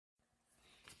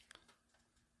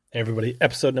Hey everybody,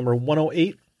 episode number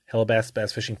 108, Hellabass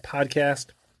Bass Fishing Podcast.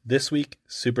 This week,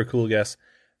 super cool guest,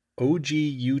 OG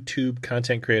YouTube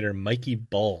content creator Mikey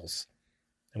Balls.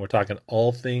 And we're talking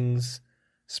all things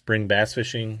spring bass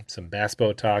fishing, some bass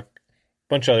boat talk, a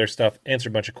bunch of other stuff, answer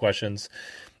a bunch of questions.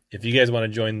 If you guys want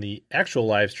to join the actual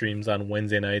live streams on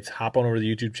Wednesday nights, hop on over to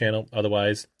the YouTube channel.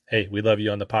 Otherwise, hey, we love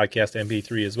you on the podcast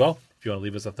MP3 as well. If you want to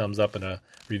leave us a thumbs up and a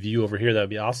review over here, that would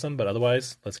be awesome. But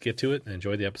otherwise, let's get to it and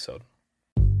enjoy the episode.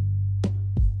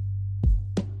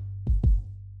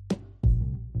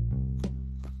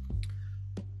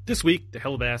 This week, the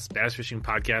Hellabass Bass Fishing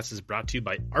Podcast is brought to you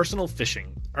by Arsenal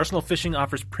Fishing. Arsenal Fishing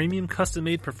offers premium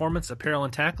custom-made performance apparel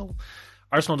and tackle.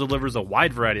 Arsenal delivers a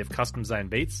wide variety of custom-designed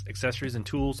baits, accessories, and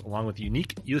tools, along with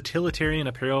unique utilitarian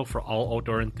apparel for all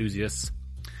outdoor enthusiasts.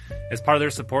 As part of their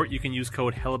support, you can use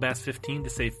code HELLABASS15 to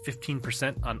save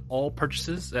 15% on all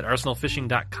purchases at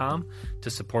arsenalfishing.com to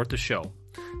support the show.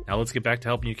 Now let's get back to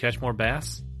helping you catch more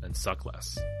bass and suck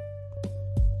less.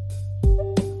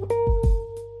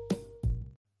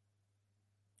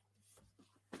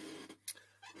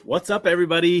 What's up,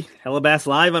 everybody? Hellabass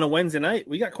Live on a Wednesday night.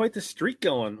 We got quite the streak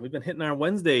going. We've been hitting our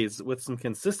Wednesdays with some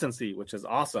consistency, which is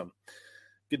awesome.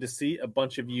 Good to see a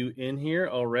bunch of you in here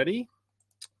already.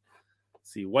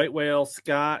 Let's see, White Whale,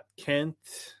 Scott, Kent,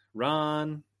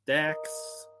 Ron, Dax,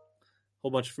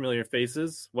 whole bunch of familiar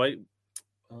faces.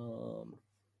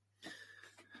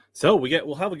 So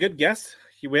we'll have a good guest.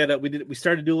 We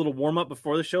started to do a little warm up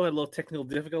before the show. Had a little technical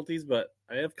difficulties, but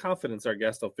I have confidence our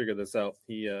guest will figure this out.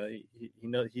 He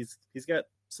knows he's got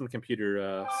some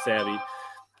computer savvy.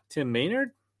 Tim Maynard,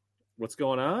 what's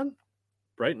going on?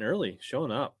 Bright and early,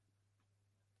 showing up.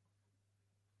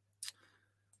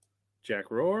 Jack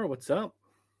Rohr, what's up?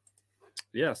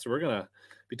 Yeah, so we're gonna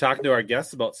be talking to our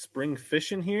guests about spring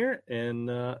fishing here.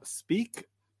 And speak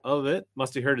of it,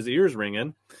 must have heard his ears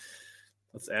ringing.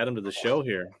 Let's add him to the show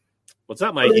here. What's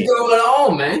up, Mikey? What's going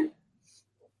on, man?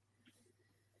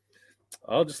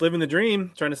 Oh, just living the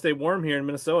dream. Trying to stay warm here in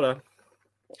Minnesota.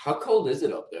 How cold is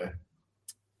it up there?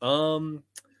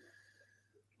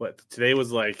 What today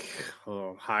was like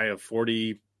high of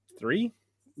 43,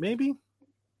 maybe.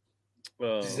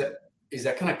 Is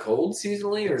that kind of cold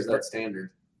seasonally, or is that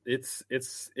standard? It's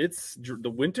the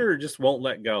winter just won't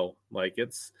let go. Like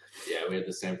it's we had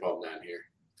the same problem down here.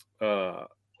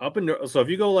 So if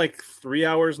you go like 3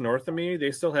 hours north of me,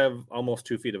 they still have almost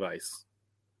 2 feet of ice.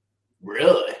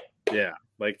 Really? Yeah,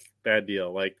 like bad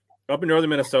deal. Like up in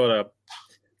northern Minnesota,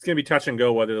 it's gonna be touch and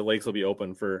go whether the lakes will be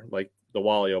open for like the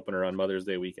Wally opener on Mother's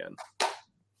Day weekend.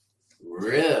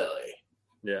 Really?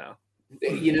 Yeah.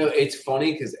 You know, it's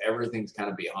funny because everything's kind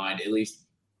of behind. At least,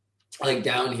 like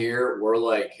down here,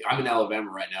 I'm in Alabama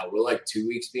right now. We're like 2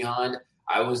 weeks behind.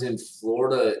 I was in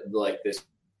Florida like this.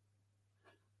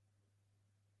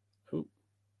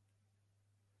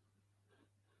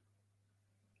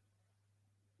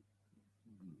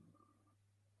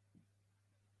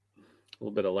 A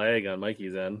little bit of lag on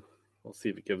Mikey's end. We'll see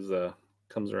if it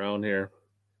comes around here.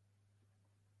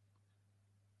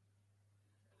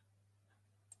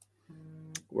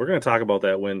 We're going to talk about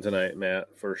that wind tonight,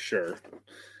 Matt, for sure.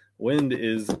 Wind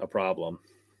is a problem.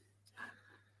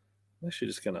 I'm actually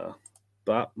just going to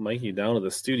bop Mikey down to the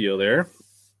studio there.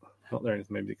 Oh, there,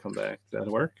 maybe come back. Does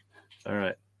that work? All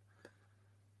right.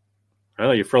 I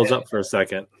know you froze up for a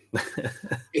second.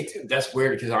 That's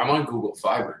weird because I'm on Google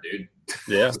Fiber, dude.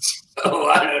 Yeah. So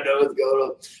I don't know what's going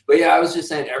on. But yeah, I was just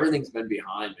saying everything's been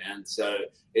behind, man. So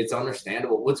it's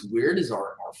understandable. What's weird is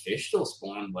our fish still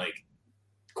spawned like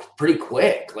pretty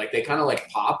quick. Like they kind of like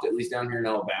popped, at least down here in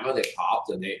Alabama, they popped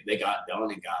and they got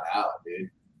done and got out, dude.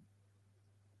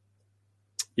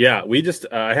 Yeah, we just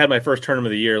I had my first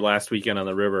tournament of the year last weekend on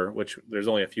the river, which there's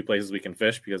only a few places we can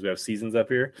fish because we have seasons up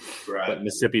here. Right. But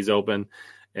Mississippi's open,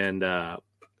 and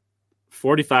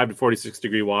 45 to 46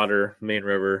 degree water, main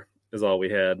river is all we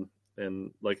had.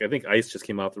 And like I think ice just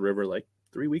came off the river like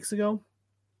 3 weeks ago.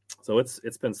 So it's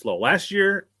been slow. Last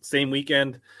year, same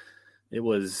weekend, it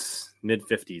was mid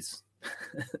 50s.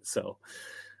 So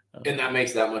and that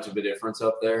makes that much of a difference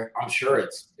up there. I'm sure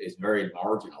it's very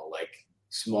marginal. Like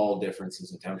small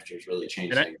differences in temperatures really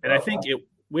change things. And I think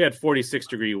we had 46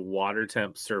 degree water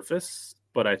temp surface,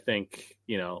 but I think,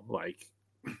 like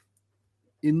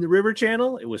in the river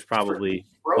channel, it was probably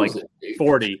frozen, like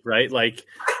 40, right? Like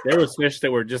there was fish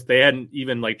that were they hadn't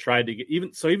even like tried to get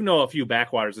even though a few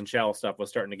backwaters and shallow stuff was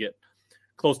starting to get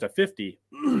close to 50,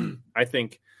 I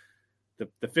think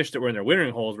the fish that were in their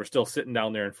wintering holes were still sitting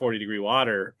down there in 40 degree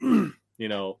water,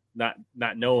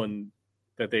 not knowing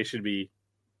that they should be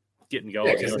getting going.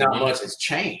 Yeah, because not much has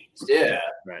changed. Yeah.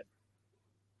 Right.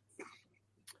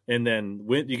 And then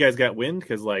wind, you guys got wind?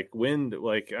 Because wind,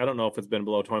 I don't know if it's been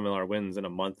below 20 mile winds in a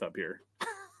month up here.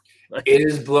 It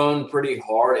is blowing pretty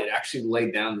hard. It actually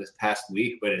laid down this past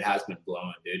week, but it has been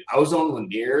blowing, dude. I was on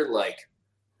Lanier it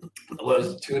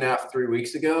was 2.5, 3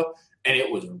 weeks ago, and it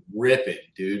was ripping,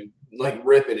 dude.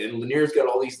 Ripping. And Lanier's got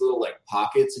all these little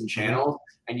pockets and channels,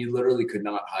 and you literally could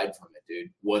not hide from it,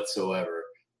 dude, whatsoever.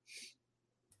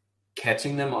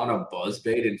 Catching them on a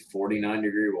buzzbait in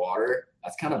 49-degree water,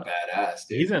 that's kind of badass,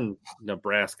 dude. He's in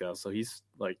Nebraska, so he's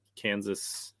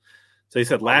Kansas. So he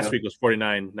said last week was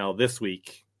 49. Now this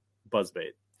week,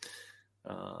 buzzbait.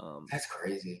 That's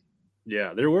crazy.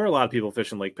 Yeah, there were a lot of people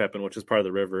fishing Lake Pepin, which is part of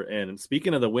the river. And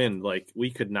speaking of the wind,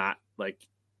 we could not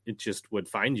it just would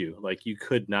find you. You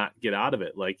could not get out of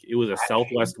it. It was a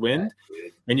southwest wind,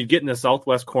 and you'd get in the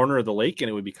southwest corner of the lake, and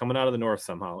it would be coming out of the north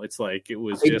somehow. It's it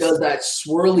does that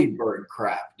swirly bird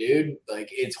crap, dude.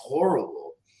 It's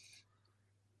horrible.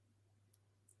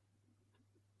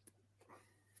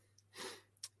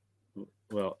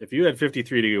 Well, if you had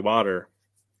 53-degree water,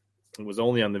 it was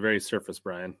only on the very surface,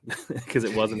 Brian, because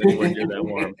it wasn't anywhere near that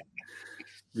warm.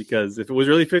 Because if it was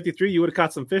really 53, you would have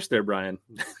caught some fish there, Brian.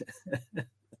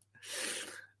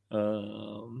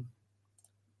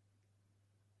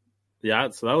 Yeah,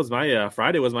 so that was my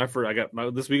Friday was my first.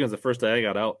 This weekend's the first day I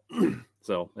got out.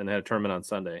 So, and had a tournament on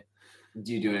Sunday.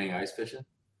 Do you do any ice fishing?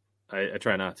 I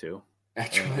try not to. I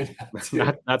try not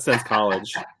to. Not since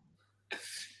college.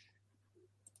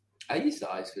 I used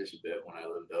to ice fish a bit when I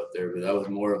lived up there, but that was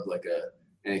more of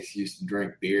an excuse to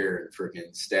drink beer and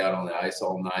freaking stay out on the ice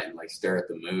all night and stare at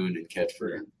the moon and catch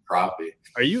freaking crappie.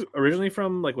 Are you originally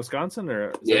from Wisconsin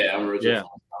or? Yeah, I'm originally from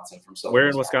Wisconsin. From Southern Where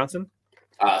in Wisconsin?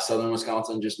 Southern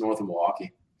Wisconsin, just north of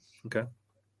Milwaukee. Okay.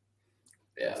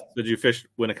 Yeah. Did you fish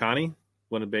Winneconne,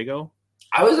 Winnebago?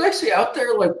 I was actually out there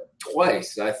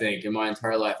twice, I think, in my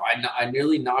entire life. I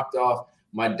nearly knocked off.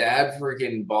 My dad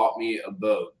freaking bought me a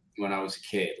boat when I was a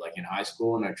kid, in high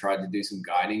school, and I tried to do some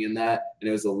guiding in that, and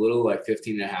it was a little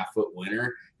 15.5-foot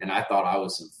winner, and I thought I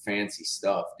was some fancy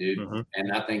stuff, dude. Mm-hmm. And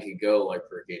that thing could go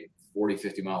freaking 40,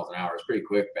 50 miles an hour. It's pretty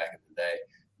quick back in the day.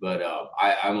 But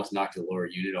I almost knocked the lower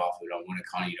unit off of it on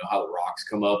Winneconne. You know how the rocks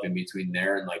come up in between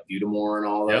there and Budamore and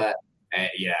all that? And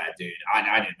yeah, dude, I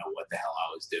didn't know what the hell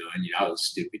I was doing. I was a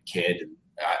stupid kid, and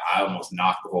I almost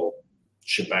knocked the whole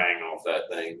shebang off that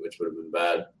thing, which would have been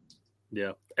bad.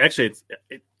 Yeah. Actually,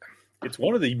 it's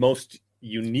one of the most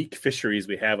unique fisheries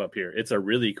we have up here. It's a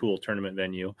really cool tournament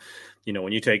venue.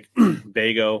 When you take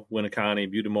Bago,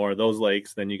 Winneconne, Budamore, those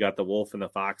lakes, then you got the Wolf and the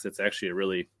Fox. It's actually a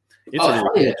really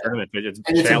cool tournament. It's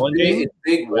challenging. It's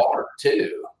big water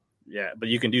too. Yeah, but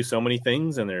you can do so many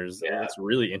things, and it's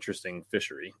really interesting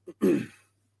fishery.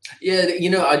 Yeah,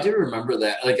 I do remember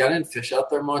that. I didn't fish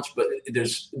out there much, but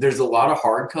there's a lot of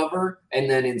hardcover, and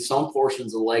then in some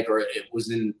portions of the lake, or it was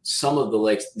in some of the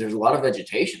lakes, there's a lot of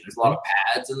vegetation. There's a lot of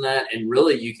pads in that, and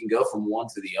really you can go from one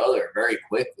to the other very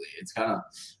quickly. It's kind of,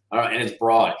 and it's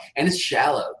broad and it's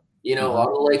shallow. A lot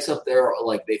of the lakes up there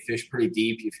are they fish pretty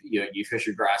deep. You fish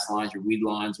your grass lines, your weed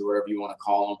lines, or whatever you want to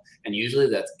call them. And usually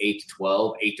that's 8 to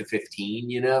 12, 8 to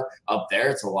 15, Up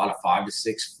there, it's a lot of 5 to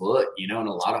 6 foot, and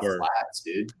a lot of flats,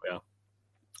 dude. Yeah.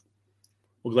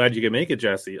 Well, glad you could make it,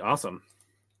 Jesse. Awesome.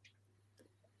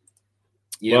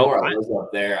 Where I was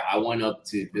up there, I went up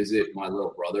to visit my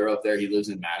little brother up there. He lives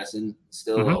in Madison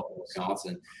still, up in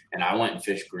Wisconsin. And I went and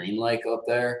fished Green Lake up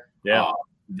there. Yeah.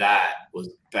 That was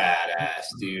badass,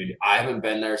 dude. I haven't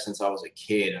been there since I was a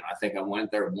kid, and I think I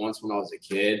went there once when I was a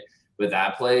kid. But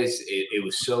that place, it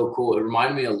was so cool. It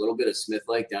reminded me a little bit of Smith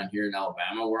Lake down here in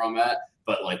Alabama where I'm at,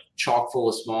 but chock full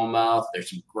of smallmouth. There's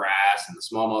some grass, and the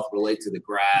smallmouth relate to the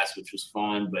grass, which was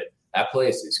fun. But that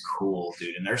place is cool,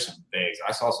 dude. And there's some bigs.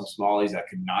 I saw some smallies I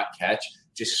could not catch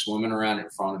just swimming around in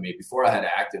front of me before I had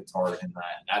active target in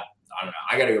that. I don't know.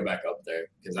 I got to go back up there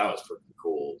because that was freaking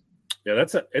cool. Yeah,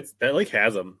 that lake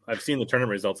has them. I've seen the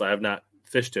tournament results. I have not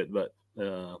fished it, but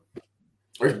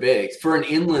there's bigs for an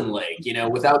inland lake.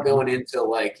 Without going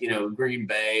into Green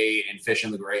Bay and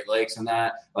fishing the Great Lakes and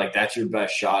that. That's your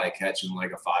best shot at catching a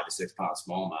 5 to 6 pound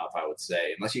smallmouth, I would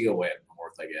say, unless you go way up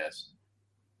north, I guess.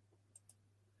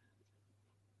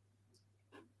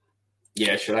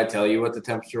 Yeah, should I tell you what the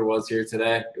temperature was here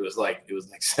today? It was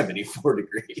 74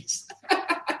 degrees.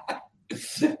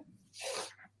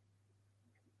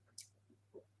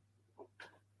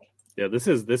 Yeah, this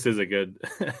is a good.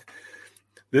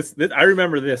 this I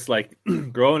remember this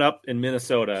growing up in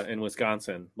Minnesota and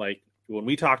Wisconsin. When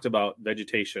we talked about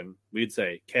vegetation, we'd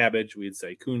say cabbage, we'd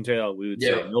say coontail, we would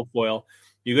say milfoil.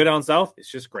 You go down south, it's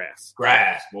just grass.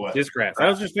 Grass, boy. Just grass. I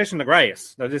was just fishing the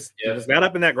grass. I just got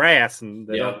up in that grass and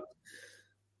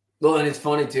Well, and it's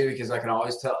funny too because I can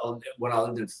always tell when I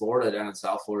lived in Florida, down in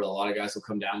South Florida, a lot of guys will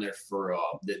come down there for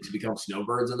to become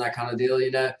snowbirds and that kind of deal,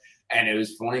 you know. And it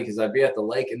was funny because I'd be at the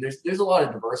lake, and there's a lot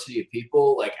of diversity of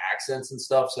people, like accents and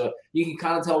stuff. So you can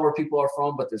kind of tell where people are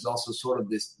from, but there's also sort of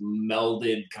this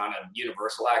melded kind of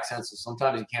universal accent. So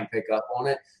sometimes you can't pick up on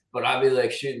it. But I'd be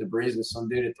like shooting the breeze with some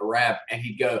dude at the ramp, and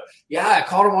he'd go, "Yeah, I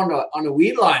caught him on the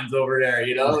weed lines over there,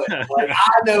 you know." And like,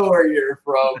 I know where you're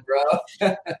from,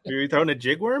 bro. You throwing a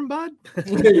jig worm, bud?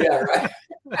 Yeah,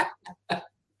 right.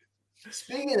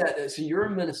 Speaking of that, so you're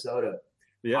in Minnesota.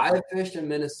 Yeah. I fished in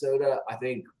Minnesota, I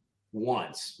think,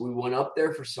 once. We went up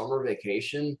there for summer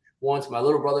vacation once. My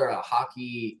little brother had a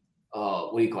hockey,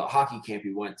 hockey camp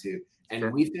he went to. And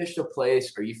Sure. we fished a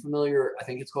place. Are you familiar? I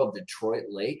think it's called Detroit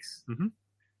Lakes. Mm-hmm.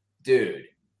 Dude,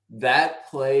 that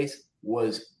place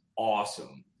was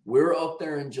awesome. We were up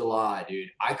there in July, dude.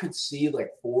 I could see like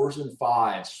 4s and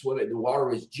 5s swimming. The water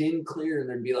was gin clear, and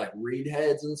there'd be like reed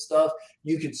heads and stuff.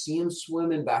 You could see them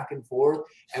swimming back and forth.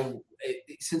 And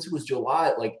since it was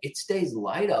July, like it stays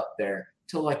light up there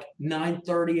till like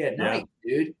 9:30 at night,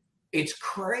 dude. It's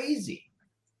crazy.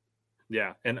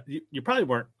 Yeah, and you probably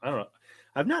weren't. I don't know.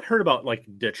 I've not heard about like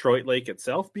Detroit Lake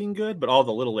itself being good, but all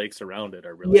the little lakes around it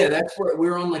are really good. Good. That's where we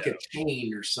were on like a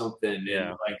chain or something.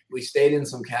 And like we stayed in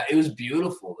some it was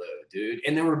beautiful though, dude.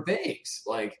 And there were banks.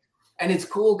 Like, and it's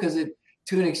cool because it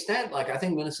to an extent, like I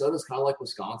think Minnesota's kind of like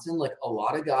Wisconsin. Like a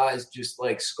lot of guys just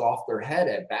like scoff their head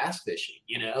at bass fishing,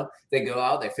 you know. They go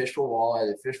out, they fish for walleye,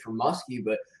 they fish for muskie,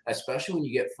 but especially when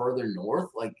you get further north,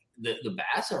 like the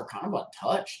bass are kind of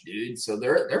untouched, dude. So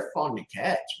they're fun to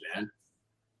catch, man.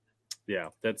 Yeah,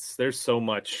 there's so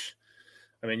much.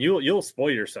 I mean, you'll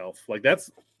spoil yourself. Like that's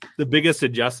the biggest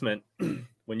adjustment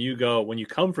when you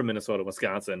come from Minnesota,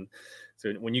 Wisconsin.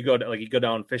 So when you go to, like you go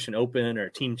down fishing open or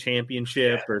team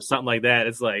championship or something like that,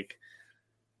 it's like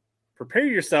prepare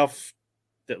yourself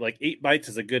that like 8 bites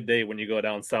is a good day when you go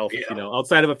down south. You know,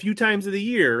 outside of a few times of the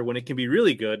year when it can be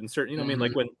really good, and certain, you know, I mean,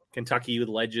 like when Kentucky with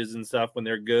ledges and stuff when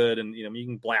they're good, and you know you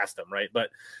can blast them, right?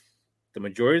 But the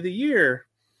majority of the year,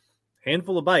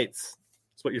 handful of bites.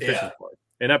 That's what you're fishing for.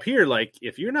 And up here, like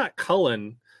if you're not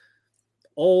culling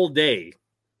all day,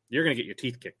 you're gonna get your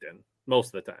teeth kicked in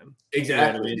most of the time.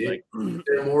 Exactly. You know what I mean? Like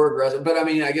they're more aggressive. But I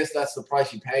mean, I guess that's the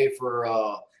price you pay for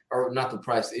or not the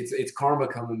price. It's karma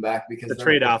coming back because the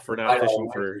trade-off for not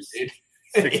fishing for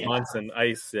 6 months in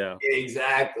ice. Yeah.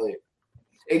 Exactly.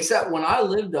 Except when I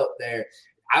lived up there,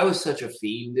 I was such a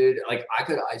fiend, dude. Like I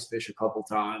could ice fish a couple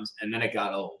times, and then it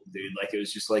got old, dude. Like it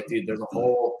was just like, dude, there's a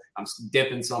hole. I'm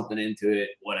dipping something into it,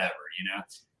 whatever, you know.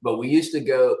 But we used to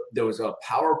go. There was a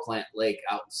power plant lake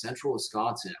out in central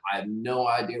Wisconsin. I have no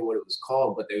idea what it was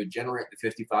called, but they would generate the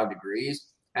 55 degrees,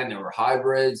 and there were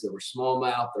hybrids, there were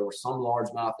smallmouth, there were some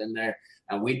largemouth in there,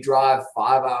 and we'd drive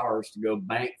 5 hours to go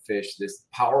bank fish this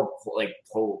power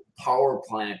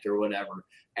plant or whatever,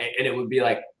 and it would be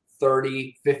like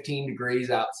 30, 15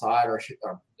 degrees outside.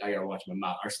 I gotta watch my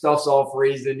mouth. Our stuff's all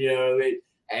freezing, you know.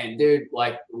 And dude,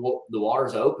 like the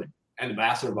water's open and the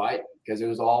bass are biting because it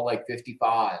was all like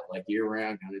 55, like year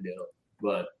round kind of deal.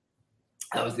 But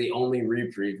that was the only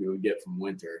reprieve we would get from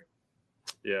winter.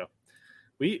 Yeah,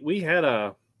 we had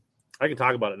I can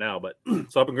talk about it now, but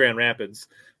so up in Grand Rapids,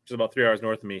 which is about 3 hours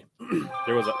north of me,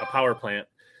 there was a power plant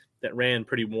that ran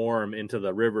pretty warm into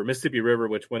the river, Mississippi River,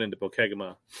 which went into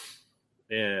Pokegama.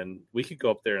 And we could go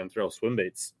up there and throw swim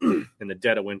baits in the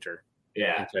dead of winter.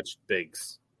 Yeah. And catch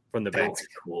bigs from the bank. That's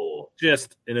cool.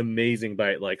 Just an amazing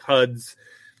bite, like HUDs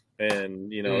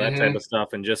and, you know, that type of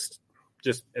stuff. And just,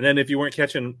 and then if you weren't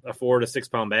catching a 4 to 6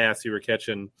 pound bass, you were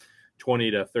catching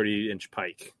 20 to 30 inch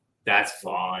pike. That's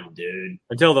fun, dude.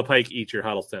 Until the pike eats your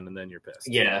Huddleston, and then you're pissed.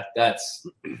 Yeah, that's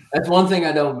one thing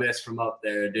I don't miss from up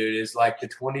there, dude. Is like the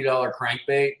 $20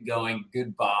 crankbait going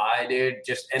goodbye, dude.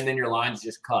 And then your line's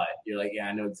just cut. You're like, yeah,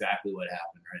 I know exactly what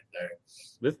happened right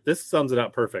there. This sums it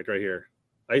up perfect right here.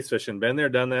 Ice fishing, been there,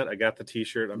 done that. I got the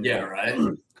T-shirt.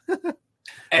 Right.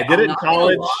 I did it in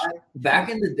college. Back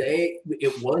in the day,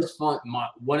 it was fun. I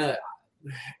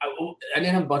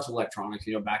didn't have a bunch of electronics,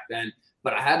 you know, back then.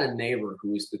 But I had a neighbor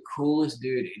who was the coolest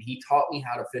dude, and he taught me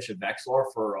how to fish a Vexilar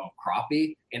for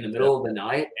crappie in the middle of the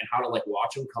night and how to like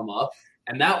watch them come up.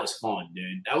 And that was fun,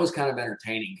 dude. That was kind of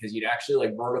entertaining because you'd actually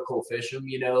like vertical fish them,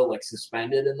 you know, like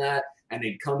suspended in that, and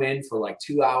they'd come in for like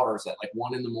 2 hours at like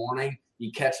 1 a.m.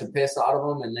 You catch the piss out of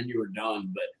them, and then you were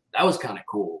done. But that was kind of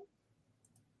cool.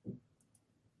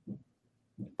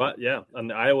 But yeah, on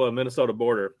the Iowa-Minnesota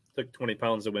border, took 20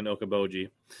 pounds to win Okoboji.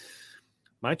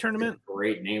 My tournament,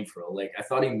 great name for a lake. I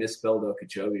thought he misspelled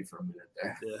Okeechobee for a minute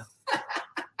there. Yeah.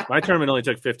 My tournament only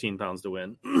took 15 pounds to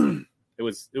win. It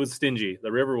was stingy.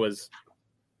 The river was,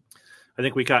 I I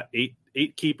think we caught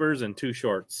eight keepers and 2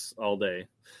 shorts all day.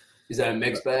 Is that a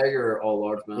mixed bag or all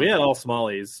largemouth? We had all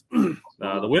smallies.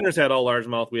 The winners had all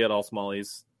largemouth. We had all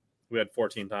smallies. We had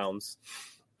 14 pounds.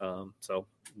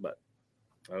 But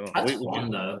I don't know. That's fun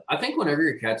though. I think whenever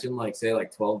you're catching like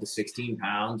 12 to 16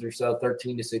 pounds or so,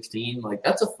 13 to 16, like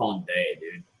that's a fun day,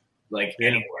 dude. Like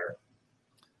anywhere.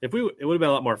 It would have been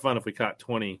a lot more fun if we caught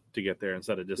 20 to get there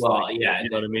instead of just you know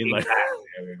what I mean?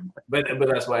 Exactly. But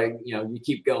that's why you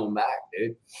keep going back,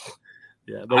 dude.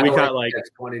 Yeah, but we caught like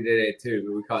 20 today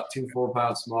too. We caught 2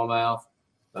 4-pound smallmouth,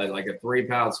 like a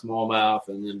 3-pound smallmouth,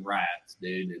 and then rats,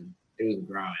 dude, and it was a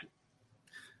grind.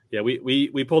 Yeah,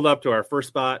 we pulled up to our first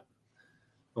spot.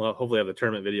 Well, hopefully I have the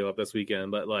tournament video up this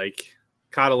weekend, but like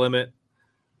caught a limit,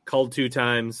 culled 2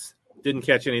 times, didn't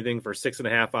catch anything for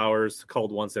 6.5 hours,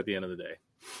 culled once at the end of the day.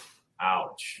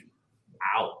 Ouch.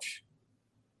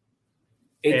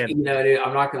 Dude,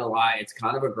 I'm not going to lie. It's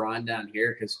kind of a grind down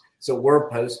here so we're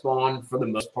post-spawn for the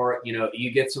most part.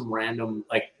 You get some random,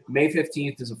 like May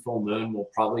 15th is a full moon. We'll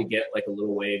probably get like a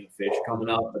little wave of fish coming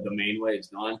up, but the main wave is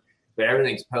done. But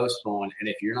everything's post-spawn. And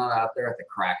if you're not out there at the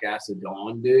crack ass of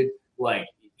dawn, dude, like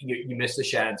you miss the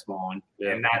shad spawn.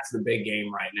 Yeah. And that's the big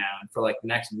game right now. And for like the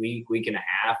next week and a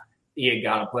half, you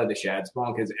got to play the shad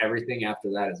spawn because everything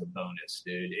after that is a bonus,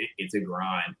 dude. It's a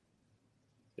grind.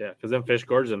 Yeah, because them fish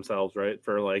gorge themselves, right?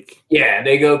 For like, yeah,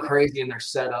 they go crazy and they're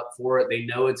set up for it. They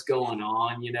know what's going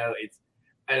on.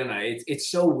 I don't know. It's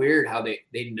so weird how they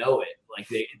know it. Like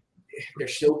they're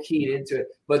so keyed into it.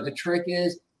 But the trick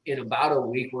is, in about a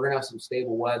week, we're gonna have some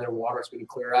stable weather. Water's gonna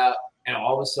clear out, and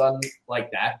all of a sudden, like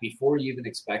that, before you even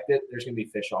expect it, there's gonna be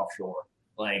fish offshore.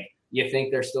 Like you think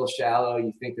they're still shallow,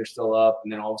 you think they're still up,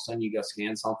 and then all of a sudden you go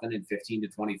scan something in 15 to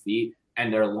 20 feet,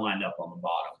 and they're lined up on the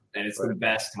bottom. And it's the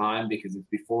best time because it's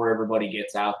before everybody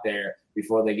gets out there,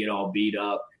 before they get all beat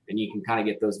up, and you can kind of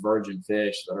get those virgin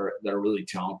fish that are really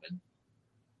chomping.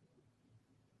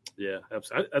 Yeah,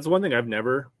 that's one thing I've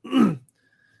never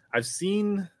I've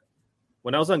seen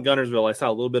when I was on Gunnersville. I saw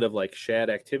a little bit of like shad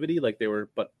activity, like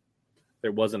but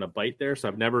there wasn't a bite there. So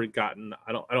I've never gotten.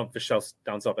 I don't fish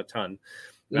down south a ton.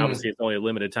 And obviously, it's only a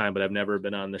limited time, but I've never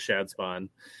been on the shad spawn.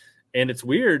 And it's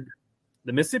weird.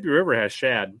 The Mississippi River has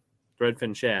shad.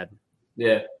 Redfin shad.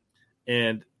 Yeah.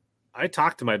 And I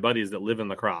talk to my buddies that live in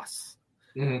La Crosse,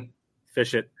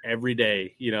 fish it every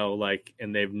day,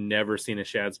 and they've never seen a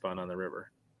shad spawn on the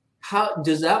river. How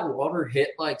does that water hit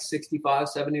like 65,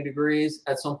 70 degrees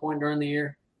at some point during the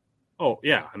year? Oh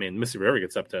yeah. I mean, Mississippi River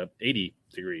gets up to 80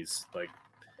 degrees. Like,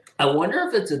 I wonder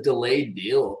if it's a delayed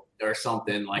deal or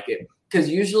something like it. Because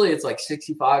usually it's like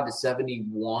 65 to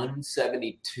 71,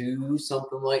 72,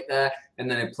 something like that.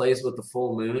 And then it plays with the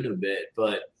full moon a bit.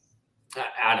 But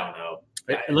I don't know.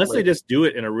 Unless they just do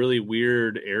it in a really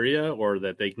weird area or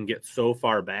that they can get so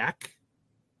far back.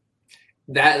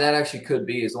 That actually could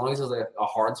be. As long as it's a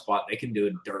hard spot, they can do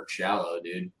it dirt shallow,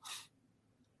 dude.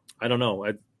 I don't know.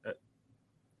 I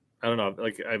don't know.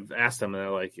 Like, I've asked them, and they're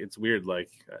like, it's weird. Like,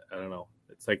 I don't know.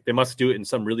 It's like they must do it in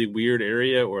some really weird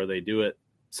area, or they do it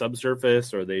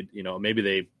subsurface, or they,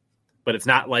 but it's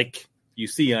not like you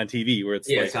see on TV where it's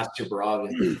it's not super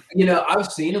obvious.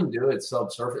 I've seen them do it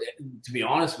subsurface. To be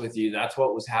honest with you, that's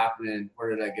what was happening.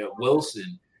 Where did I go?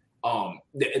 Wilson.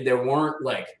 There weren't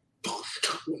like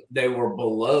they were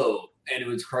below, and it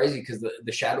was crazy because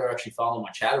the shadow actually followed my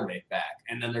chatterbait back,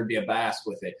 and then there'd be a bass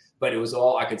with it. But it was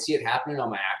all I could see it happening on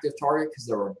my active target because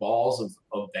there were balls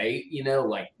of bait,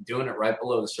 like doing it right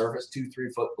below the surface,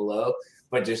 2-3 foot below,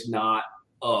 but just not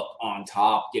up on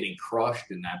top getting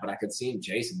crushed in that. But I could see him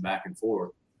chasing back and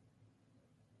forth.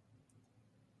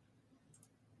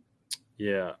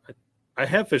 Yeah, I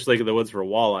have fished Lake of the Woods for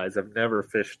walleyes. I've never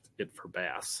fished it for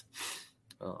bass.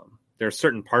 There are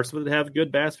certain parts of it that have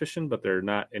good bass fishing, but they're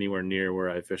not anywhere near where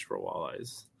I fish for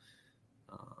walleyes.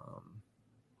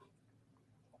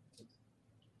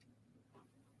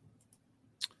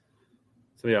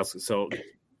 Somebody else. So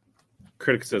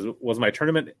Critic says, was my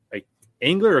tournament a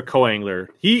angler or co-angler?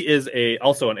 He is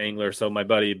also an angler. So my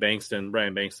buddy Brian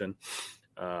Bankston,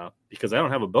 because I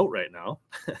don't have a boat right now.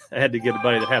 I had to get a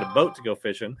buddy that had a boat to go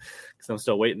fishing because I'm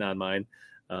still waiting on mine.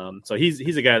 So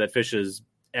he's a guy that fishes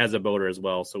as a boater as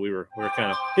well. So we were kind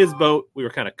of his boat. We were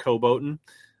kind of co-boating.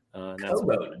 And that's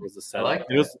what it was the setup. Like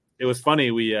it was funny.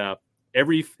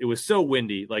 It was so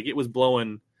windy. Like it was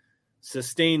blowing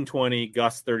sustained 20,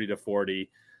 gust 30 to 40.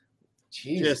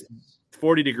 Jesus. Just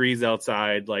 40 degrees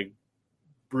outside, like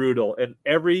brutal. And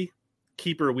every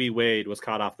keeper we weighed was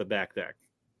caught off the back deck.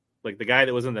 Like the guy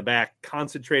that was in the back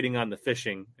concentrating on the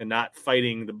fishing and not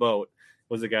fighting the boat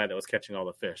was the guy that was catching all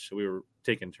the fish. So we were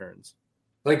taking turns.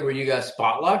 Like, were you guys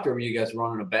spot locked or were you guys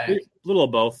running a bank? A little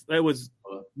of both. It was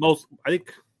I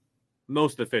think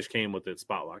most of the fish came with its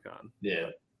spot lock on. Yeah.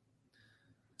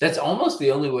 That's almost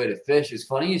the only way to fish. It's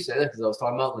funny you say that because I was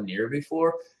talking about Lanier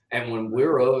before. And when we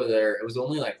were over there, it was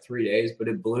only like 3 days, but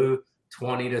it blew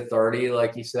 20 to 30,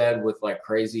 like you said, with like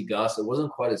crazy gusts. It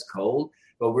wasn't quite as cold,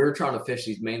 but we were trying to fish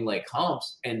these main lake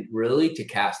humps. And really to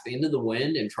cast into the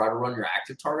wind and try to run your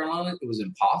active target on it, it was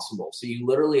impossible. So you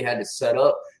literally had to set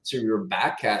up so you were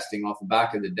back casting off the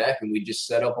back of the deck. And we just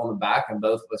set up on the back and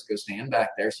both of us go stand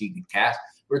back there so you could cast.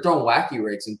 We're throwing wacky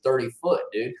rigs in 30 foot,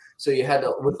 dude. So you had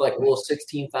to, with like a little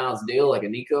 16-ounce deal, like a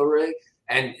Nico rig.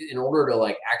 And in order to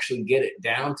like actually get it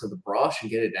down to the brush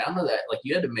and get it down to that, like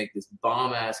you had to make this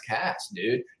bomb ass cast,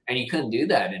 dude. And you couldn't do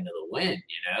that into the wind,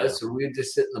 you know? So we would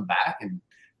just sit in the back and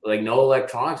like no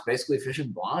electronics, basically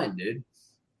fishing blind, dude.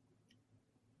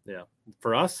 Yeah.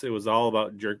 For us, it was all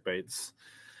about jerk baits.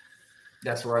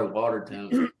 That's right,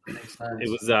 Watertown.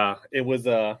 It was,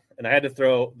 and I had to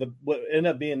throw what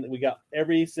ended up being, we got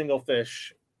every single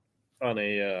fish on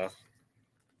a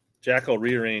Jackal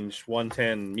rearranged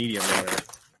 110 medium runner.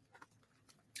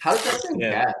 How does that thing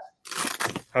cast?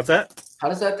 How's that? How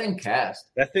does that thing cast?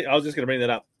 That thing, I was just gonna bring that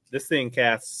up. This thing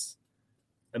casts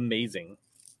amazing.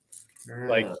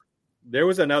 Like there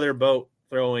was another boat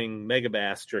throwing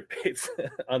megabass jerk baits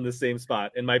on the same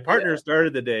spot, and my partner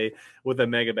started the day with a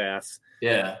megabass.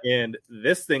 Yeah, and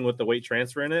this thing with the weight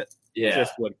transfer in it,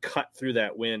 just would cut through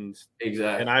that wind.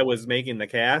 Exactly. And I was making the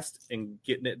cast and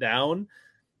getting it down.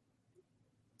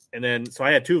 And then, so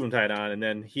I had two of them tied on, and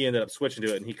then he ended up switching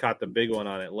to it, and he caught the big one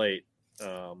on it late.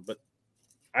 But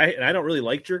I don't really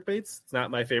like jerk baits. It's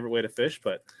not my favorite way to fish,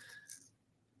 but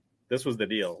this was the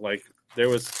deal. Like there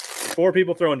was 4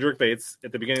 people throwing jerk baits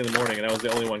at the beginning of the morning, and I was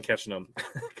the only one catching them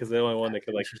because the only one that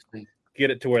could like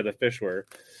get it to where the fish were.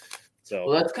 So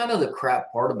well, that's kind of the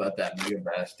crap part about that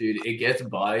megabass, dude. It gets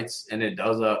bites and it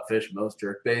does outfish most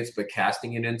jerk baits, but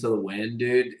casting it into the wind,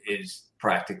 dude, is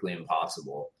practically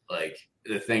impossible. Like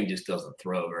the thing just doesn't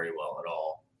throw very well at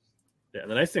all. Yeah,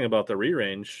 the nice thing about the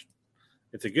re-range,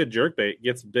 it's a good jerk bait,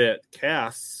 gets bit,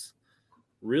 casts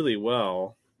really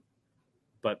well.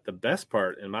 But the best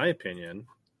part, in my opinion,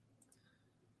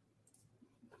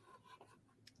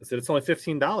 is that it's only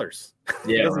 $15.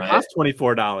 Yeah, it doesn't cost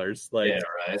 $24. Like, yeah,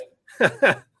 right.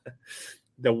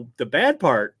 the bad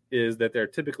part is that they're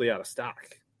typically out of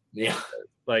stock. Yeah,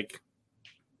 like,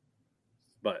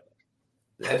 but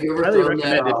have you ever thrown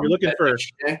that? If you're looking for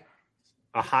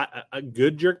a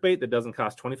good jerk bait that doesn't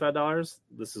cost $25,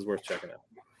 this is worth checking out.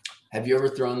 Have you ever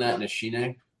thrown that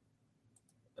Nishine?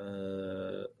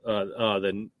 The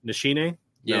Nishine?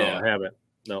 Yeah, no, I haven't.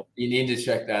 No, you need to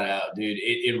check that out, dude.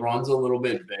 It runs a little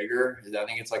bit bigger. I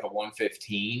think it's like a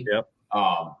 115. Yep.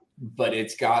 But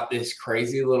it's got this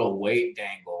crazy little weight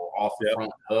dangle off the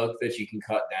front hook that you can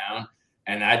cut down,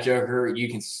 and that joker, you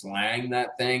can slang that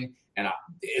thing. And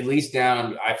at least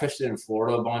down, I fished it in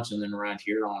Florida a bunch, and then around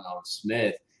here on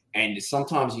Smith. And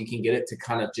sometimes you can get it to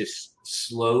kind of just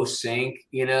slow sink,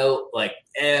 you know, like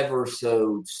ever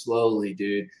so slowly,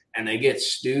 dude. And they get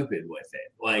stupid with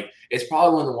it. Like it's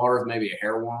probably when the water's maybe a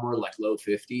hair warmer, like low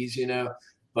 50s, you know.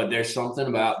 But there's something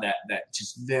about that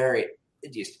just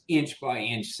just inch by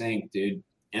inch sink, dude.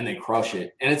 And they crush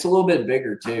it. And it's a little bit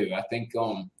bigger too. I think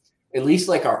at least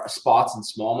like our spots in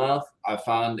smallmouth, I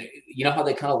found, you know how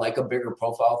they kind of like a bigger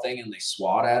profile thing and they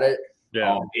swat at it.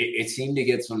 Yeah, it seemed to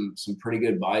get some pretty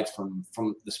good bites from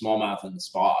the smallmouth and the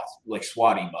spots, like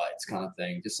swatty bites kind of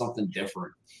thing, just something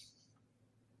different.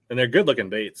 And they're good looking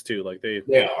baits too. Like they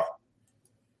are,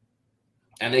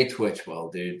 and they twitch well,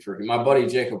 dude. For my buddy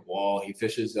Jacob Wall, he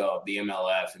fishes the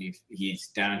MLF, and he's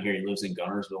down here. He lives in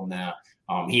Gunnersville now.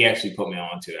 He actually put me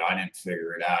onto it. I didn't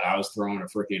figure it out. I was throwing a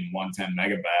freaking 110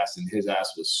 megabass, and his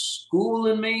ass was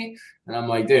schooling me, and I'm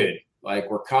like, dude.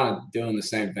 Like we're kind of doing the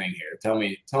same thing here. Tell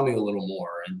me a little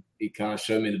more. And he kind of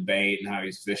showed me the bait and how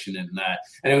he's fishing it and that.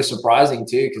 And it was surprising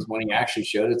too, because when he actually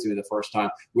showed it to me the first time,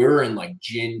 we were in like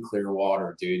gin clear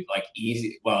water, dude. Like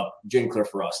easy, well, gin clear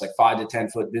for us, like 5 to 10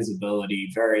 foot visibility,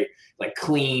 very like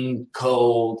clean,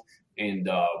 cold, and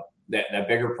that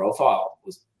bigger profile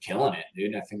was killing it,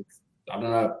 dude. I don't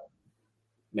know.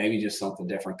 Maybe just something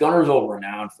different. Gunnersville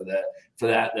renowned for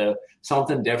that though.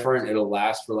 Something different. It'll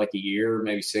last for like a year,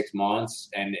 maybe 6 months,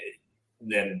 and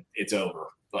then it's over.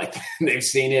 Like they've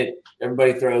seen it,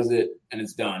 everybody throws it, and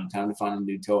it's done. Time to find a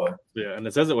new toy. Yeah, and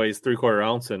it says it weighs 3/4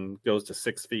 ounce and goes to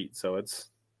 6 feet, so it's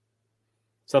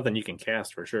something you can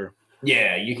cast for sure.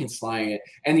 Yeah, you can slang it.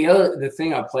 And the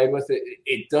thing I played with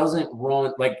it doesn't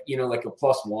run like, you know, like a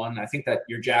 +1. I think that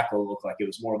your Jackal looked like it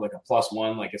was more like a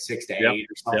 +1, like a 6 to 8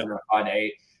 or something, or a 5 to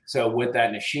 8. So with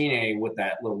that Nishine, with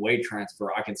that little weight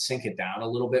transfer, I can sink it down a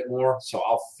little bit more. So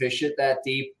I'll fish it that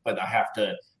deep, but I have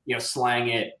to, slang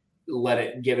it, let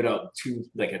it give it a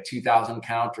 2,000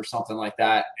 count or something like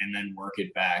that, and then work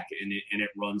it back, and it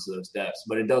runs those depths.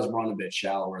 But it does run a bit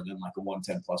shallower than like a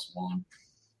 110+1.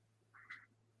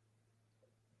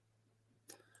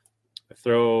 I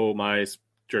throw my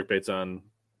jerkbaits on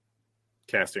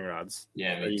casting rods.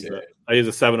 Yeah, I use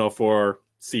a 704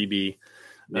 CB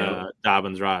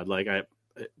Dobbins rod. Like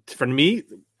for me,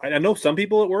 I know some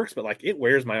people it works, but like it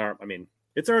wears my arm. I mean,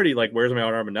 it's already like wears my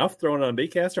arm enough throwing it on a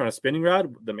bait caster on a spinning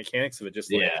rod. The mechanics of it just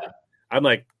I'm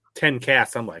like 10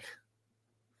 casts. I'm like,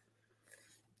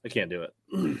 I can't do it.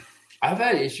 I've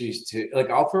had issues too. Like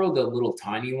I'll throw the little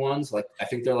tiny ones. Like I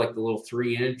think they're like the little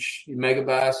 3-inch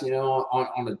Megabass,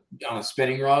 on a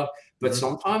spinning rod. But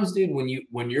sometimes, dude,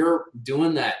 when you're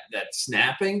doing that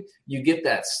snapping, you get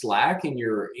that slack in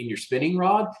your spinning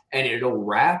rod, and it'll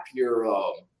wrap your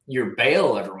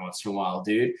bail every once in a while,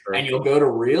 dude. Sure. And you'll go to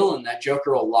reel, and that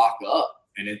joker will lock up,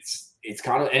 and it's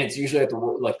kind of, and it's usually at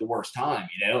the worst time,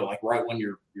 like right when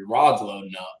your rod's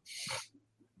loading up.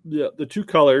 Yeah, the two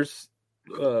colors.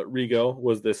 Rigo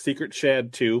was the Secret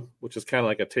Shad 2, which is kind of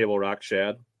like a table rock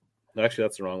shad. Actually,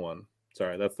 that's the wrong one.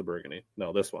 Sorry, that's the burgundy.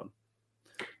 No, this one.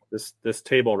 This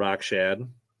table rock shad,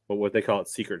 but what they call it,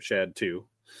 Secret Shad 2.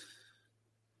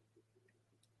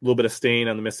 A little bit of stain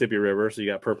on the Mississippi River, so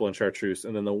you got purple and chartreuse.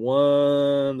 And then the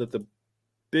one that the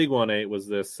big one ate was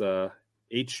this Hasu.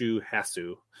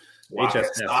 HS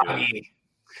Hasu.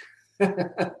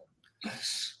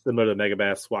 Similar to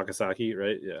Megabass Wakasaki,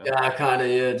 right? Yeah, kind of.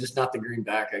 Yeah, just not the green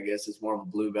back. I guess it's more of a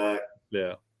blue back.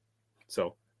 Yeah.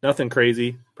 So nothing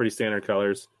crazy. Pretty standard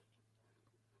colors.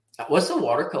 What's the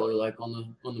watercolor like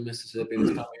on the Mississippi this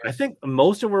time of year? I think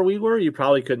most of where we were, you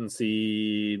probably couldn't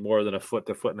see more than a foot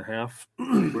to foot and a half.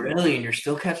 Really, and you're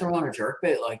still catching on a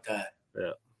jerkbait like that?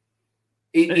 Yeah.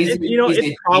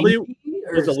 It probably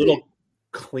was a little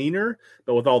cleaner,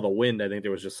 but with all the wind, I think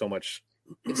there was just so much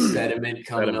sediment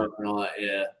coming up and all that.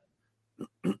 Yeah.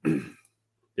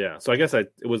 Yeah. So I guess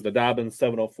it was the Dobbins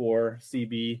 704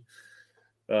 CB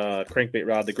crankbait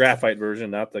rod, the graphite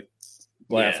version, not the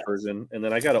glass version. And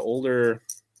then I got an older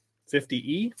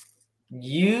 50E.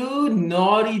 You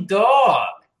naughty dog.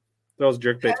 Those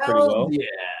jerkbaits pretty well. Yeah.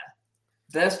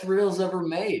 Best reels ever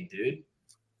made, dude.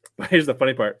 Here's the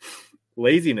funny part.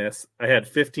 Laziness. I had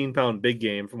 15-pound big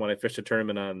game from when I fished a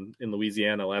tournament in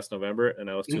Louisiana last November, and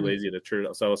I was too lazy to turn it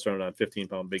up. So I was throwing on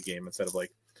 15-pound big game instead of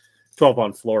like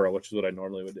 12-pound Flora, which is what I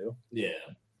normally would do. Yeah.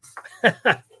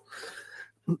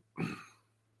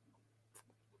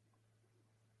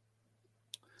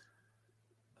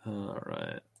 All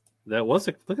right. Look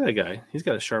at that guy. He's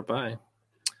got a sharp eye.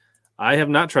 I have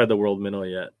not tried the World Minnow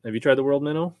yet. Have you tried the World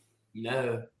Minnow?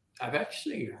 No. I've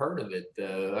actually heard of it,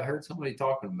 though. I heard somebody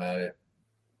talking about it.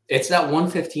 It's that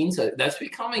 115, so that's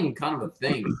becoming kind of a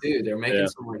thing, too. They're making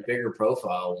some like bigger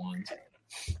profile ones.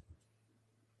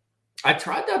 I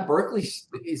tried that Berkeley.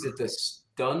 Is it the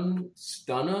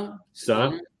Stunner?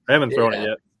 I haven't thrown it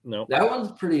yet. No. That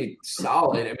one's pretty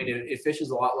solid. I mean, it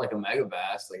fishes a lot like a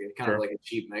Megabass, like it's kind of like a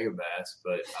cheap Megabass,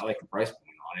 but I like the price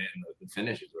point on it, and the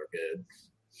finishes are good.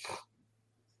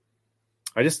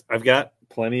 I've got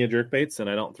plenty of jerkbaits, and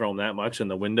I don't throw them that much in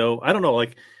the window. I don't know,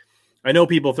 like I know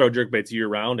people throw jerkbaits year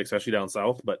round, especially down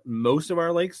south, but most of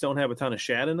our lakes don't have a ton of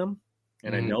shad in them,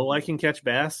 and I know I can catch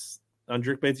bass on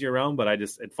jerkbaits year round, but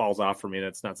it falls off for me, and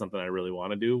it's not something I really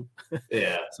want to do.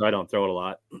 Yeah, so I don't throw it a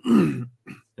lot in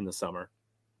the summer.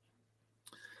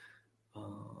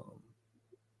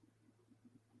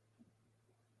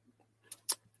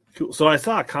 Cool. So I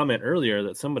saw a comment earlier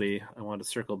that I wanted to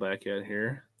circle back at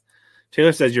here.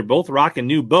 Taylor says, you're both rocking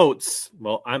new boats.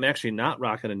 Well, I'm actually not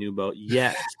rocking a new boat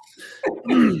yet.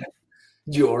 Did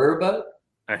you order a boat?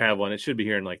 I have one. It should be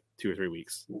here in like 2 or 3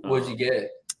 weeks. What'd you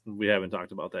get? We haven't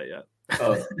talked about that yet.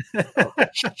 Oh.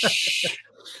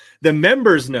 The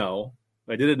members know.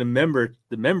 I did it in the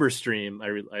member stream.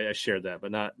 I shared that,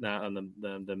 but not on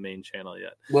the main channel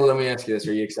yet. Well, let me ask you this.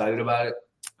 Are you excited about it?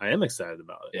 I am excited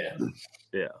about it.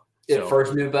 Yeah. So,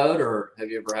 first new boat, or have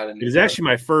you ever had a new boat? It was actually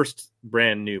my first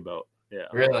brand new boat. Yeah.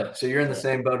 Really? So you're in the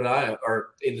same boat I am, or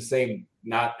in the same,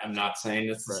 I'm not saying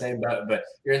it's the same boat, but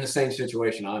you're in the same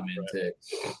situation I'm in too.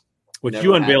 Which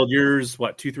you unveiled yours,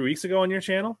 2-3 weeks ago on your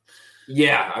channel?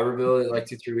 Yeah, I revealed it like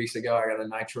 2-3 weeks ago. I got a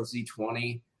Nitro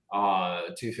Z20,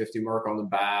 250 Merc on the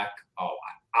back. Oh,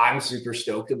 I'm super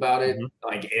stoked about it.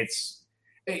 Like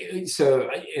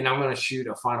and I'm going to shoot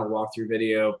a final walkthrough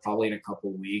video probably in a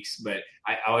couple of weeks, but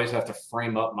I always have to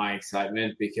frame up my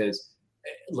excitement because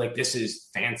like this is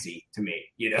fancy to me,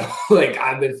 like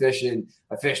I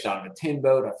fished out of a tin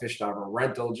boat. I fished out of a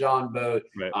rental John boat.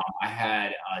 Right. I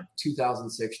had a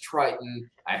 2006 Triton.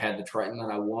 I had the Triton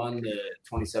that I won, the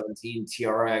 2017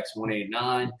 TRX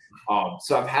 189.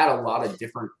 So I've had a lot of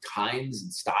different kinds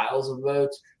and styles of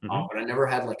boats, but I never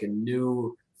had like a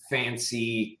new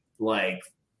fancy, like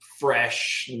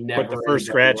fresh, never put the first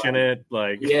scratch in it.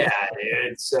 Like, yeah,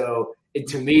 dude. So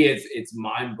to me, it's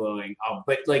mind blowing.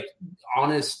 But like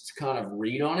honest kind of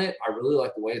read on it, I really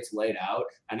like the way it's laid out.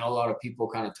 I know a lot of people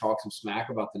kind of talk some smack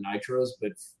about the nitros,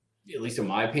 but at least in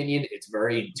my opinion, it's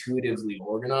very intuitively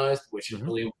organized, which is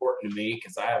really important to me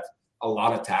because I have a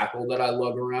lot of tackle that I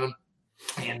lug around.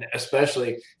 And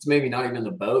especially, it's maybe not even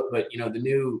the boat, but the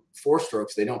new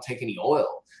 4-strokes, they don't take any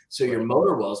oil. So your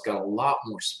motor well's got a lot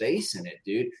more space in it,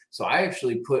 dude. So I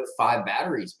actually put 5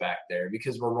 batteries back there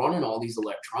because we're running all these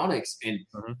electronics. And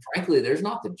frankly, there's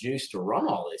not the juice to run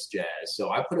all this jazz. So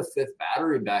I put a 5th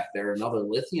battery back there, another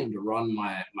lithium to run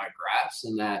my graphs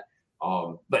and that.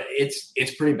 But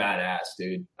it's pretty badass,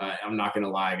 dude. I'm not going to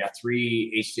lie. I got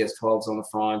 3 HTS 12s on the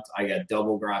front. I got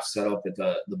double graph set up at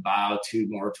the bow, 2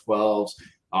 more 12s.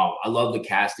 I love the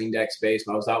casting deck space.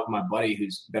 I was out with my buddy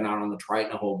who's been out on the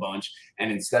Triton a whole bunch.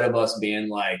 And instead of us being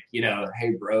like,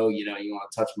 hey, bro, you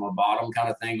want to touch my bottom kind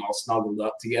of thing, all snuggled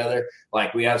up together,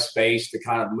 like we have space to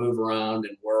kind of move around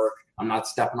and work. I'm not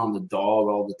stepping on the dog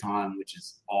all the time, which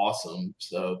is awesome.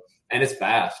 So, and it's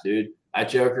fast, dude. That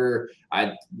Joker,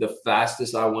 the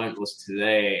fastest I went was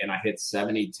today, and I hit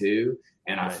 72.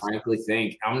 And I frankly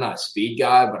think I'm not a speed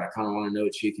guy, but I kind of want to know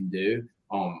what she can do.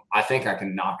 I think I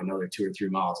can knock another 2 or 3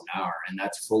 miles an hour, and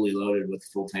that's fully loaded with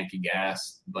full tank of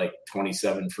gas, like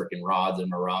 27 freaking rods in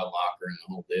my rod locker and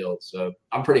the whole deal. So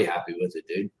I'm pretty happy with it,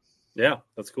 dude. Yeah,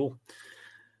 that's cool.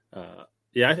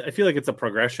 Yeah, I feel like it's a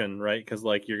progression, right? Because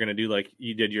like you're gonna do like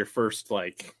you did your first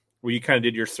like. Well, you kind of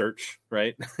did your search,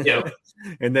 right? Yeah.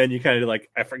 And then you kind of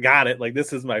like, I forgot it. Like,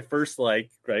 this is my first,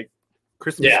 like, right,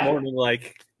 Christmas morning,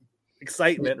 like,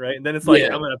 excitement, right? And then it's like,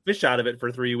 I'm going to fish out of it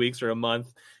for 3 weeks or a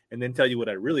month and then tell you what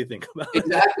I really think about it.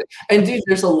 Exactly. And, dude,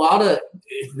 there's a lot of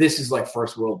 – this is like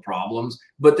first world problems,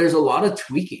 but there's a lot of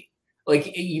tweaking.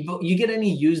 Like, you get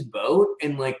any used boat,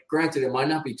 and, like, granted, it might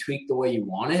not be tweaked the way you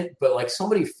want it, but, like,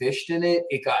 somebody fished in it.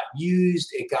 It got used.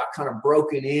 It got kind of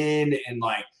broken in and,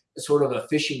 like, sort of a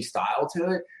fishing style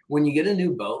to it. When you get a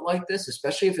new boat like this,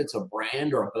 especially if it's a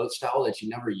brand or a boat style that you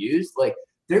never used, like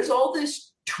there's all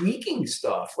this tweaking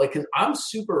stuff. Like, cause I'm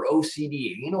super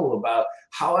OCD anal about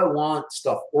how I want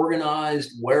stuff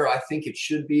organized, where I think it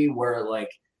should be, where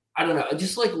like, I don't know,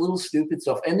 just like little stupid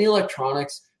stuff. And the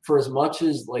electronics, for as much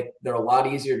as like they're a lot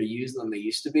easier to use than they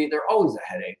used to be, they're always a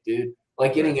headache, dude.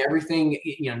 Like getting everything,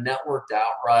 networked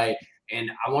out right. And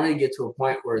I wanted to get to a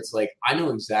point where it's like, I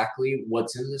know exactly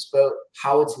what's in this boat,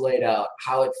 how it's laid out,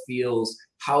 how it feels,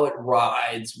 how it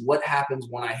rides, what happens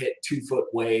when I hit 2-foot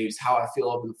waves, how I feel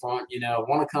up in the front. I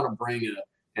want to kind of bring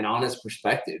an honest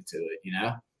perspective to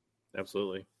it,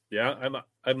 Absolutely. Yeah.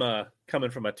 I'm coming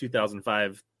from a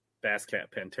 2005 Bass Cat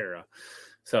Pantera.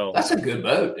 So that's a good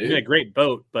boat, dude. Yeah, great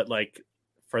boat. But like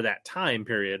for that time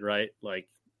period, right? Like,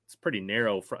 it's pretty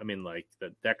narrow. Like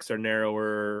the decks are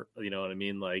narrower. You know what I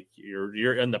mean? Like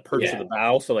you're in the perch of the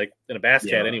bow. So like in a Bass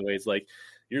Cat, anyways, like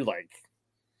you're like,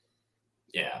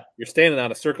 you're standing on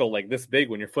a circle like this big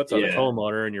when your foot's on the foam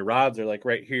motor and your rods are like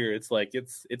right here. It's like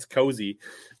it's cozy.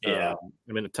 Yeah.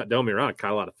 Don't get me wrong,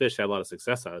 caught a lot of fish, had a lot of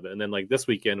success out of it. And then like this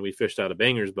weekend we fished out a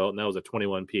Banger's boat, and that was a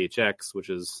 21 PHX, which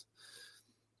is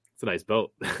it's a nice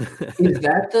boat. Is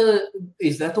that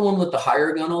the one with the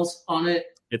higher gunnels on it?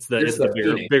 It's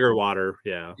the bigger water,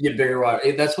 yeah. Yeah, bigger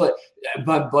water. That's what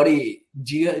my buddy.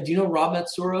 Do you know Rob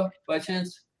Matsura by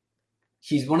chance?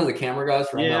 He's one of the camera guys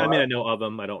from. Yeah, I know of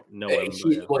him. I don't know him.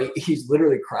 He's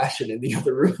literally crashing in the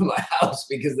other room of my house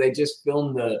because they just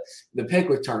filmed the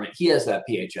Pickwick tournament. He has that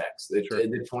PHX,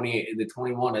 the 28, the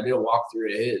 21. I did a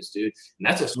walkthrough of his, dude, and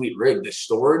that's a sweet rig. The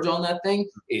storage on that thing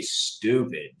is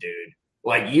stupid, dude.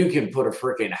 Like you can put a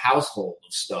freaking household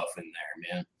of stuff in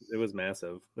there, man. It was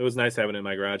massive. It was nice having it in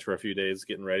my garage for a few days,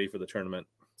 getting ready for the tournament.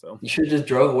 So you should have just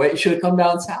drove away. You should have come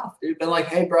down south, dude. Been like,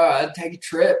 hey, bro, I had to take a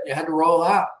trip. You had to roll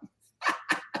out.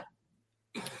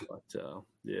 But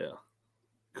yeah,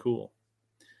 cool.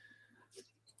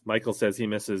 Michael says he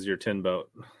misses your tin boat.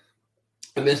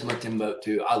 I miss my tin boat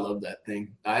too. I love that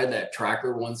thing. I had that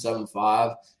Tracker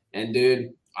 175, and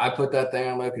dude, I put that thing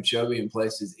on Okeechobee in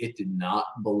places it did not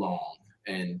belong,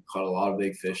 and caught a lot of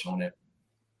big fish on it.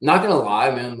 Not gonna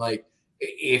lie, man. Like,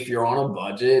 if you're on a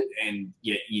budget and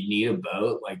you need a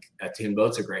boat, like a tin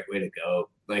boat's a great way to go.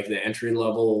 Like the entry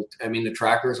level, I mean, the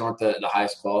Trackers aren't the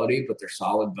highest quality, but they're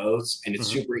solid boats, and it's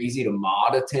super easy to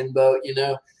mod a tin boat,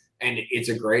 and it's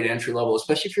a great entry level,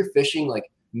 especially if you're fishing like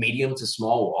medium to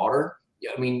small water,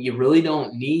 I mean, you really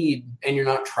don't need, and you're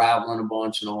not traveling a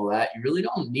bunch and all that. You really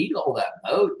don't need all that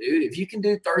boat, dude. If you can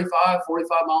do 35,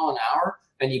 45 mile an hour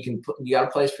and you got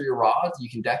a place for your rods, you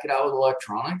can deck it out with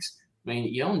electronics. I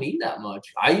mean, you don't need that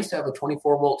much. I used to have a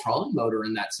 24 volt trolling motor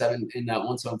in that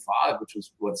 175, which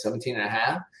was 17 and a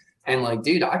half. And like,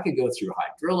 dude, I could go through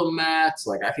hydrilla mats.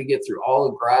 Like I could get through all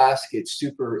the grass, get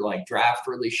super like draft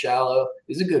really shallow.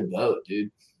 It's a good boat,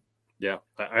 dude. Yeah.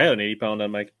 I had an 80 pound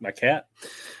on my cat.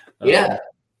 Yeah.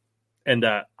 And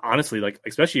honestly, like,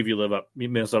 especially if you live up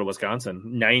Minnesota, Wisconsin,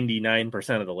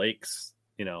 99% of the lakes,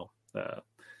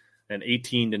 an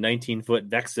 18 to 19 foot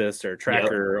Vexus or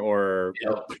Tracker or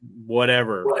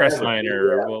whatever,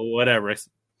 Crestliner or whatever. It's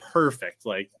perfect.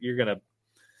 Like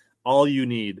all you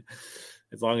need,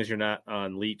 as long as you're not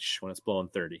on leech when it's blowing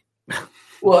 30.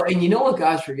 Well, and you know what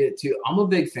guys forget too? I'm a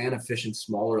big fan of fishing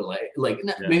smaller lakes,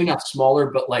 maybe not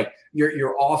smaller, but like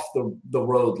you're off the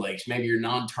road lakes, maybe your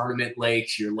non-tournament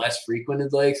lakes, your less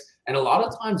frequented lakes. And a lot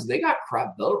of times they got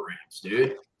crap boat ramps,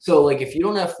 dude. So like if you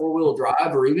don't have 4-wheel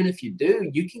drive, or even if you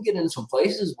do, you can get in some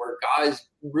places where guys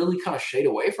really kind of shade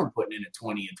away from putting in a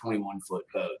 20 and 21 foot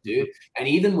boat, dude. And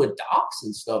even with docks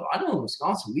and stuff, I know in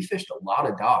Wisconsin, we fished a lot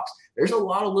of docks. There's a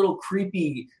lot of little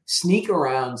creepy sneak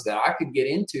arounds that I could get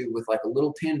into with like a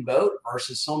little tin boat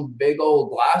versus some big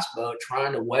old glass boat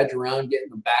trying to wedge around,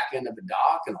 getting the back end of the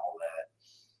dock and all that.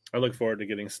 I look forward to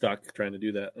getting stuck trying to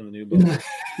do that in the new boat.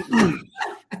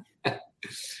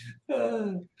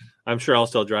 I'm sure I'll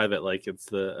still drive it like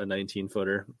it's a 19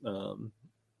 footer. I'm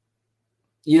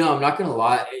not going to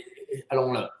lie. I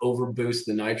don't want to overboost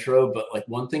the nitro, but like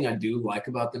one thing I do like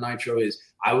about the nitro is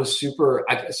I was so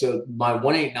my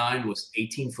 189 was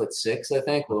 18'6", I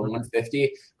think, with a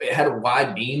 150. It had a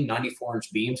wide beam,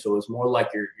 94-inch beam. So it was more like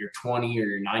your 20 or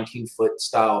your 19 foot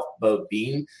style boat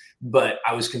beam. But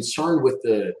I was concerned with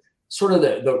the sort of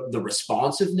the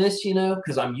responsiveness,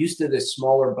 because I'm used to this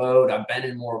smaller boat. I've been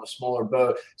in more of a smaller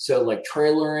boat. So like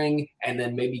trailering and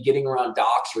then maybe getting around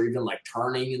docks or even like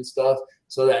turning and stuff.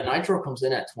 So that nitro comes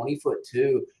in at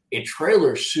 20'2". It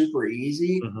trailers super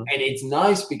easy. Mm-hmm. And it's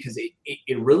nice because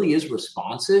it really is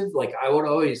responsive. Like I don't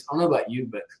know about you,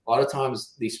 but a lot of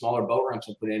times these smaller boat ramps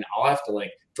I put in, I'll have to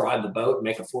like drive the boat and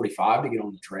make a 45 to get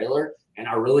on the trailer. And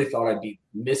I really thought I'd be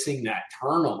missing that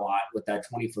turn a lot with that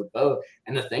 20-foot boat.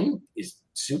 And the thing is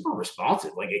super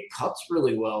responsive. Like it cuts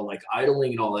really well, like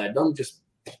idling and all that. It doesn't just,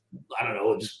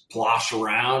 just plosh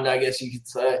around, I guess you could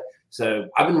say. So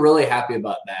I've been really happy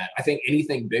about that. I think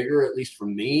anything bigger, at least for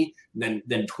me, than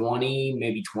 20,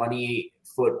 maybe 28'1"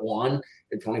 or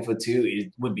 20'2",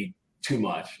 it would be too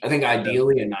much. I think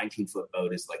ideally a 19-foot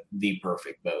boat is like the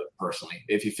perfect boat personally.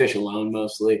 If you fish alone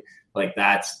mostly, like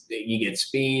you get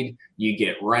speed, you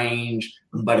get range,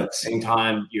 but at the same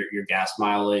time your gas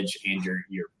mileage and your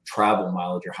travel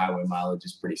mileage, your highway mileage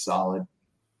is pretty solid.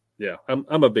 Yeah,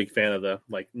 I'm a big fan of the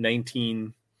like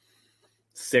 19.6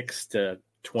 to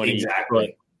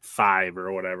 20.5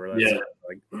 or whatever. That's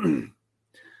like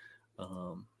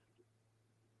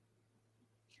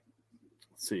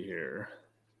let's see here.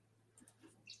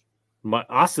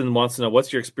 Austin wants to know,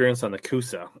 what's your experience on the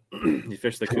Coosa? You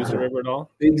fish the Coosa River at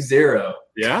all? Big zero.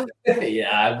 Yeah?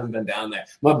 Yeah, I haven't been down there.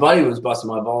 My buddy was busting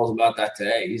my balls about that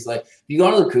today. He's like, you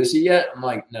gone to the Coosa yet? I'm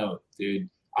like, no, dude.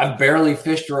 I've barely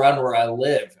fished around where I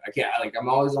live. I'm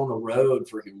always on the road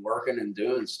freaking working and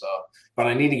doing stuff. But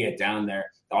I need to get down there.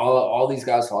 All these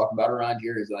guys talk about around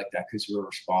here is like that Coosa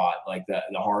River spot, like the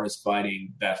hardest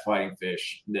fighting, best fighting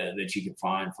fish that you can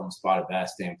find from a spotted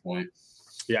bass standpoint.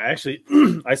 Yeah, actually,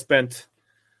 I spent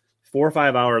 4 or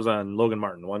 5 hours on Logan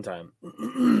Martin one time.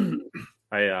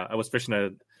 I was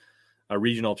fishing a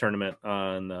regional tournament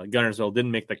on Gunnersville.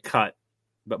 Didn't make the cut,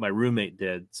 but my roommate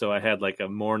did. So I had like a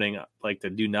morning, like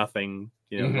to do nothing,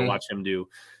 to watch him do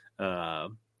the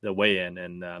weigh-in.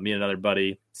 And me and another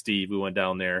buddy, Steve, we went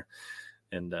down there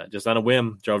and just on a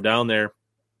whim drove down there.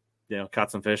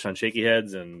 Caught some fish on shaky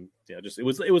heads, and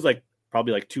it was like.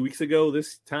 Probably like 2 weeks ago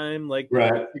this time, like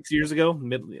 6 years ago,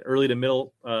 early to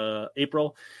middle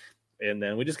April. And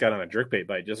then we just got on a jerkbait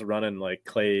bite, just running like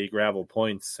clay gravel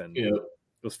points. And it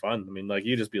was fun. I mean, like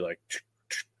you just be like,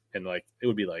 and like, it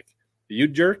would be like, you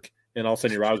jerk. And all of a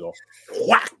sudden your rod would go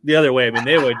whack the other way. I mean,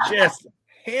 they would just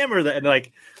hammer that. And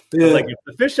like, like if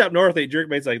the fish up north ate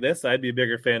jerkbaits like this, I'd be a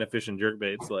bigger fan of fishing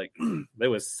jerkbaits. Like they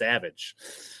was savage.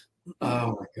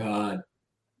 Oh my God.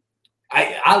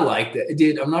 I like that,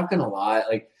 dude. I'm not gonna lie.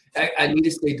 Like, I need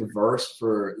to stay diverse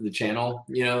for the channel,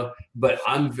 But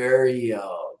I'm very,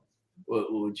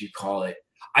 what would you call it?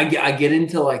 I get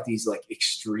into like these like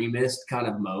extremist kind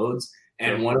of modes,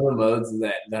 and one of the modes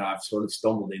that I've sort of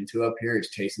stumbled into up here is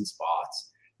chasing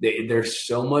spots. They're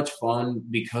so much fun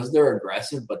because they're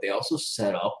aggressive, but they also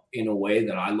set up in a way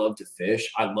that I love to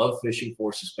fish. I love fishing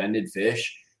for suspended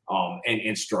fish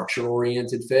and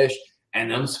structure-oriented fish.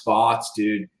 And them spots,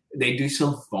 dude, they do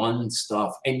some fun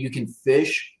stuff. And you can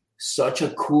fish such a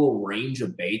cool range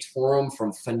of baits for them,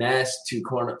 from finesse to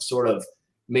sort of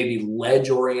maybe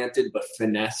ledge-oriented but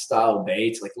finesse-style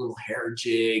baits, like little hair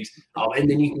jigs. And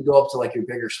then you can go up to like your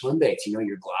bigger swim baits, your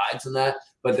glides and that.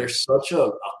 But there's such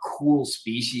a cool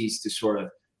species to sort of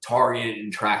target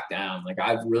and track down. Like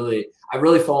I've really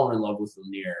fallen in love with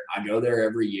Lanier. I go there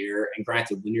every year, and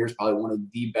granted, Lanier is probably one of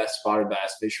the best spotted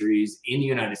bass fisheries in the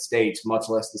United States, much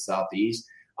less the Southeast.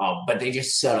 But they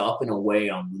just set up in a way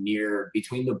on Lanier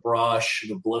between the brush,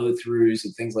 the blow-throughs,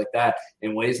 and things like that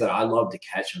in ways that I love to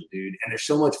catch them, dude. And they're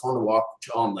so much fun to watch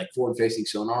on like forward-facing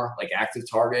sonar, like active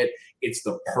target. It's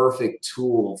the perfect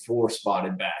tool for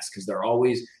spotted bass because they're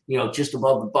always, just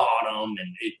above the bottom.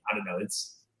 And I don't know,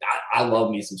 I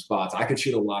love me some spots. I could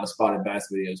shoot a lot of spotted bass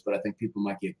videos, but I think people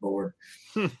might get bored.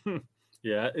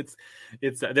 Yeah, it's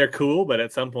they're cool, but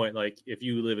at some point, like if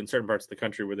you live in certain parts of the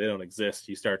country where they don't exist,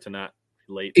 you start to not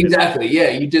relate. Exactly. Yeah,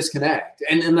 you disconnect,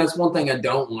 and that's one thing I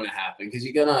don't want to happen, because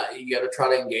you gotta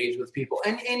try to engage with people,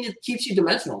 and it keeps you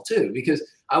dimensional too, because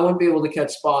I wouldn't be able to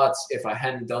catch spots if I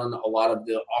hadn't done a lot of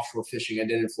the offshore fishing I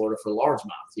did in Florida for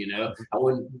largemouth. I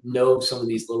wouldn't know some of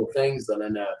these little things that I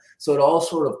know. So it all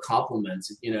sort of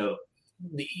complements,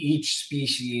 each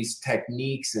species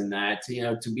techniques and that,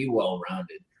 to be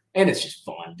well-rounded. And it's just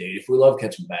fun, dude. If we love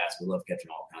catching bass, we love catching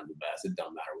all kinds of bass. It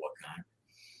doesn't matter what kind.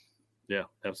 Yeah,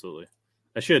 absolutely.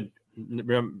 I should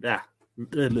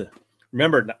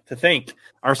remember to thank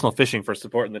Arsenal Fishing for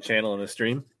supporting the channel and the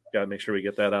stream. Got to make sure we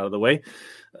get that out of the way.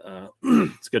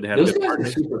 It's good to have those guys are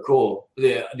super cool.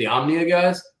 The Omnia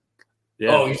guys.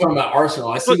 Yeah. Oh, you're talking about Arsenal.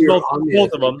 I see your Omnia.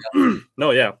 Both of them.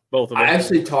 No, yeah, both of them. I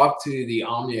actually talked to the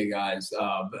Omnia guys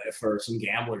for some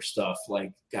gambler stuff.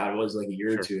 Like, God, it was like a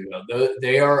year or two ago.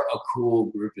 They are a cool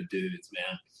group of dudes,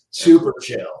 man. Super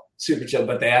chill,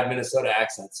 but they have Minnesota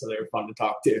accents, so they're fun to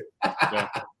talk to.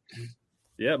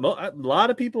 Yeah, a lot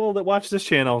of people that watch this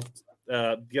channel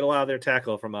get a lot of their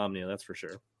tackle from Omnia, that's for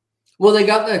sure. Well, they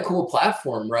got that cool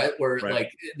platform, right? Where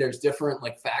like there's different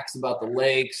like facts about the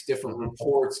lakes, different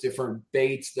reports, different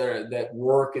baits that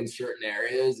work in certain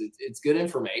areas. It's good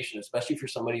information, especially for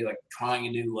somebody like trying a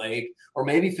new lake or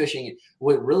maybe fishing.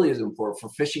 What really is important for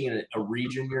fishing in a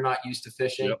region you're not used to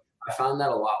fishing. Yep. I found that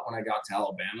a lot when I got to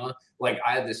Alabama. Like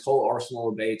I had this whole arsenal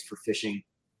of baits for fishing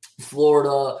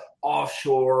Florida,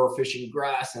 offshore, fishing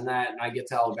grass and that. And I get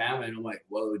to Alabama and I'm like,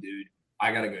 whoa, dude,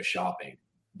 I got to go shopping.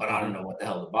 But I don't know what the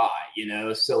hell to buy,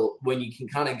 So when you can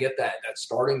kind of get that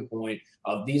starting point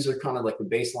of these are kind of like the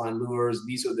baseline lures,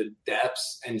 these are the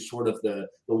depths and sort of the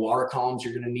water columns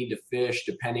you're going to need to fish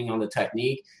depending on the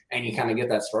technique, and you kind of get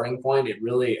that starting point, it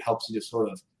really helps you to sort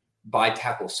of buy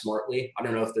tackle smartly. I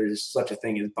don't know if there's such a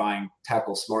thing as buying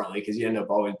tackle smartly because you end up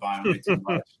always buying way too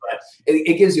much, but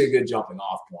it gives you a good jumping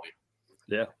off point.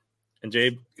 Yeah. And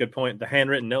Jay, good point. The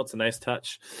handwritten note's a nice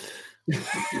touch.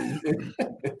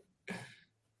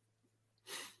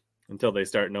 Until they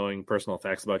start knowing personal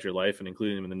facts about your life and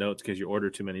including them in the notes because you order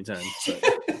too many times.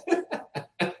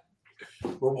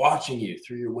 We're watching you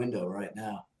through your window right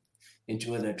now.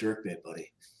 Enjoy that jerkbait,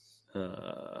 buddy.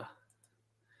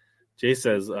 Jay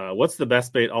says, what's the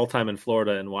best bait all time in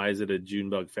Florida and why is it a June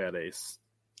bug fat ace?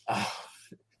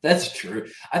 That's true.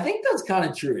 I think that's kind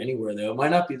of true anywhere, though. It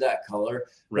might not be that color,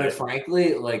 but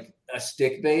frankly, like a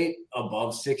stick bait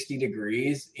above 60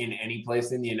 degrees in any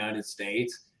place in the United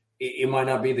States, it might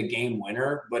not be the game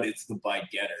winner, but it's the bite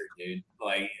getter, dude.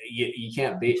 Like you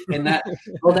can't beat. And that,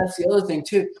 well, that's the other thing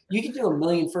too. You can do a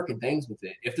million freaking things with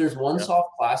it. If there's one soft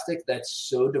plastic that's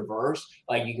so diverse,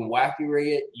 like you can wacky rig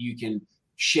it, you can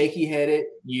shaky head it,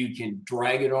 you can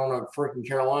drag it on a freaking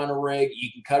Carolina rig,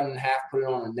 you can cut it in half, put it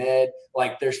on a Ned.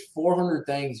 Like there's 400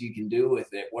 things you can do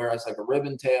with it. Whereas like a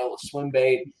ribbon tail, a swim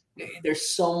bait, they're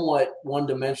somewhat one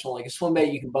dimensional. Like a swim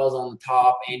bait, you can buzz on the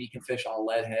top and you can fish on a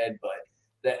lead head, but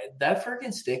that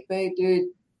freaking stick bait, dude,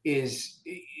 it's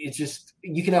just,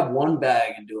 you can have one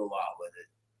bag and do a lot with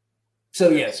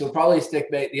it. So probably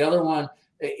stick bait. The other one,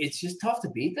 it's just tough to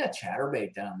beat that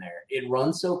chatterbait down there. It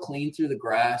runs so clean through the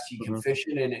grass. You can fish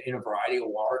it in a variety of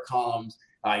water columns.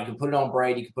 You can put it on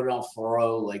braid. You can put it on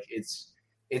furrow. Like it's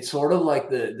sort of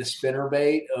like the spinner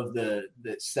bait of the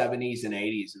 70s and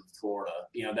 80s in Florida.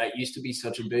 That used to be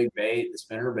such a big bait, the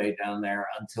spinner bait down there,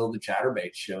 until the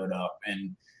chatterbait showed up.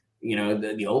 And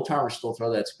the old timers still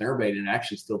throw that spinnerbait and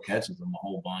actually still catches them a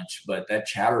whole bunch. But that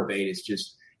chatterbait is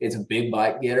just, It's a big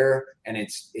bite getter, and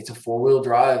it's a 4-wheel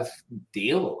drive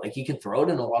deal. Like you can throw it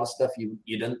in a lot of stuff you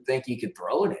didn't think you could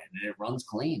throw it in, and it runs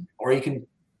clean. Or you can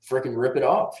freaking rip it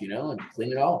off, and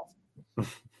clean it off.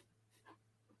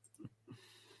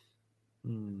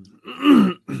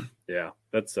 Yeah,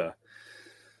 that's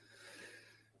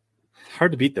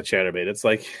hard to beat the chatterbait. It's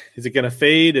like, is it going to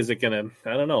fade? Is it going to,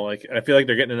 I don't know. Like, I feel like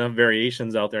they're getting enough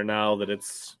variations out there now that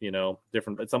it's,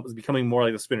 different. It's becoming more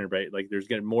like the spinnerbait. Like there's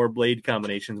getting more blade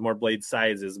combinations, more blade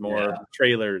sizes, more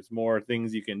trailers, more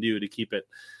things you can do to keep it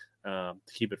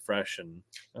fresh. And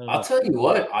I'll tell you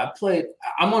what,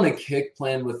 I'm on a kick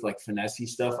playing with like finessey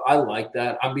stuff. I like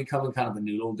that. I'm becoming kind of a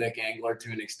noodle dick angler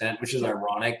to an extent, which is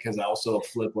ironic because I also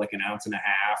flip like 1.5 ounces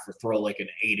or throw like an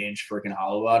 8-inch freaking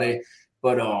hollow body.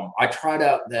 But I tried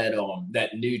out that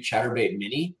new chatterbait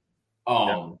mini,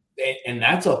 and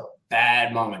that's a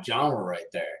bad mama genre right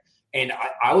there. And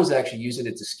I was actually using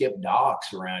it to skip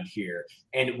docks around here.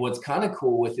 And what's kind of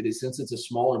cool with it is since it's a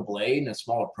smaller blade and a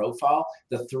smaller profile,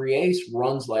 the 3/8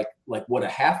 runs like what a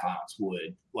 1/2 ounce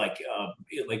would, like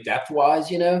depth wise,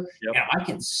 Yep. And I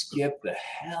can skip the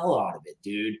hell out of it,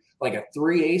 dude. Like a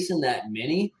 3/8 in that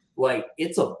mini. Like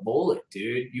it's a bullet,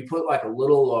 dude. You put like a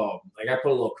little, I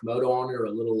put a little Komodo on it or a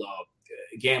little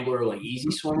Gambler, like easy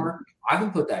swimmer. I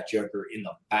can put that joker in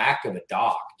the back of a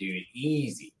dock, dude.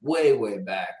 Easy, way, way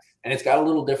back. And it's got a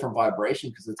little different vibration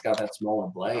because it's got that smaller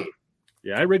blade.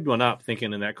 Yeah, I rigged one up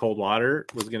thinking in that cold water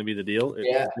was going to be the deal.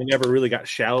 We never really got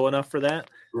shallow enough for that.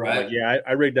 Right.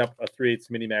 I rigged up a 3/8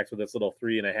 mini max with this little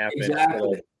 3.5 inch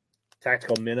little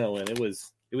tactical minnow, and it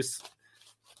was.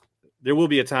 There will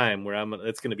be a time where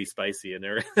it's going to be spicy in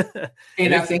there.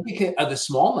 And I think the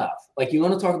smallmouth, like you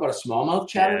want to talk about a smallmouth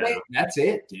chatterbait, that's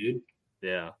it, dude.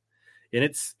 Yeah. And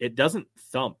it doesn't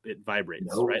thump, it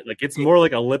vibrates, right? Like it's more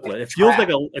like a liplet. It feels like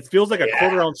a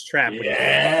 1/4 ounce trap.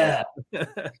 Yeah.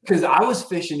 Because I was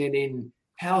fishing it in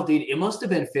hell, dude. It must have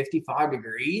been 55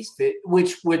 degrees,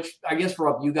 which I guess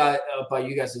for by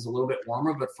you guys is a little bit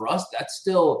warmer, but for us that's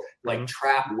still like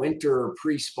trap winter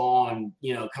pre-spawn,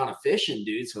 kind of fishing,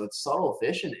 dude. So it's subtle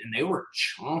fishing, and they were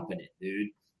chomping it, dude.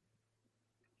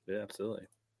 Yeah, absolutely.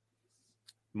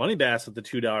 Money Bass with the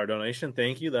 $2 donation.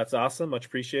 Thank you. That's awesome. Much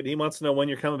appreciated. He wants to know when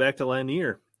you're coming back to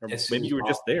Lanier, or maybe you were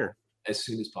just there. As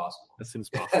soon as possible.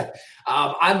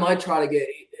 I might try to get.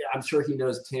 I'm sure he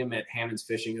knows Tim at Hammond's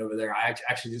Fishing over there. I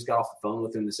actually just got off the phone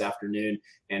with him this afternoon,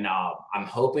 and I'm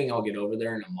hoping I'll get over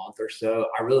there in a month or so.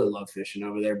 I really love fishing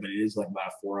over there, but it is like about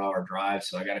a 4-hour drive,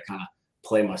 so I got to kind of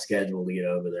play my schedule to get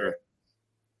over there.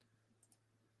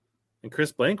 And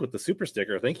Chris Blank with the super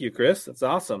sticker. Thank you, Chris. That's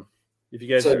awesome. If you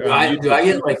guys do I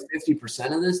get like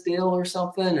 50% of this deal or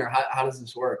something, or how does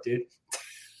this work, dude?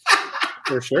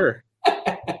 For sure.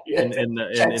 in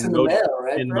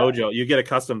Mojo, you get a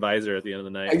custom visor at the end of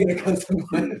the night. I get a custom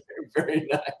visor. Very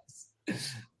nice.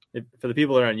 For the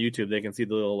people that are on YouTube, they can see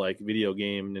the little like video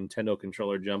game Nintendo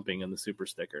controller jumping in the super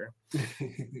sticker.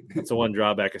 It's the one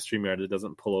drawback of StreamYard that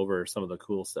doesn't pull over some of the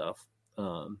cool stuff.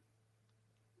 And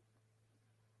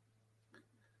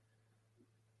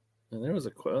there was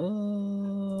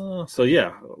so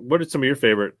yeah. What are some of your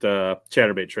favorite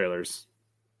chatterbait trailers?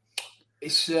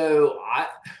 So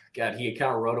he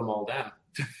kind of wrote them all down.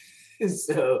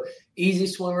 So Easy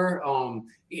Swimmer,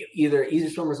 either Easy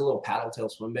Swimmer is a little paddle tail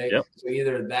swim bait. Yep. So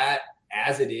either that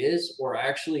as it is, or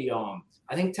actually,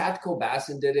 I think Tactical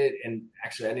Bassin did it, and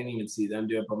actually I didn't even see them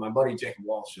do it, but my buddy Jacob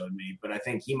Wall showed me. But I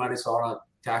think he might have saw it on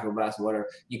Tactical Bassin, whatever.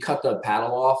 You cut the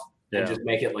paddle off and just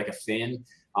make it like a fin.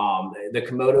 The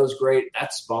Komodo's great.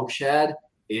 That Spunk Shad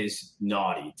is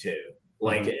naughty too.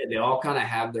 Like they all kind of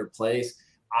have their place.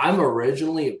 I'm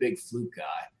originally a big fluke guy,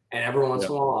 and every once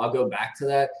in a while I'll go back to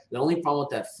that. The only problem with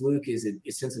that fluke is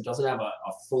since it doesn't have a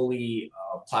fully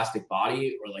plastic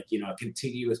body or like a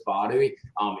contiguous body,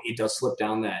 it does slip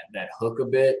down that hook a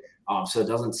bit, so it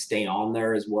doesn't stay on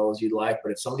there as well as you'd like.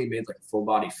 But if somebody made like a full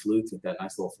body fluke with that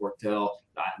nice little fork tail,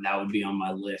 that would be on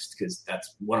my list because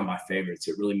that's one of my favorites.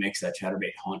 It really makes that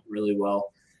chatterbait hunt really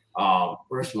well.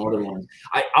 Where's some other ones?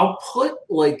 I'll put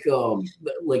like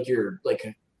your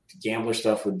Gambler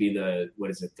stuff would be the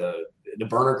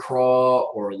burner craw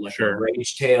or like a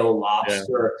rage tail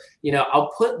lobster. I'll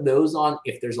put those on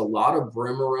if there's a lot of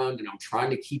brim around and I'm trying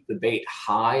to keep the bait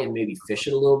high and maybe fish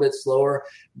it a little bit slower.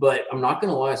 But I'm not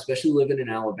going to lie, especially living in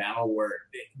Alabama where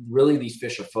really these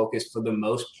fish are focused for the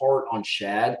most part on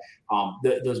shad.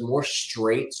 Those more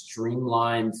straight,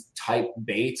 streamlined type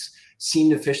baits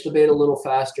seem to fish the bait a little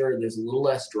faster. There's a little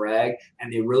less drag,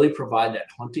 and they really provide that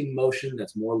hunting motion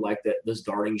that's more like those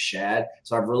darting shad.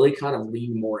 So I've really kind of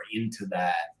leaned more into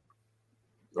that,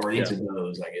 or into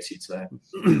those, I guess you'd say.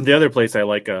 The other place I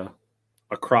like a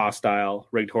a cross style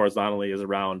rigged horizontally is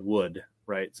around wood,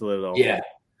 right? So that it'll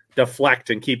deflect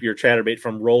and keep your chatterbait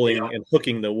from rolling and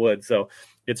hooking the wood. So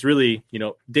it's really,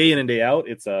 day in and day out,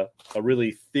 it's a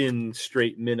really thin,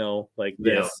 straight minnow like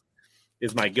this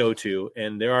is my go-to.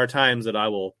 And there are times that I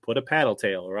will put a paddle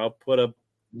tail or I'll put a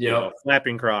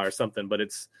flapping craw or something, but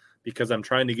it's because I'm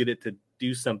trying to get it to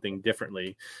do something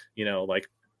differently, like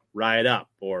ride up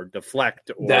or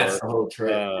deflect, or that's the whole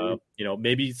trick.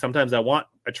 Maybe sometimes I want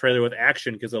a trailer with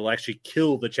action because it'll actually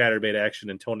kill the chatterbait action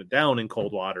and tone it down in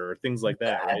cold water or things like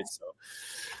that, right? So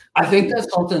I think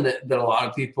that's something that a lot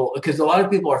of people, because a lot of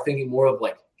people are thinking more of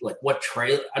like what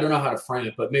trailer, I don't know how to frame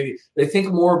it, but maybe they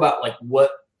think more about like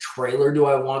what trailer do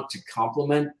I want to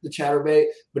complement the chatterbait,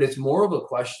 but it's more of a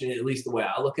question, at least the way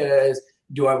I look at it, is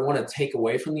do I want to take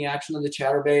away from the action of the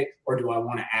chatterbait, or do I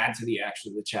want to add to the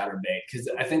action of the chatterbait? Because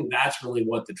I think that's really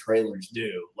what the trailers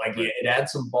do. Like it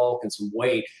adds some bulk and some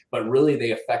weight, but really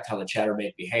they affect how the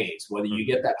chatterbait behaves. Whether you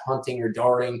get that hunting or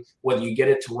darting, whether you get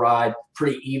it to ride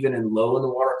pretty even and low in the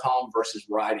water column versus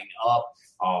riding up.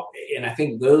 And I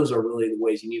think those are really the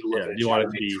ways you need to look at a chatterbait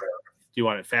trailer. Do you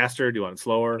want it faster? Do you want it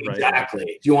slower? Exactly.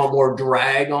 Right? Do you want more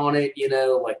drag on it?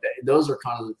 Like that. Those are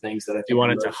kind of the things that I think. Do you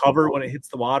want it to hover when it hits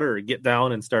the water or get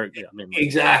down and start?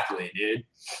 Exactly, dude.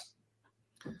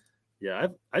 Yeah,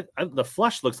 the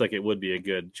Flush looks like it would be a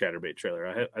good chatterbait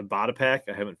trailer. I bought a pack.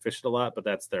 I haven't fished a lot, but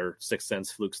that's their 6th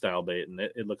Sense fluke style bait, and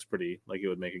it looks pretty like it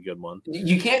would make a good one.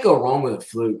 You can't go wrong with a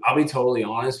fluke. I'll be totally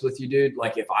honest with you, dude.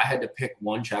 Like if I had to pick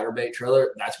one chatterbait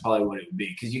trailer, that's probably what it would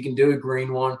be, because you can do a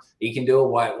green one, you can do a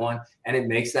white one, and it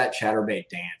makes that chatterbait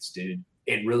dance, dude.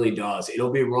 It really does. It'll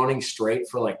be running straight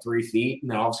for like 3 feet, and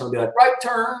then all of a sudden be like, right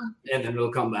turn, and then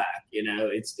it'll come back.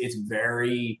 It's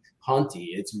very hunty.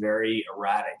 It's very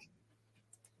erratic.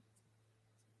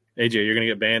 AJ, you're going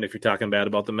to get banned if you're talking bad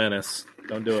about the Menace.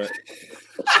 Don't do it.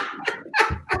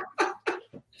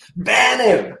 Ban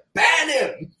him.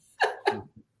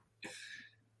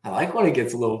 I like when it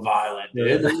gets a little violent,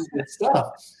 dude. This is good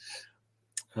stuff.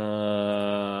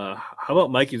 How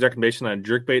about Mikey's recommendation on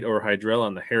jerkbait or hydrilla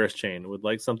on the Harris chain? Would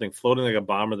like something floating like a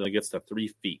bomber that gets to 3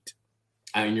 feet.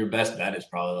 I mean, your best bet is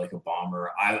probably like a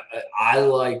bomber.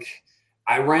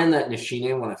 I ran that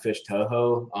Nishine when I fished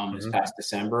Toho this past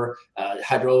December.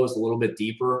 Hydrilla was a little bit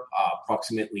deeper,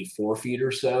 approximately 4 feet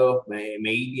or so,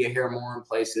 maybe a hair more in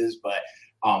places, but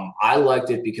I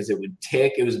liked it because it would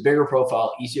tick. It was a bigger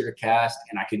profile, easier to cast,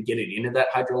 and I could get it into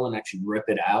that Hydrilla and actually rip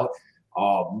it out.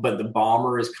 But the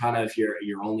bomber is kind of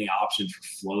your only option for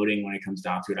floating when it comes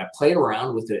down to it. I played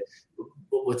around with it.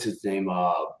 What's his name?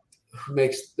 Who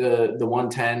makes the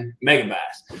 110? Megabass.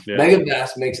 Yeah.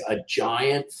 Megabass makes a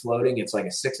giant floating. It's like a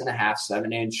 6.5,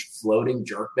 7-inch floating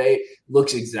jerkbait.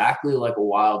 Looks exactly like a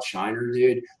wild shiner,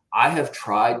 dude. I have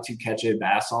tried to catch a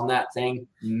bass on that thing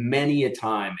many a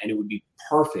time, and it would be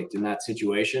perfect in that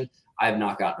situation. I have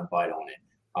not gotten a bite on it.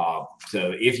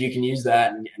 So if you can use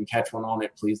that and catch one on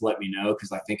it, please let me know,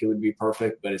 because I think it would be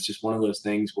perfect. But it's just one of those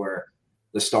things where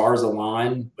the stars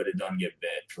align, but it doesn't get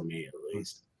bit for me, at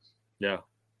least. Yeah.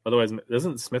 Otherwise,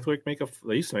 doesn't Smithwick they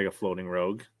used to make a floating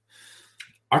Rogue?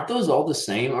 Aren't those all the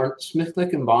same? Aren't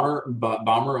Smithwick and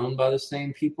Bomber owned by the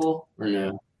same people, or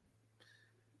no?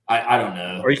 I don't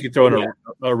know. Or you could throw in an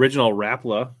original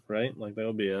Rapala, right? Like that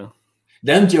would be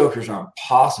Them jokers are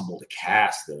impossible to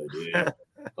cast, though, dude.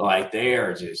 Like they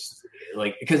are just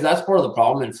because that's part of the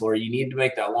problem in Florida. You need to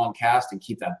make that long cast and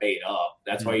keep that bait up.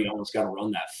 That's why you almost got to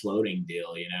run that floating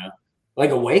deal.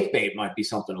 Like a wake bait might be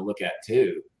something to look at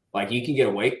too. Like you can get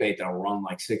a wake bait that'll run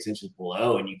like 6 inches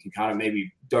below, and you can kind of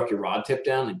maybe duck your rod tip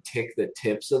down and tick the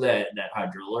tips of that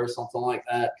hydrilla or something like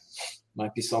that.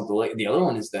 Might be something like the other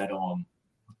one is that what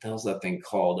the hell's that thing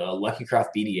called? Lucky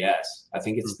Craft BDS. I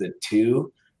think it's the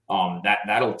 2.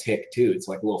 That'll tick too. It's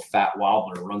like a little fat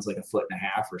wobbler. It runs like 1.5 feet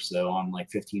or so on like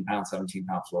 15-pound,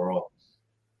 17-pound fluoro.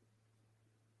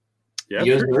 Yeah,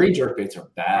 Yo-Zuri jerkbaits are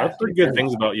bad. I've heard good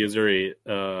things about Yo-Zuri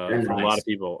from a lot of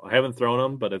people. I haven't thrown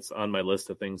them, but it's on my list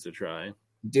of things to try.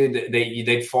 Dude,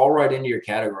 they fall right into your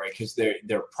category because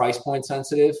they're price point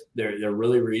sensitive. They're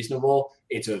really reasonable.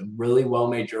 It's a really well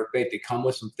made jerkbait. They come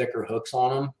with some thicker hooks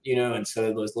on them, instead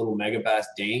of those little Megabass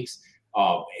dinks.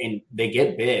 And they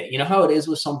get bit. You know how it is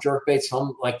with some jerkbaits?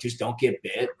 Some just don't get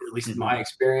bit. At least in my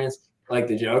experience, like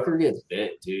the Joker gets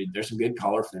bit, dude. There's some good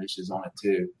color finishes on it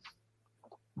too.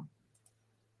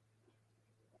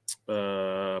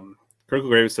 Critical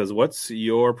Grave says, "What's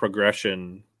your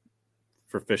progression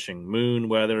for fishing? Moon,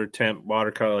 weather, temp,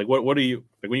 watercolor. Like, what do you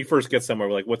like when you first get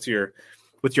somewhere? Like, what's your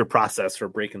process for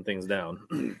breaking things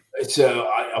down?" So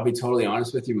I'll be totally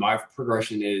honest with you. My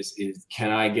progression is can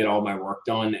I get all my work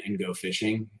done and go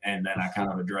fishing, and then I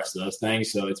kind of address those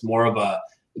things. So it's more of a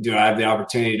do I have the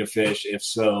opportunity to fish? If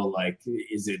so, like,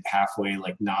 is it halfway,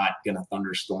 like, not going to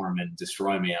thunderstorm and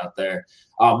destroy me out there?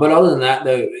 But other than that,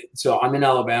 though, so I'm in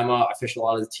Alabama. I fish a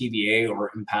lot of the TVA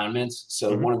or impoundments.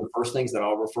 So one of the first things that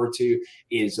I'll refer to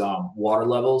is water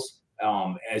levels,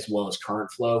 as well as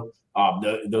current flow.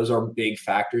 Those are big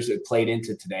factors that played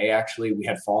into today. Actually, we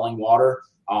had falling water,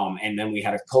 and then we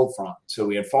had a cold front. So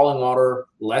we had falling water,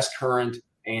 less current,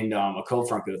 and a cold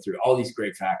front go through. All these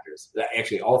great factors.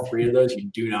 Actually, all three of those you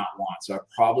do not want. So I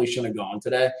probably shouldn't have gone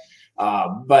today.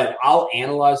 But I'll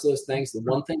analyze those things. The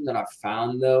one thing that I've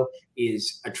found, though,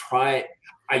 is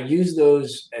I use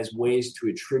those as ways to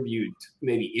attribute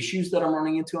maybe issues that I'm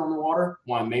running into on the water,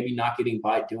 why I'm maybe not getting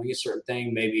bite doing a certain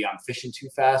thing. Maybe I'm fishing too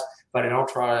fast, but I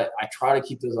try to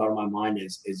keep those out of my mind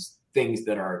as things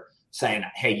that are saying,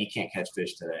 hey, you can't catch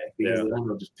fish today, because then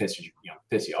it'll just piss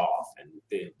you off, and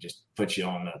it just puts you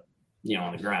on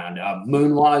the ground.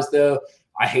 Moon wise, though,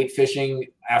 I hate fishing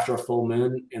after a full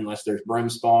moon unless there's brim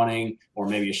spawning or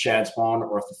maybe a shad spawn,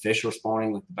 or if the fish are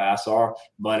spawning like the bass are.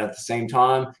 But at the same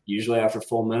time, usually after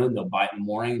full moon, they'll bite in the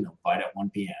morning, they'll bite at 1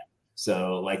 p.m.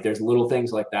 So like there's little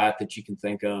things like that you can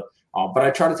think of. But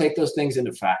I try to take those things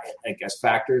into as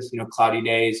factors. Cloudy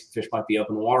days, fish might be up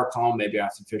in the water column. Maybe I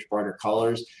have to fish brighter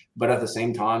colors. But at the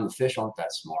same time, the fish aren't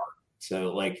that smart.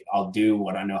 So like I'll do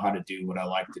what I know how to do, what I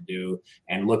like to do,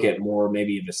 and look at more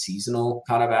maybe of a seasonal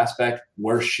kind of aspect.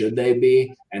 Where should they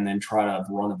be? And then try to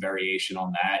run a variation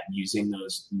on that using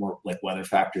those more like weather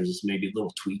factors as maybe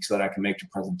little tweaks that I can make to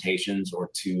presentations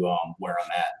or to where I'm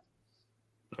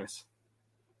at. Nice.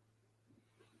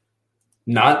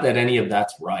 Not that any of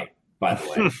that's right, by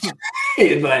the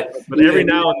way. but every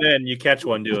now and then you catch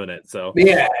one doing it. So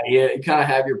yeah, you kind of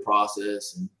have your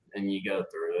process and you go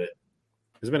through it.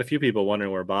 There's been a few people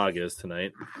wondering where Bog is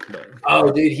tonight. But...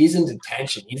 Oh, dude, he's in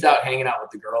detention. He's out hanging out with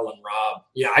the girl and Rob.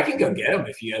 Yeah, I can go get him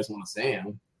if you guys want to see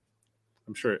him.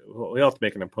 I'm sure we'll have to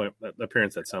make an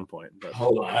appearance at some point. But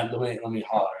hold on, let me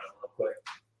holler at him real quick.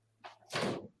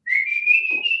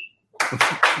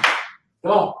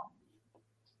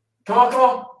 Come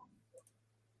on,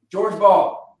 George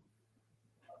Ball.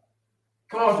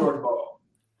 Come on, George Ball.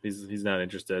 He's not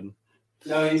interested.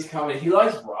 No, he's coming. He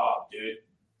likes Rob, dude.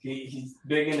 He's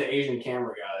big into Asian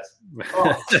camera guys.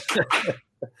 Oh.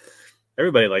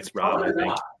 Everybody likes Rob, I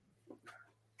think.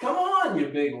 Come on, you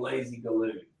big lazy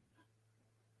galoot.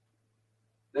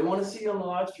 They want to see you on the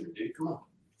live stream, dude. Come on.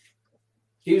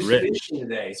 He was fishing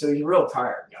today, so he's real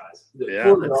tired, guys.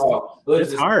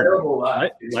 It's hard.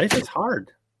 Life is hard.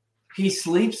 He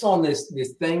sleeps on this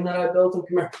thing that I built him.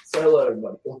 Come here. Say hello,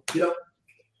 everybody. Get up.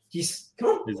 He's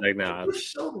like, nah. You're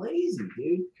so lazy,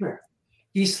 dude. Come here.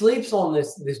 He sleeps on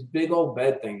this big old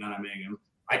bed thing that I made him.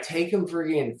 I take him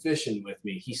friggin' fishing with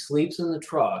me. He sleeps in the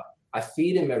truck. I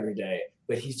feed him every day,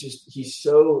 but he's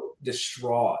so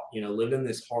distraught, living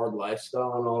this hard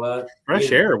lifestyle and all that.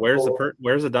 Fresh air. Where's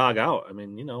the dog out? I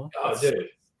mean, Oh, dude.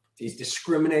 He's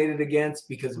discriminated against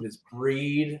because of his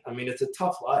breed. I mean, it's a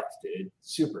tough life, dude.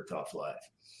 Super tough life.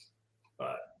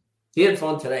 But he had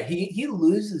fun today. He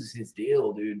loses his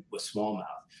deal, dude, with smallmouth.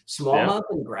 Smallmouth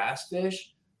and grass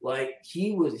fish. Like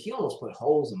he almost put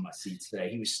holes in my seats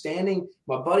today. He was standing.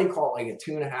 My buddy caught like a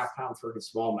 2.5 pound freaking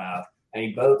smallmouth, and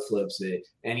he boat flips it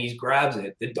and he grabs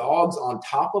it. The dog's on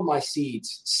top of my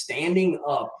seats, standing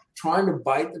up, trying to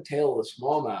bite the tail of the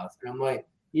smallmouth. And I'm like,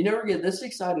 you never get this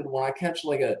excited when I catch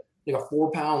like a 4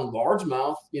 pound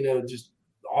largemouth, just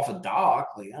off a dock.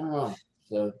 Like I don't know.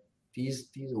 So he's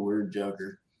a weird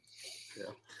joker.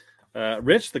 Yeah.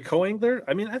 Rich, the co-angler.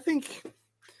 I mean, I think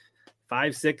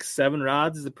 5, 6, 7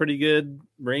 rods is a pretty good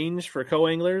range for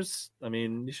co-anglers. I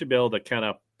mean, you should be able to kind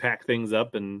of pack things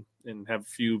up and have a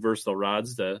few versatile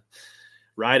rods to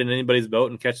ride in anybody's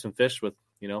boat and catch some fish with,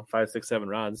 5, 6, 7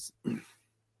 rods.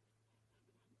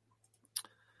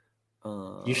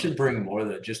 You should bring more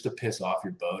though, just to piss off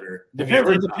your boater. It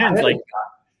depends. Like,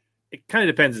 it kind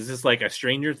of depends. Is this like a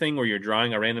stranger thing where you're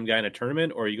drawing a random guy in a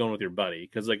tournament, or are you going with your buddy?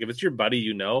 Because like if it's your buddy,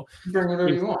 bring whatever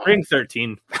you want. Bring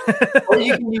 13. Or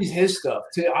you can use his stuff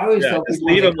too. I always tell just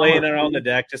leave him laying there on the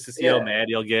deck just to see how mad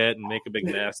he'll get and make a big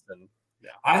mess. And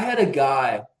I had a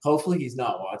guy. Hopefully he's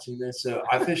not watching this. So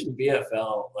I fished in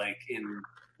BFL like in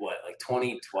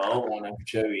 2012 on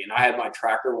Okeechobee, and I had my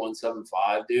Tracker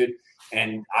 175, dude.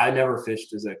 And I never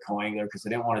fished as a co-angler because I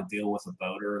didn't want to deal with a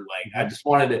boater. Like I just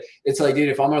wanted to. It's like, dude,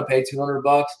 if I'm gonna pay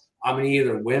 $200, I'm gonna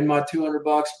either win my $200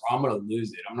 or I'm gonna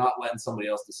lose it. I'm not letting somebody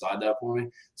else decide that for me.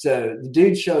 So the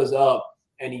dude shows up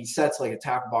and he sets like a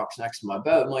tackle box next to my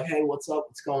boat. I'm like, hey, what's up?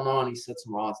 What's going on? He sets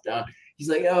some rods down. He's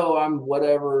like, oh, I'm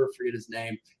whatever. Forget his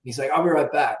name. He's like, I'll be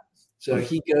right back. So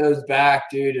he goes back,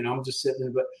 dude, and I'm just sitting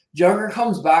there. But Jugger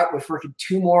comes back with freaking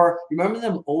 2 more. You remember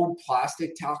them old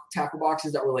plastic tackle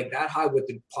boxes that were like that high with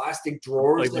the plastic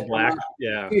drawers? Like the black,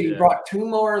 yeah. Dude, he brought 2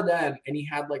 more of them, and he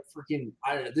had like freaking,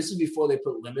 I don't know, this is before they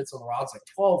put limits on the rods, like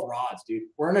 12 rods, dude.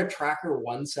 We're in a Tracker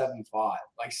 175,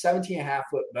 like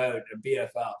 17.5-foot boat, a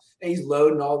BFL. And he's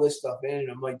loading all this stuff in,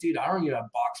 and I'm like, dude, I don't even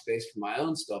have box space for my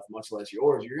own stuff, much less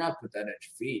yours. You're going to have to put that at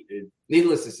your feet, dude.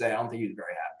 Needless to say, I don't think he's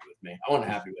very happy with me. I wasn't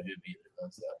happy with him either.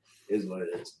 That's is what it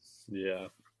is. Yeah.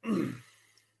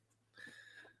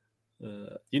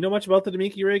 You know much about the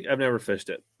Demiki rig? I've never fished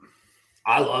it.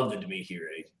 I love the Demiki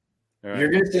rig. Right.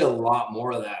 You're going to see a lot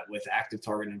more of that with active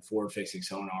target and forward-facing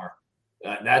sonar.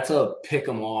 That's a pick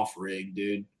 'em off rig,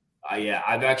 dude. Yeah,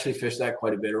 I've actually fished that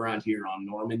quite a bit around here on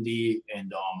Normandy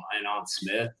and on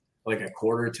Smith, like a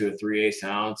 1/4 to a 3/8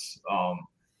 ounce.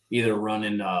 Either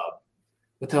running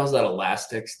what the hell's that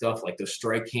elastic stuff, like the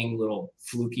Strike King little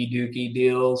fluky dookie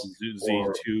deals,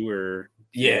 Z2 or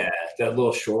that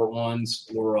little short ones,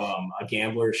 or a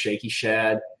Gambler Shaky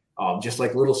Shad. Just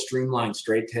like little streamlined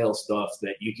straight tail stuff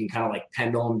that you can kind of like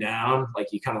pendulum down,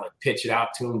 like you kind of like pitch it out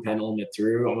to them, pendulum it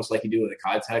through, almost like you do with a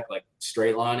Kitech, like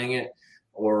straight lining it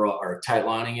or tight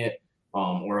lining it,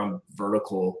 or on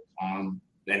vertical.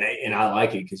 And I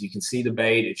like it because you can see the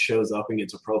bait, it shows up and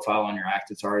gets a profile on your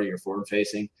active target, your forward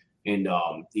facing, and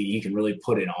you can really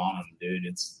put it on them, dude.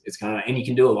 It's kind of, and you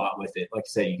can do a lot with it. Like I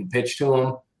said, you can pitch to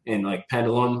them and like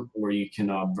pendulum, or you can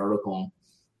vertical them.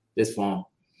 It's fun.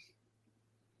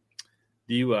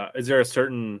 Do you is there a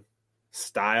certain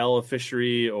style of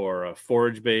fishery or a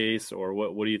forage base, or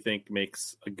what do you think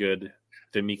makes a good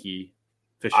Demiki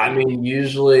fishery? I mean,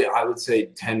 usually I would say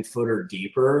 10-foot or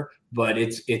deeper, but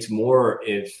it's more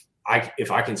if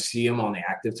I can see them on the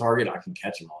active target, I can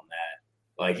catch them on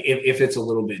that. Like if it's a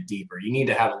little bit deeper, you need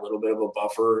to have a little bit of a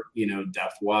buffer,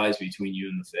 depth wise between you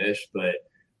and the fish. But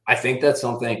I think that's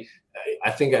something.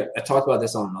 I think I talked about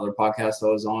this on another podcast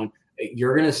I was on.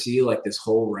 You're going to see like this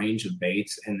whole range of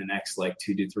baits in the next like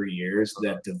 2 to 3 years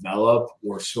that develop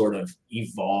or sort of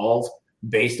evolve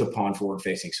based upon forward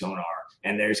facing sonar.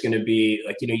 And there's going to be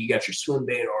like, you got your swim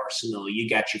bait arsenal, you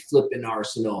got your flipping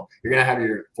arsenal. You're going to have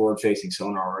your forward facing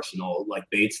sonar arsenal, like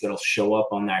baits that'll show up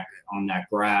on that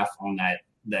graph, on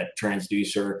that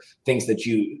transducer, things that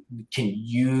you can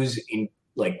use in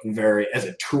like as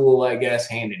a tool, I guess,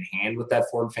 hand in hand with that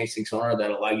forward facing sonar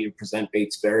that allow you to present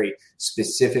baits very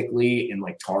specifically and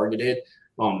like targeted.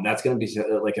 That's going to be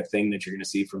like a thing that you're going to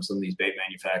see from some of these bait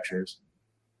manufacturers.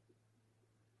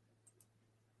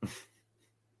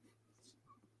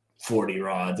 40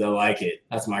 rods. I like it.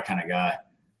 That's my kind of guy.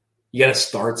 You got to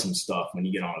start some stuff when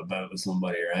you get on a boat with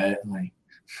somebody, right? Like,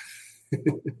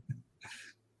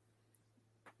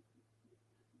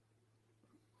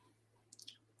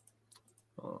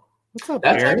 what's up,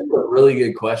 that's Aaron? actually a really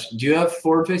good question. Do you have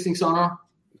forward-facing sonar?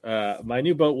 My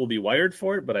new boat will be wired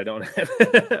for it, but I don't have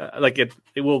like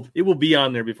it will be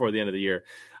on there before the end of the year.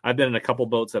 I've been in a couple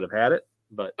boats that have had it,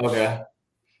 but okay.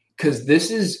 Because this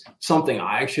is something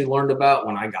I actually learned about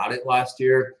when I got it last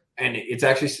year, and it's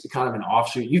actually kind of an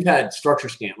offshoot. You've had structure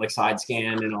scan, like side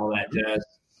scan and all that jazz.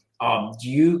 Do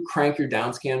you crank your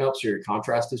down scan up so your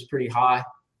contrast is pretty high?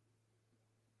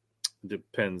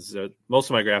 Depends.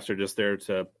 Most of my graphs are just there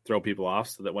to throw people off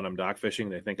so that when I'm dock fishing,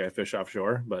 they think I fish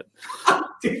offshore. But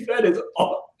dude, that is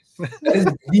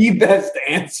the best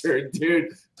answer, dude.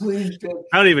 Please.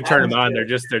 I don't even turn them on. They're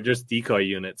just decoy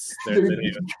units.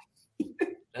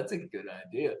 That's a good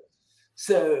idea.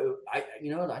 So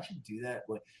you know what? I should do that.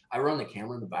 Like, I run the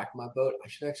camera in the back of my boat. I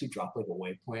should actually drop like a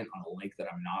waypoint on a lake that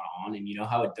I'm not on, and you know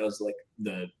how it does like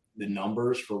the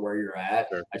numbers for where you're at.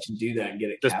 Sure. I should do that and get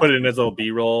it. Just put it in as a little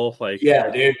B-roll, like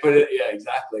yeah, dude. Put it, yeah,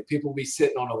 exactly. Like, people will be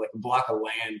sitting on a block of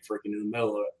land, freaking in the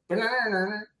middle of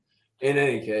it. In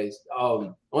any case,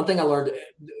 one thing I learned.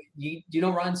 Do you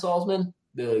know Ryan Salzman,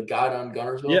 the guy on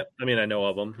Gunnersville? Yeah, I mean, I know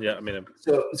of him. Yeah, I mean,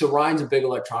 so Ryan's a big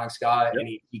electronics guy, and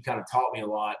he kind of taught me a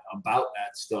lot about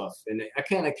that stuff. And I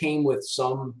kind of came with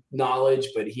some knowledge,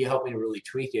 but he helped me to really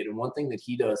tweak it. And one thing that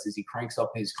he does is he cranks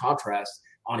up his contrast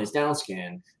on his down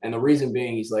scan. And the reason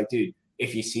being, he's like, dude,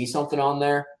 if you see something on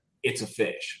there, it's a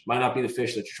fish. Might not be the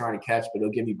fish that you're trying to catch, but it'll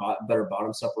give you better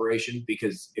bottom separation,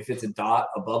 because if it's a dot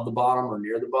above the bottom or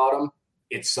near the bottom,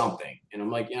 it's something. And I'm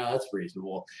like, yeah, that's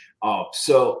reasonable.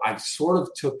 So I sort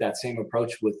of took that same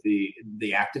approach with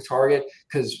the active target,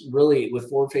 because really with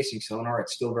forward facing sonar,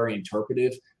 it's still very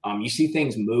interpretive. You see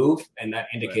things move, and that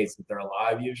indicates that they're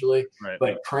alive usually. Right.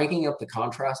 But cranking up the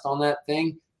contrast on that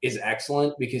thing is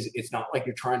excellent because it's not like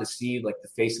you're trying to see like the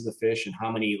face of the fish and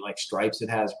how many like stripes it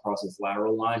has across its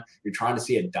lateral line. You're trying to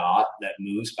see a dot that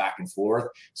moves back and forth.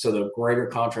 So the greater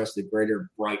contrast, the greater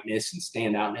brightness and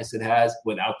standoutness it has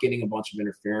without getting a bunch of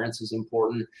interference is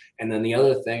important. And then the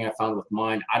other thing I found with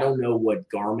mine, I don't know what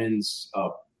Garmin's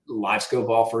LiveScope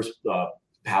offers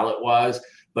palette wise,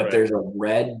 but Right. there's a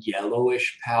red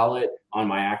yellowish palette on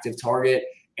my active target,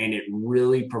 and it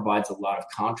really provides a lot of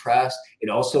contrast. It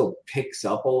also picks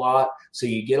up a lot, so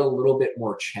you get a little bit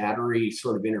more chattery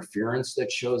sort of interference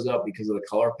that shows up because of the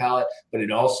color palette, but it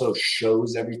also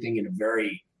shows everything in a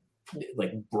very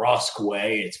like brusque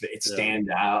way. It stands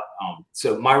out.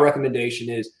 So my recommendation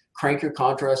is crank your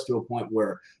contrast to a point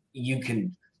where you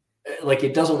can, like,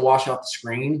 it doesn't wash out the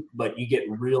screen, but you get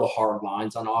real hard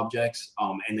lines on objects.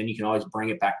 And then you can always bring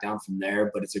it back down from there.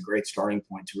 But it's a great starting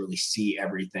point to really see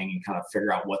everything and kind of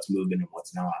figure out what's moving and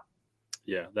what's not.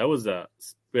 Yeah, that was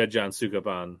we had John Sukup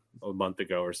on a month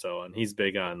ago or so, and he's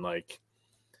big on like,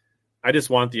 I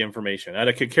just want the information.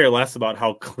 I could care less about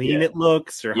how clean it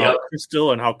looks or how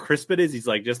crystal and how crisp it is. He's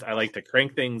like, I like to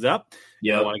crank things up.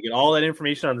 I want to get all that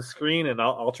information on the screen, and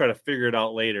I'll try to figure it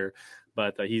out later.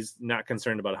 But he's not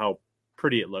concerned about how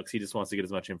pretty it looks. He just wants to get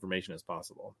as much information as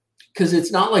possible. Because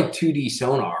it's not like 2D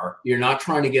sonar. You're not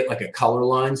trying to get like a color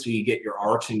line so you get your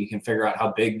arcs and you can figure out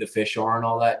how big the fish are and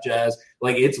all that jazz.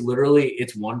 Like it's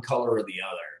one color or the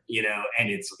other, and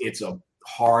it's a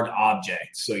hard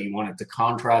object. So you want it to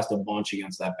contrast a bunch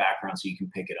against that background so you can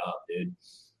pick it up, dude.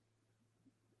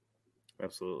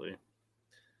 Absolutely.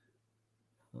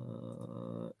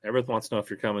 Everett wants to know if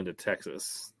you're coming to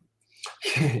Texas.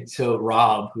 So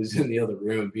Rob, who's in the other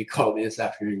room, he called me this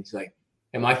afternoon. He's like,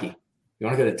 "Hey, Mikey, you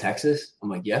want to go to Texas?" I'm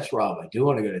like, "Yes, Rob, I do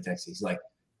want to go to Texas." He's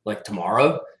like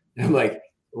tomorrow? And I'm like,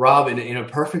 "Rob, in a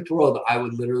perfect world, I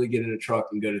would literally get in a truck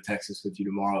and go to Texas with you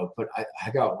tomorrow. But I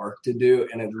got work to do,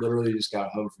 and I literally just got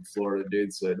home from Florida,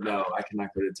 dude. So no, I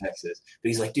cannot go to Texas." But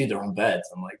he's like, "Dude, they're on beds."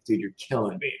 I'm like, "Dude, you're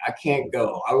killing me. I can't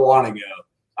go. I want to go.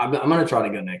 I'm going to try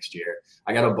to go next year."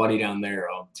 I got a buddy down there,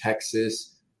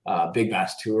 Texas. Big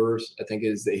Bass Tours, I think,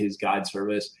 is his guide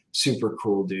service. Super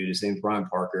cool dude. His name's Brian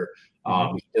Parker.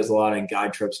 He does a lot of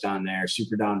guide trips down there,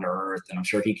 super down to earth, and I'm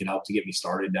sure he could help to get me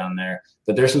started down there.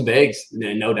 But there's some bigs,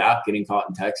 no doubt, getting caught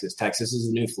in Texas. Texas is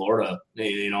the new Florida,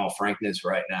 in all frankness,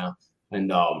 right now.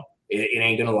 And it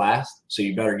ain't going to last, so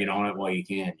you better get on it while you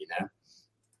can,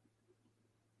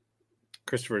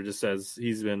 Christopher just says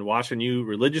he's been watching you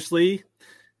religiously,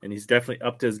 and he's definitely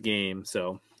upped his game.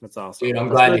 So that's awesome. Dude, I'm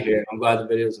glad to hear. I'm glad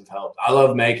the videos have helped. I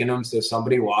love making them, so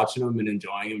somebody watching them and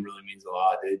enjoying them really means a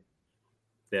lot, dude.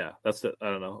 Yeah, I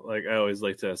don't know. Like, I always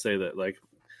like to say that, like,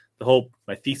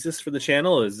 my thesis for the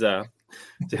channel is to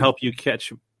help you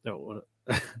catch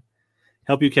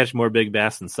more big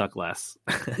bass and suck less.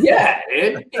 Yeah,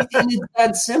 dude. It's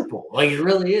that simple. Like, it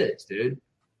really is, dude.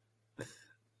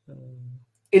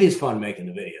 It is fun making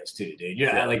the videos too, dude.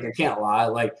 Like, I can't lie.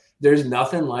 Like, there's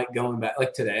nothing like going back.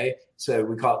 Like today, so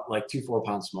we caught like 2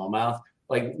 4-pound smallmouth.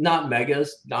 Like, not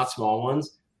megas, not small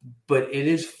ones, but it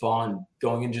is fun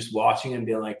going and just watching and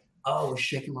being like, "Oh, I was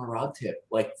shaking my rod tip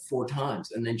like 4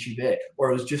 times and then she bit," or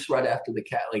it was just right after the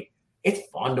cat. Like, it's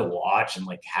fun to watch and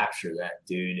like capture that,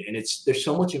 dude. And there's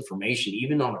so much information,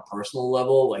 even on a personal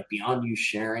level, like beyond you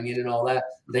sharing it and all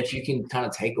that you can kind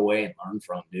of take away and learn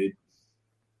from, dude.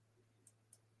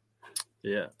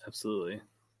 Yeah, absolutely.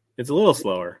 It's a little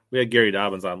slower. We had Gary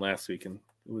Dobbins on last week, and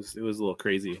it was a little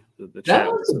crazy. The chat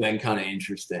that must have been kind of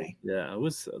interesting. Yeah, it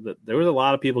was. There was a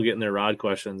lot of people getting their rod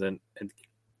questions, and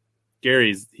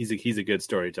Gary's he's a good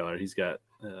storyteller. He's got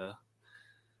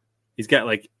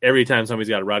like, every time somebody's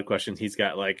got a rod question, he's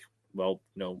got like, "Well,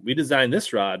 we designed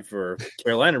this rod for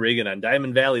Carolina rigging on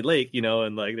Diamond Valley Lake,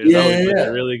 and like there's always like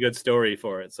a really good story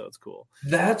for it, so it's cool."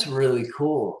 That's really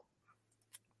cool.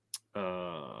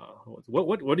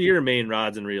 What are your main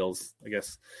rods and reels, I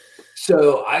guess?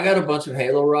 So I got a bunch of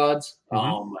Halo rods.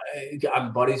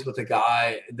 I'm buddies with a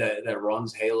guy that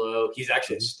runs Halo. He's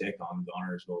actually a stick on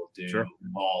Gunners, little dude, Sure.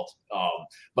 Bald.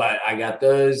 But I got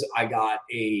those. I got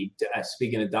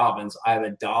speaking of Dobbins, I have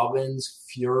a Dobbins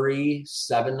Fury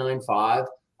 795.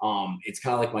 It's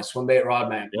kind of like my swim bait rod,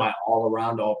 my all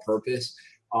around, all purpose.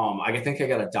 I think I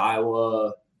got a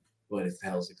Daiwa. What the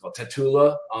hell is it called?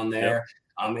 Tatula on there. Yep.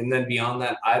 And then beyond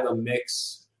that, I have a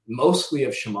mix mostly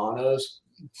of Shimano's.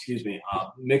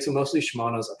 Mix of mostly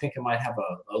Shimano's. I think I might have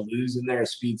a Luz in there, a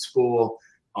speed spool.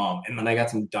 And then I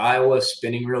got some Daiwa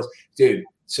spinning reels. Dude,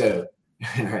 so,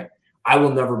 all right, I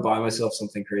will never buy myself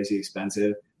something crazy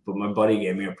expensive, but my buddy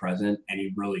gave me a present, and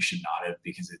he really should not have,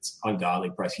 because it's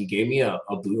ungodly price. He gave me a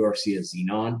Blue Arcia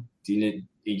Xenon. Do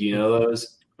you know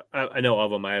those? I know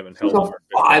of them. I haven't It's held a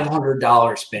them.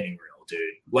 $500 spinning reel, dude.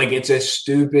 Like, it's a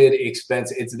stupid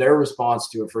expense. It's their response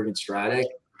to a freaking Stratic.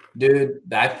 Dude,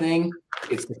 that thing,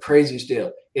 it's the craziest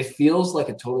deal. It feels like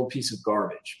a total piece of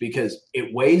garbage because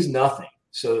it weighs nothing.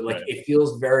 So, like, Right. it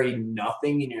feels very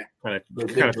nothing in your Kind of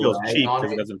feels cheap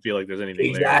because it doesn't feel like there's anything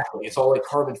exactly. It's all like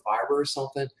carbon fiber or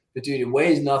something. But dude, it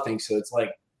weighs nothing. So it's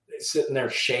like sitting there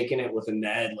shaking it with a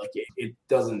Ned. Like it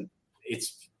doesn't,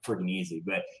 it's freaking easy.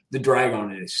 But the drag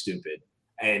on it is stupid.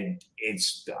 And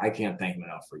I can't thank him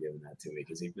enough for giving that to me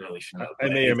because he really should have. I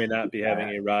may or may not be having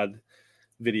a rod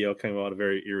video coming out, a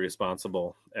very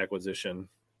irresponsible acquisition.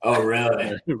 Oh,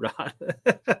 really? Rod.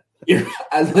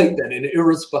 I like that. An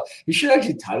irresponsible. You should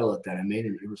actually title it that. I made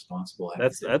an irresponsible.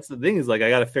 That's the thing is like I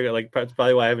got to figure like that's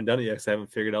probably why I haven't done it yet because I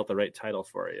haven't figured out the right title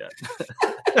for it yet.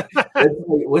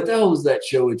 What the hell was that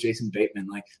show with Jason Bateman?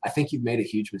 Like, I think you've made a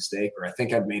huge mistake, or I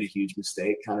think I've made a huge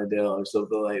mistake, kind of deal, or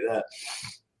something like that.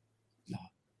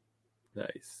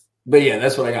 Nice. But yeah,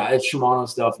 that's what I got. It's Shimano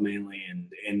stuff mainly,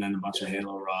 and then a bunch of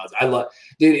Halo rods. I love,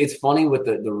 dude. It's funny with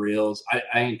the reels. I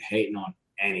ain't hating on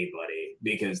anybody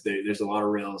because there's a lot of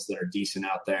reels that are decent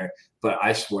out there. But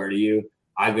I swear to you,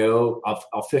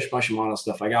 I'll fish my Shimano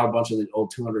stuff. I got a bunch of the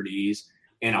old 200Es,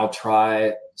 and I'll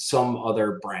try some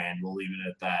other brand. We'll leave it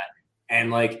at that. And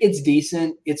like, it's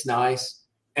decent, it's nice,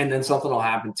 and then something will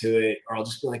happen to it, or I'll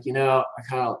just be like,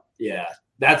 yeah.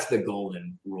 That's the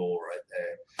golden rule right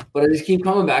there. But I just keep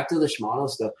coming back to the Shimano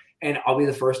stuff. And I'll be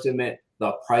the first to admit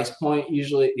the price point,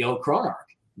 usually the old Chronarch,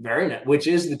 very nice, which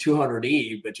is the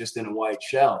 200E, but just in a white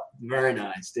shell. Very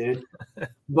nice, dude.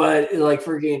 But like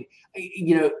freaking,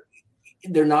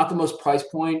 they're not the most price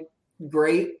point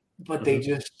great, but they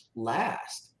just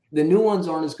last. The new ones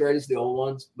aren't as great as the old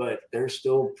ones, but they're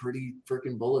still pretty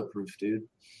freaking bulletproof, dude.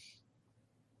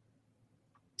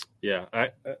 Yeah,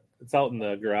 it's out in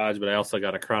the garage, but I also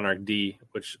got a Chronarch D,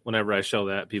 which whenever I show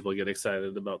that, people get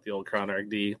excited about the old Chronarch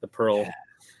D, the Pearl.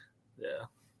 Yeah.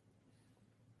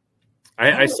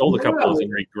 I sold a couple of those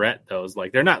and regret those.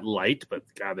 Like, they're not light, but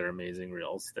God, they're amazing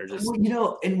reels. They're just,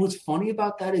 and what's funny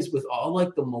about that is with all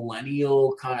like the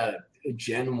millennial kind of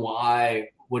Gen Y,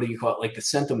 what do you call it? Like the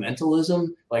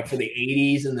sentimentalism, like for the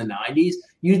 80s and the 90s,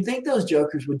 you'd think those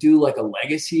jokers would do like a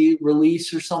legacy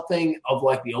release or something of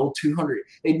like the old 200.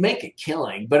 They'd make a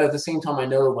killing, but at the same time, I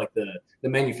know like the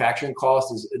manufacturing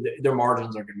cost is their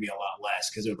margins are going to be a lot less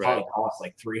because it would probably cost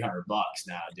like $300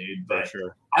 now, dude. But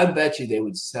sure. I bet you they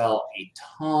would sell a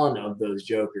ton of those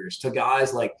jokers to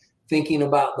guys like thinking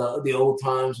about the old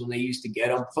times when they used to get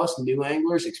them, plus new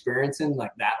anglers experiencing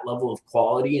like that level of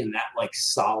quality and that like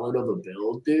solid of a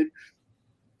build, dude.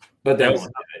 But that was,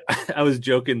 I was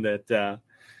joking that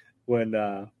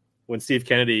when Steve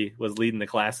Kennedy was leading the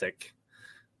Classic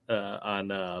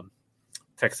on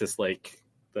Texas Lake,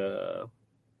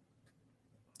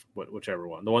 whichever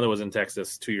one, the one that was in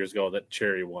Texas 2 years ago that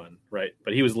Cherry won, right?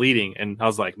 But he was leading, and I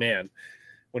was like, man,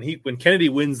 when Kennedy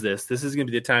wins this is going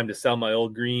to be the time to sell my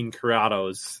old green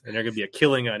Corrados, and they're going to be a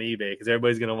killing on eBay because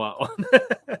everybody's going to want one.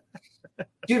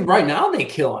 Dude, right now they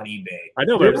kill on eBay. I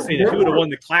know, but I'm saying if he would have won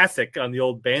the Classic on the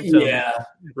old Bantam,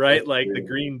 right? Like true. The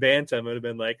green Bantam would have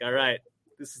been like, all right,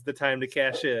 this is the time to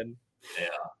cash in.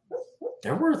 Yeah.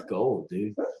 They're worth gold,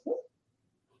 dude.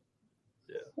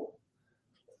 Yeah.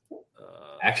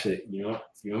 Actually, you want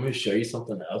me to show you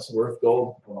something else worth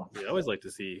gold? I always like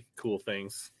to see cool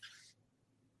things.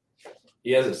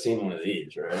 He hasn't seen one of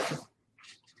these, right?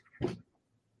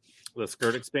 The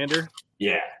skirt expander?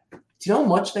 Yeah. Do you know how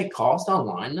much they cost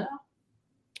online now?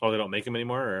 Oh, they don't make them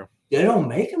anymore? Or? They don't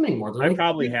make them anymore. I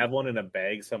probably have one in a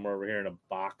bag somewhere over here in a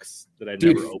box that I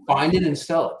never opened. Find it and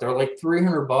sell it. They're like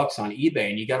 $300 on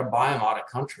eBay, and you got to buy them out of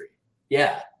country.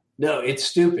 Yeah. No, it's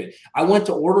stupid. I went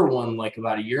to order one like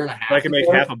about a year and a half. I can make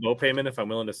half a boat payment if I'm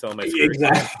willing to sell my skirt.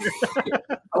 Exactly.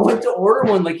 I went to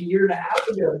order one like a year and a half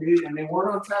ago, dude, and they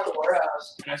weren't on time at the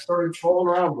warehouse. And I started trolling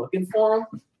around looking for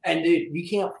them, and dude, you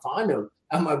can't find them.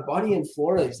 And my buddy in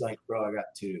Florida, he's like, bro, I got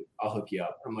two. I'll hook you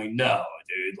up. I'm like, no,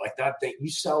 dude, like that thing, you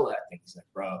sell that thing. He's like,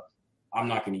 bro, I'm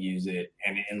not going to use it,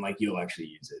 and like you'll actually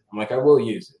use it. I'm like, I will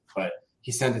use it, but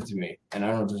he sent it to me, and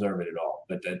I don't deserve it at all.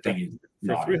 But that thing is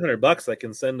for $300, I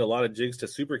can send a lot of jigs to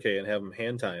Super K and have them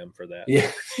hand tie them for that. Yeah,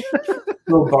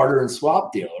 little barter and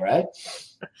swap deal, right?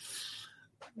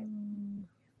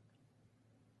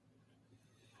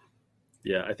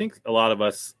 Yeah, I think a lot of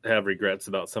us have regrets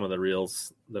about some of the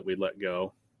reels that we let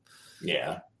go.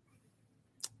 Yeah,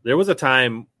 there was a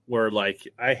time where like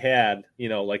I had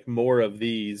like more of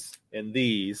these and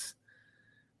these.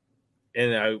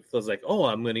 And I was like, oh,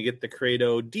 I'm going to get the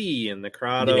Credo D and the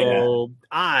Corrado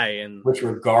I. And which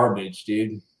were garbage,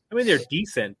 dude. I mean, they're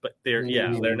decent, but they're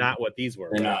not what these were.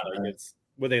 They're not, like, right?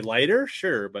 Were they lighter?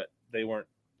 Sure, but they weren't.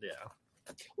 Yeah.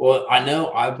 Well, I know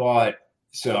I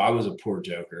was a poor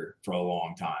joker for a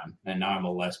long time, and now I'm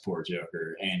a less poor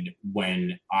joker. And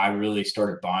when I really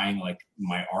started buying like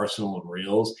my arsenal of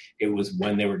reels, it was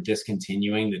when they were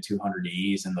discontinuing the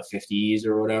 200Es and the 50s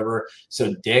or whatever.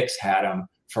 So Dick's had them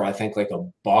for I think like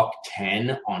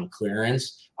 $110 on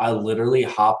clearance. I literally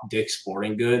hopped Dick's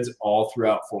Sporting Goods all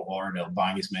throughout Fort Lauderdale,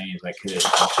 buying as many as I could.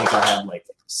 I think I had like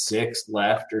 6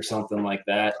 left or something like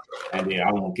that. And yeah,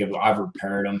 I've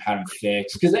repaired them, had them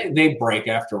fixed because they break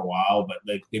after a while, but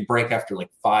they break after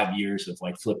like 5 years of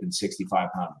like flipping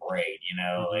 65-pound braid,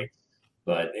 like.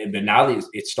 But now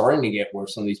it's starting to get where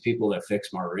some of these people that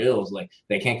fix my reels, like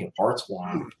they can't get parts for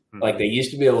them. Like they used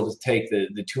to be able to take the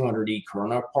 200E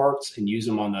Corona parts and use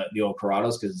them on the old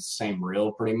Corrados because it's the same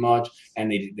reel pretty much.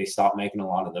 And they stopped making a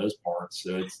lot of those parts.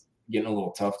 So it's getting a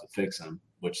little tough to fix them,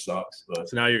 which sucks. But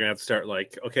so now you're going to have to start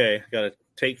like, okay, I got to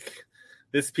take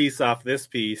this piece off this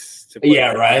piece. Right.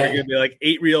 You're going to be like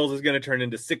 8 reels is going to turn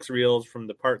into 6 reels from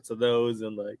the parts of those.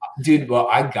 And like, dude, well,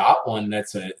 I got one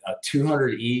that's a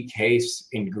 200E case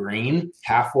in green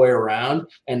halfway around.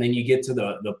 And then you get to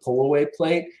the pull-away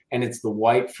plate and it's the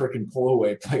white freaking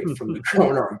pull-away plate from the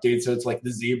Corona, dude. So it's like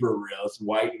the zebra reel. It's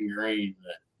white and green.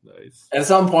 Nice. At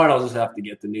some point, I'll just have to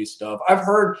get the new stuff. I've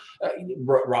heard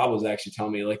Rob was actually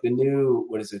telling me like the new,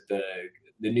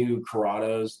 the new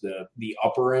Corrados, the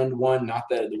upper end one, not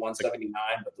the 179,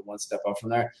 but the one step up from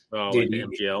there. Oh, dude,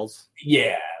 like the MGLs.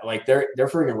 Yeah, like they're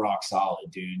freaking rock solid,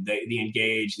 dude. The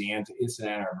Engage, the instant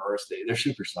anti-reverse, they're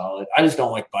super solid. I just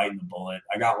don't like biting the bullet.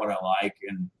 I got what I like,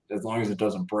 and as long as it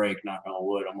doesn't break, knock on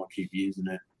wood, I'm gonna keep using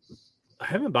it. I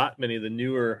haven't bought many of the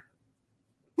newer,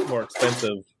 more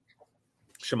expensive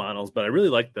Shimano's, but I really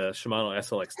like the Shimano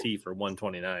SLXT for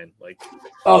 $129. Like,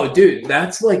 oh, dude,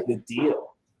 that's like the deal.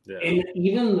 Yeah. And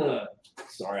even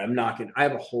I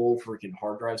have a whole freaking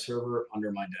hard drive server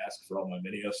under my desk for all my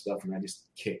video stuff, and I just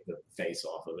kick the face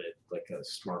off of it like a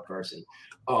smart person.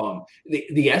 The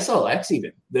SLX,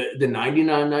 even the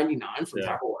 $99.99 from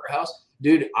Tackle Warehouse,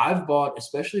 dude, I've bought,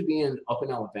 especially being up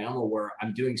in Alabama where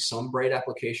I'm doing some braid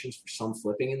applications for some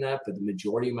flipping in that, but the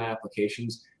majority of my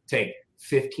applications take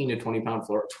 15 to 20 pound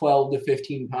 12 to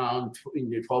 15 pound,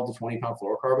 12 to 20 pound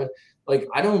fluorocarbon. Like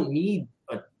I don't need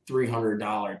a $300,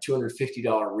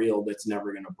 $250 reel that's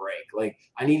never going to break. Like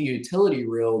I need a utility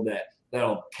reel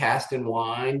that'll cast and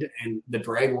wind and the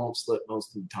drag won't slip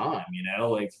most of the time,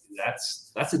 like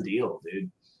that's a deal, dude.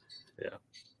 Yeah.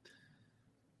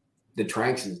 The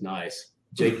Tranx is nice.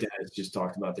 Jake Dennis just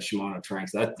talked about the Shimano Tranx.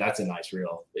 That's a nice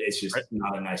reel. It's just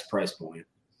not a nice price point.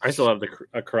 I still have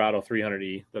a Corrado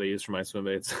 300E that I use for my swim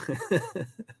baits.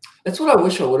 That's what I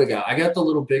wish I would have got. I got the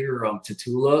little bigger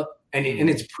Tatula, and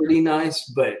it's pretty nice,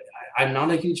 but I'm not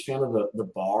a huge fan of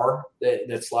the bar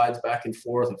that slides back and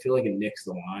forth. I feel like it nicks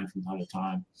the line from time to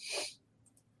time.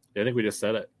 Yeah, I think we just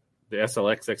said it. The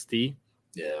SLX XT.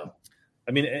 Yeah.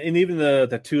 I mean, and even the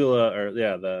Tatula, or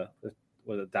the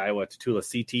Daiwa Tatula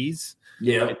CTs.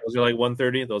 Yeah, like, those are like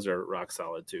 130. Those are rock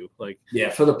solid too. Like,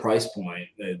 yeah, for the price point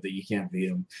that you can't beat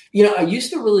them. I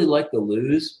used to really like the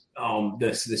Luz,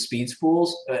 the speed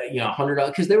spools. $100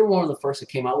 because they were one of the first that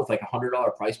came out with like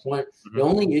 $100 price point. Mm-hmm. The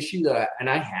only issue that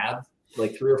I have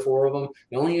like 3 or 4 of them.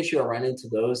 The only issue I ran into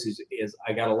those is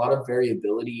I got a lot of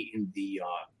variability in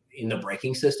the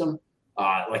braking system.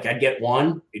 Like I'd get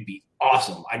one, it'd be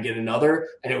awesome. I'd get another,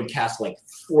 and it would cast like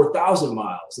 4,000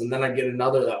 miles, and then I'd get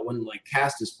another that wouldn't like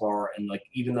cast as far. And like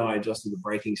even though I adjusted the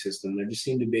braking system, there just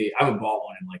seemed to be. I haven't bought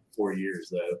one in like 4 years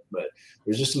though, but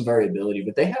there's just some variability.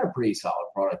 But they had a pretty solid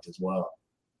product as well.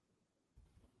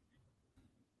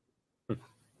 I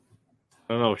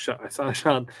don't know. I saw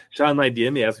Sean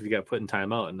IDM me ask if you got put in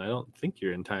timeout, and I don't think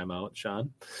you're in timeout,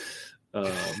 Sean.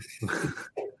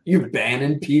 You're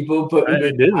banning people, but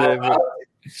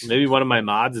maybe one of my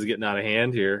mods is getting out of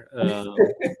hand here.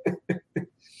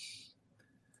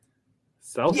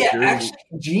 Actually,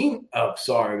 Gene. Oh,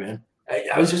 sorry, man.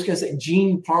 I was just gonna say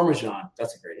Gene Parmesan.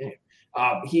 That's a great name.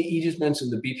 He just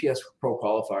mentioned the BPS Pro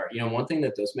Qualifier. One thing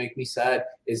that does make me sad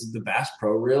is the Bass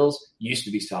Pro reels used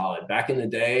to be solid back in the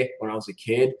day when I was a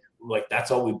kid. Like that's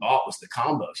all we bought was the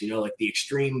combos, like the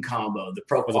extreme combo, the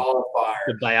Pro Qualifier,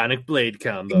 the Bionic Blade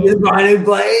combo, the Bionic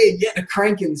Blade, the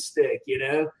cranking stick,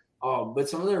 But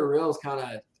some of their reels kind of,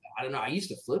 I don't know. I used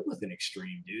to flip with an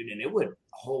extreme, dude, and it would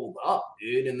hold up,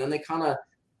 dude. And then they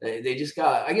just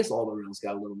got, I guess all the reels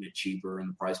got a little bit cheaper and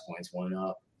the price points went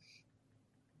up.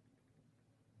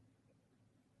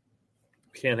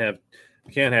 We can't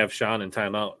have Sean in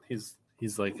timeout. He's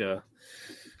like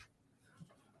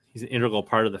he's an integral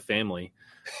part of the family.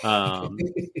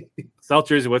 South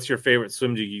Jersey, what's your favorite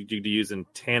swim jig you use in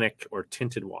tannic or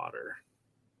tinted water?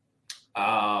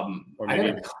 Or I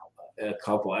maybe got a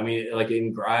couple. I mean, like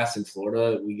in grass in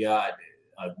Florida, we got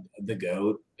the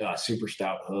goat super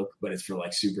stout hook, but it's for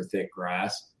like super thick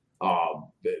grass.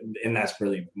 And that's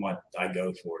really what I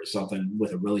go for, is something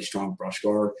with a really strong brush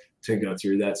guard to go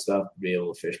through that stuff, be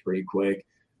able to fish pretty quick.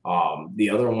 The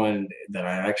other one that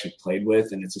I actually played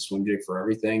with, and it's a swim jig for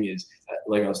everything, is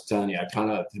like I was telling you, I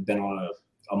kind of have been on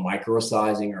a micro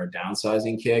sizing or a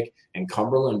downsizing kick, and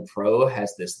Cumberland Pro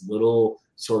has this little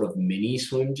sort of mini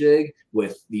swim jig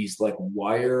with these like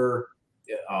wire.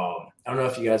 I don't know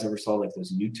if you guys ever saw like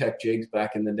those New Tech jigs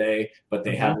back in the day, but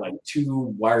they had like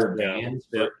two wire bands.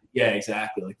 Yeah,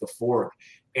 exactly, like the fork.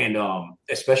 And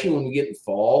especially when we get in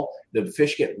fall, the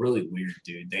fish get really weird,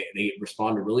 dude. They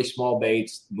respond to really small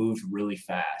baits, move really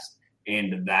fast,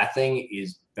 and that thing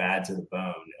is bad to the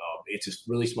bone. It's a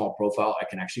really small profile. I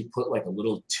can actually put like a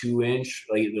little 2-inch,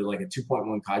 like either like a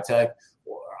 2.1 Kitech,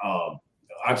 or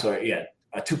I'm sorry, yeah,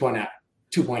 a 2.8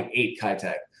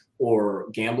 Kitech. Or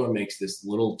Gambler makes this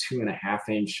little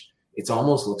 2.5-inch. It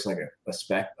almost looks like a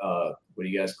spec. What do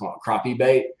you guys call it? Crappie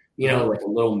bait? You know, like a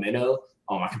little minnow.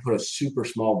 I can put a super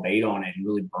small bait on it and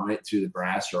really burn it through the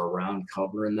grass or around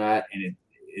cover in that, and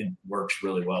it works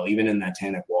really well, even in that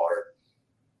tannic water.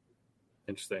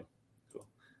 Interesting. Cool.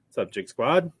 What's up, Jig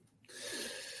Squad?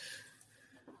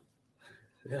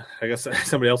 Yeah, I guess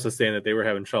somebody else was saying that they were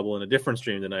having trouble in a different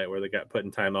stream tonight where they got put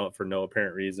in timeout for no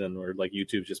apparent reason, or like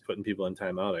YouTube's just putting people in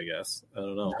timeout, I guess. I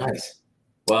don't know. Nice.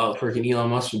 Well, freaking Elon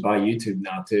Musk should buy YouTube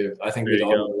now, too. I think we'd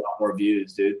all get a lot more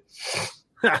views, dude.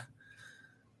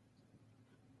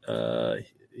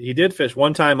 He did fish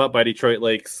one time up by Detroit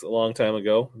Lakes a long time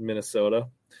ago in Minnesota.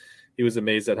 He was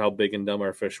amazed at how big and dumb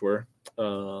our fish were.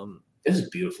 This is a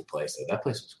beautiful place, though. That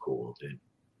place was cool, dude.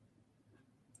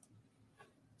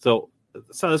 So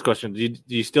this question: Do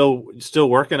you still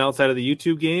working outside of the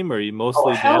YouTube game, or are you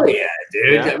mostly? Oh, hell yeah,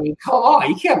 dude! Yeah? I mean, come on,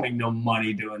 you can't make no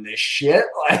money doing this shit.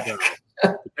 Like,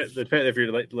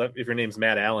 if your name's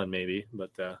Matt Allen, maybe,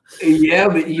 but yeah,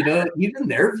 but you know, even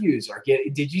their views are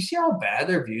getting. Did you see how bad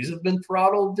their views have been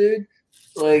throttled, dude?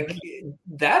 Like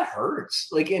that hurts.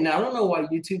 Like, and I don't know why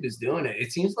YouTube is doing it.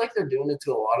 It seems like they're doing it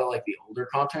to a lot of like the older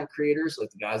content creators, like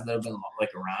the guys that have been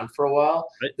like around for a while.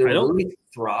 They're really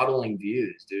throttling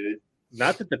views, dude.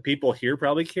 Not that the people here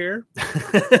probably care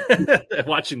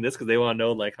watching this because they want to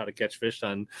know like how to catch fish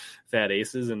on fat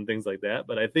aces and things like that.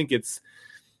 But I think it's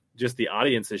just the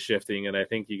audience is shifting, and I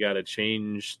think you got to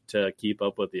change to keep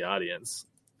up with the audience.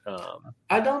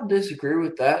 I don't disagree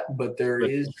with that, but there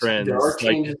are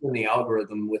changes in the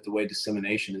algorithm with the way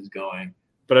dissemination is going.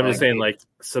 But I'm just saying, like,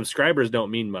 subscribers don't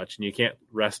mean much, and you can't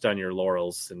rest on your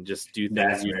laurels and just do things.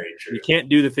 That's very true. You can't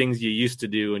do the things you used to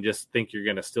do and just think you're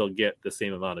going to still get the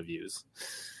same amount of views.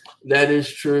 That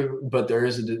is true, but there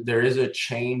is a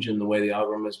change in the way the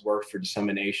algorithm has worked for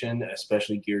dissemination,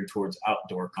 especially geared towards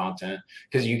outdoor content.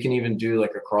 Because you can even do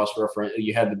like a cross-reference.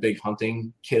 You had the big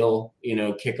hunting kill,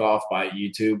 kickoff by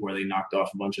YouTube where they knocked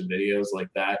off a bunch of videos like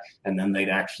that, and then they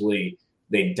downgrade.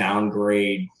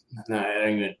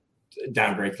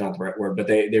 Downgrade's not the right word, but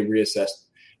they reassessed.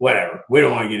 Whatever. We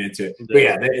don't want to get into it. But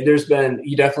yeah,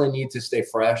 you definitely need to stay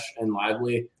fresh and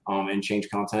lively and change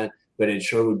content. But it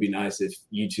sure would be nice if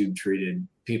YouTube treated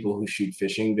people who shoot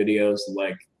fishing videos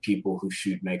like people who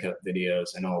shoot makeup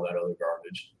videos and all that other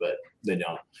garbage. But they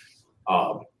don't.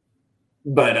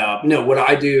 No, what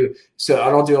I do, so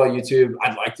I don't do all YouTube.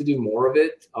 I'd like to do more of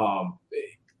it.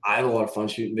 I have a lot of fun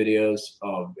shooting videos,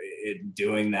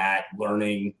 doing that,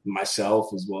 learning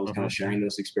myself, as well as kind of sharing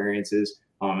those experiences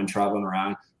and traveling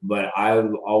around. But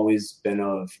I've always been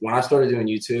when I started doing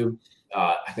YouTube,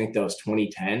 I think that was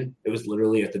 2010. It was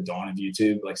literally at the dawn of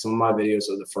YouTube. Like some of my videos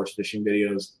are the first fishing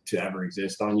videos to ever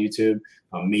exist on YouTube.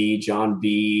 Me, John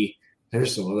B.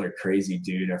 There's some other crazy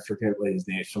dude. I forget what his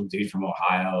name is. Some dude from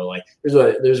Ohio. Like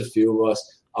there's a few of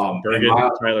us.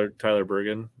 Bergen, Tyler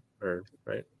Bergen. Or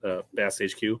right, Bass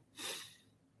HQ.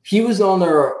 He was on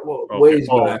there ways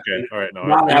back. Okay, all right, no,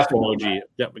 not after OG.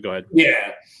 Yep, go ahead.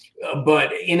 Yeah,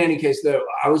 but in any case, though,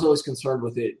 I was always concerned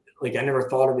with it. Like I never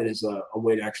thought of it as a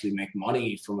way to actually make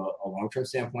money from a long-term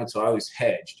standpoint. So I always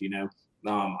hedged.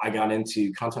 I got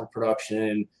into content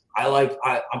production. I'm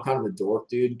kind of a dork,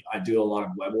 dude. I do a lot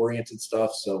of web-oriented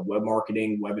stuff, so web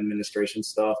marketing, web administration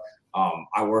stuff.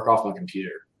 I work off my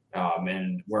computer.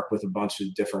 And work with a bunch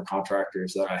of different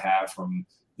contractors that I have, from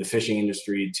the fishing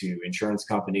industry to insurance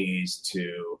companies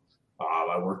to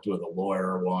I worked with a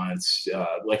lawyer once.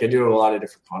 I do a lot of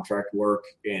different contract work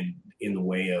in the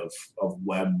way of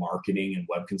web marketing and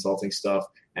web consulting stuff.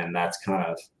 And that's kind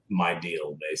of my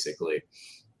deal, basically.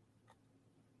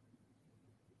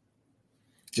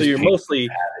 So you're mostly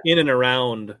in and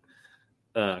around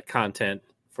content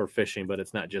for fishing, but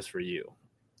it's not just for you.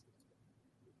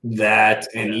 That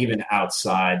and even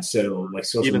outside. So like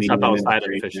social Even media stuff outside of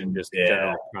industry, fishing, just yeah,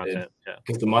 general content. Yeah,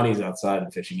 because the money's outside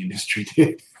the fishing industry,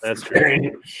 dude. that's There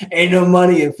true. ain't no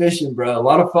money in fishing, bro. A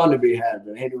lot of fun to be had,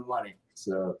 but ain't no money.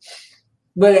 So,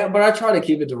 but I try to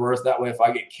keep it diverse. That way, if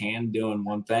I get canned doing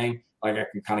one thing, like I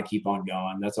can kind of keep on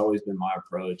going. That's always been my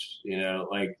approach.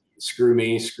 Like screw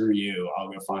me, screw you.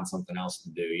 I'll go find something else to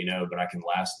do. But I can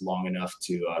last long enough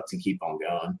to keep on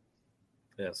going.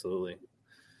 Absolutely.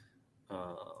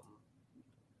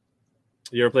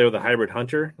 You ever play with a hybrid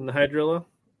hunter in the Hydrilla?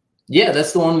 Yeah,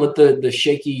 that's the one with the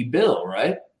shaky bill,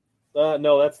 right?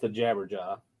 No, that's the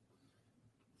Jabberjaw.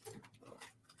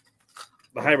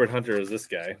 The hybrid hunter is this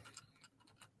guy.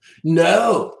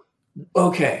 No.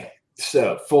 Okay.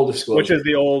 So full disclosure. Which is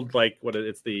the old,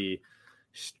 it's the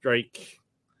Strike.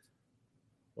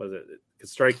 What is it?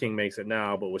 Because Strike King makes it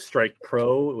now, but with Strike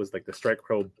Pro, it was like the Strike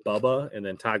Pro Bubba, and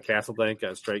then Todd Castlebank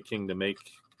got Strike King to make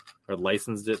or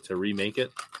licensed it to remake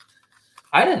it.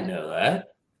 I didn't know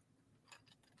that.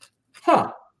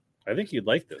 Huh. I think you'd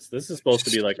like this. This is supposed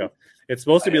to be like it's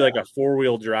supposed to be like a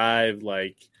 4-wheel drive,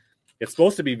 it's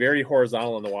supposed to be very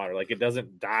horizontal in the water. Like it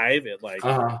doesn't dive. It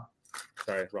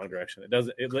sorry, wrong direction. It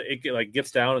doesn't. It like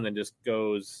gets down and then just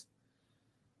goes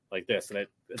like this, and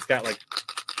it's got like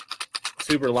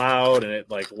super loud and it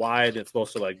like wide. It's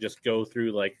supposed to like just go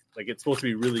through like it's supposed to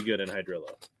be really good in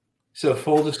Hydrilla. So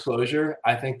full disclosure,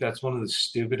 I think that's one of the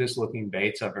stupidest looking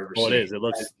baits I've ever seen. Oh, it is. It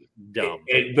looks dumb.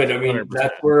 But I mean,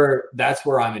 100%. that's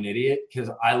where I'm an idiot because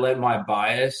I let my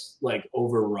bias like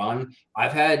overrun.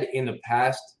 I've had in the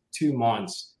past 2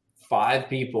 months 5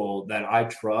 people that I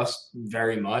trust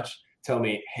very much tell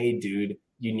me, "Hey, dude,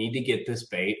 you need to get this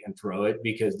bait and throw it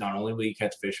because not only will you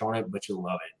catch fish on it, but you'll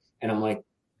love it." And I'm like,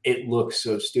 it looks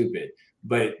so stupid,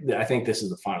 but I think this is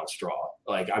the final straw.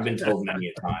 Like I've been told many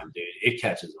a time, dude, it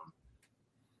catches them.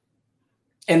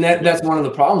 And that's one of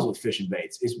the problems with fishing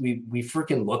baits is we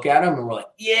freaking look at them and we're like,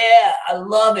 yeah, I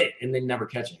love it. And they never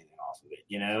catch anything off of it,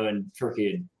 and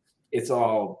freaking it's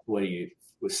all, what do you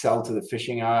sell to the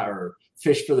fishing eye or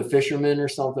fish for the fisherman or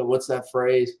something? What's that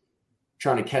phrase?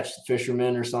 Trying to catch the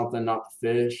fisherman or something, not the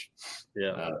fish.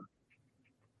 Yeah.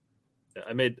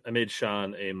 I made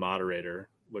Sean a moderator,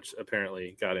 which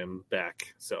apparently got him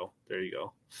back. So there you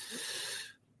go.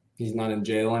 He's not in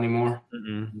jail anymore.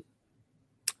 Mm-mm.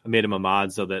 I made him a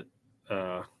mod so that,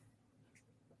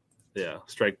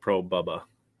 Strike Pro Bubba.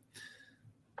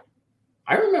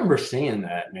 I remember seeing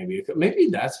that. Maybe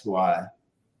that's why.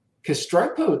 Because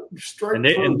Strike Pro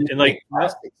and like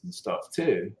plastics and stuff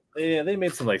too. Yeah, they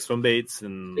made some like swim baits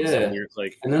and some weird,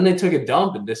 and then they took a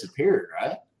dump and disappeared,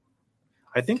 right?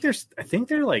 I think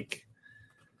they're like,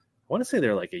 I want to say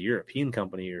they're like a European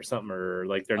company or something, or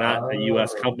like they're not a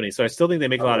U.S. company. So I still think they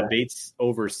make a lot of baits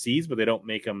overseas, but they don't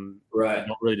make them. Right. They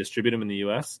don't really distribute them in the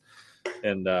U.S.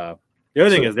 And the other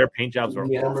thing is their paint jobs are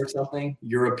or something,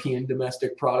 European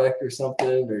domestic product or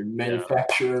something, or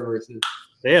manufacturer versus.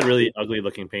 They had really ugly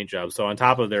looking paint jobs. So on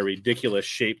top of their ridiculous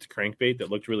shaped crankbait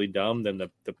that looked really dumb, then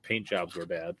the paint jobs were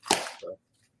bad. So.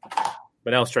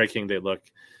 But now Strike King, they look.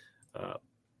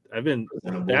 I've been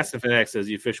Bass and Fanatic says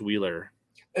you fish Wheeler.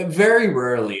 Very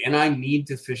rarely, and I need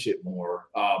to fish it more.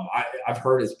 I've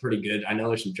heard it's pretty good. I know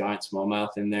there's some giant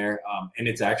smallmouth in there, and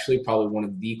it's actually probably one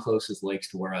of the closest lakes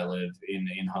to where I live in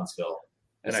Huntsville.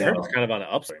 And I heard it's kind of on an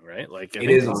upswing, right? Like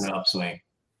it is on an upswing.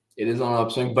 It is on an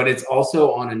upswing, but it's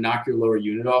also on a knock your lower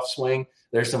unit off swing.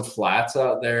 There's some flats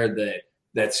out there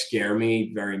that scare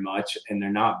me very much, and they're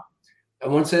not. I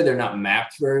wouldn't say they're not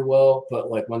mapped very well, but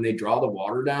like when they draw the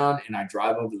water down and I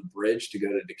drive over the bridge to go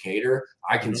to Decatur,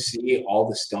 I can see all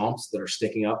the stumps that are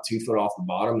sticking up 2 foot off the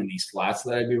bottom in these flats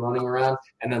that I'd be running around.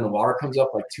 And then the water comes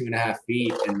up like 2.5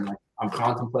 feet. And like, I'm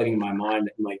contemplating in my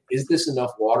mind, like, is this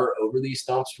enough water over these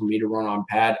stumps for me to run on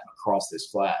pad across this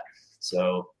flat?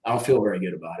 So I don't feel very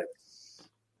good about it.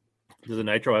 Does the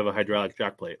Nitro have a hydraulic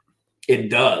jack plate?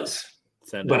 It does.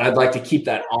 But I'd like to keep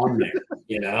that on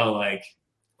there, like.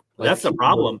 That's the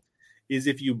problem is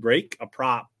if you break a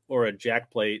prop or a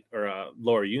jack plate or a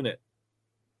lower unit,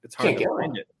 it's hard to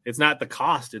find it. It's not the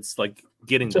cost. It's like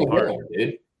getting the part.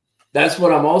 Dude. That's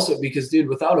what I'm also, because dude,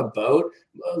 without a boat,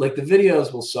 like the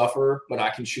videos will suffer, but I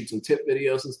can shoot some tip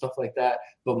videos and stuff like that.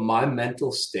 But my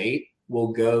mental state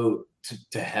will go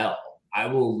to hell. I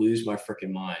will lose my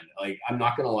freaking mind. Like, I'm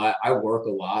not going to lie. I work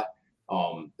a lot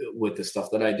with the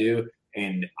stuff that I do.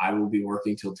 And I will be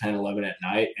working till 10, 11 at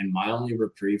night. And my only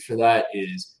reprieve for that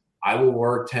is I will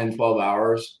work 10, 12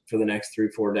 hours for the next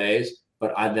 3-4 days.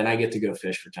 But then I get to go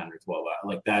fish for 10 or 12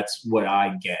 hours. Like, that's what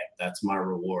I get. That's my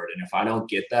reward. And if I don't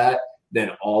get that,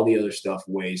 then all the other stuff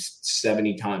weighs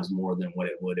 70 times more than what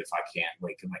it would if I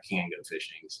can go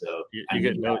fishing. So you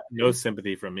get no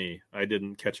sympathy from me. I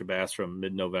didn't catch a bass from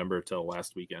mid-November till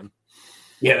last weekend.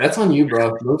 Yeah, that's on you,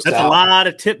 bro. That's south. A lot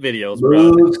of tip videos,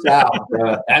 bro. Move south,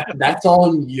 bro. That's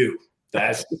on you.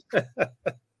 That's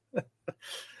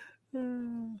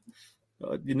no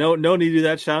need to do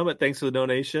that, Sean, but thanks for the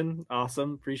donation.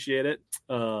 Awesome. Appreciate it.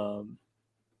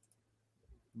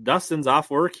 Dustin's off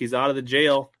work. He's out of the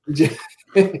jail.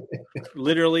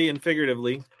 Literally and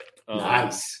figuratively.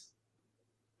 Nice.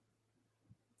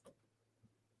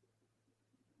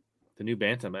 The new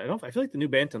Bantam. I feel like the new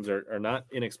Bantams are not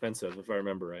inexpensive, if I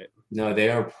remember right. No, they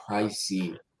are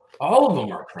pricey. All of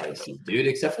them are pricey, dude,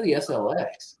 except for the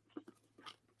SLX.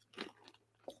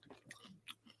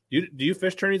 Do you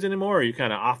fish tourneys anymore, or are you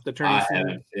kind of off the tourney? I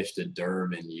haven't fished a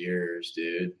derb in years,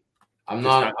 dude. I'm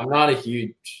not a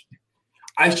huge.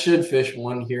 I should fish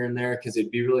one here and there because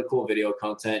it'd be really cool video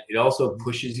content. It also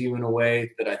pushes you in a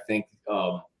way that I think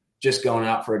just going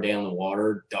out for a day on the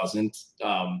water doesn't.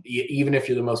 Even if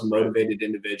you're the most motivated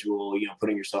individual,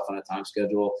 putting yourself on a time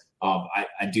schedule. I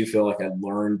do feel like I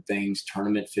learned things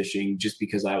tournament fishing just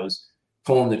because I was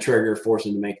pulling the trigger,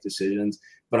 forcing to make decisions.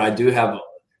 But I do have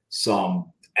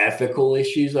some ethical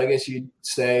issues, I guess you'd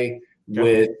say,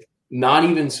 with not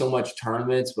even so much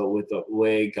tournaments, but with the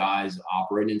way guys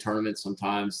operate in tournaments.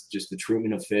 Sometimes just the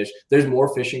treatment of fish. There's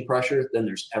more fishing pressure than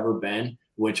there's ever been,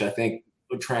 which I think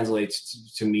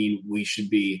translates to mean we should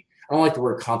be. I don't like the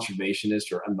word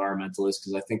conservationist or environmentalist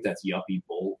because I think that's yuppie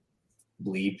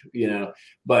bleep,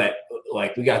 But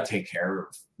like we got to take care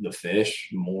of the fish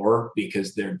more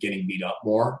because they're getting beat up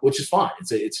more, which is fine.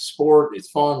 It's a sport. It's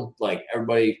fun. Like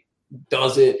everybody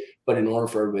does it, but in order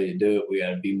for everybody to do it, we got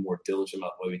to be more diligent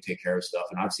about the way we take care of stuff.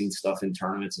 And I've seen stuff in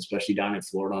tournaments, especially down in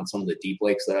Florida on some of the deep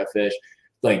lakes that I fish.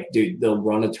 Like, dude, they'll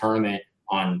run a tournament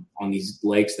on these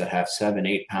lakes that have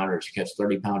 7-8 pounders. You catch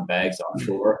 30-pound bags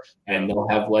offshore, and they'll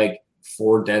have like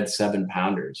 4 dead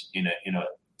 7-pounders in a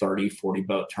 30-40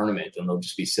 boat tournament, and they'll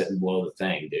just be sitting below the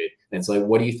thing, dude. And it's like,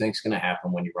 what do you think's going to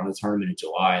happen when you run a tournament in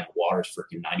July and the water's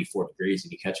freaking 94 degrees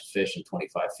and you catch a fish in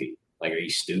 25 feet? Like, are you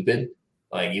stupid?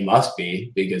 Like, you must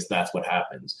be, because that's what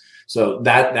happens. So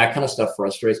that kind of stuff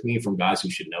frustrates me from guys who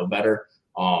should know better.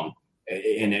 And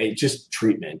it just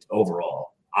treatment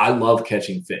overall. I love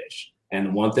catching fish.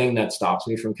 And one thing that stops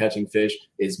me from catching fish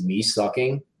is me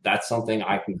sucking. That's something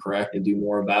I can correct and do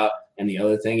more about. And the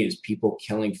other thing is people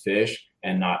killing fish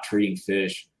and not treating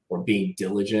fish or being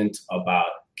diligent about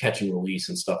catch and release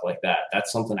and stuff like that.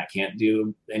 That's something I can't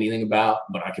do anything about,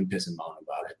 but I can piss and moan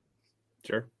about it.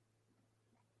 Sure.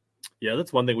 Yeah,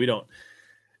 that's one thing we don't.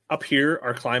 Up here,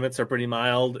 our climates are pretty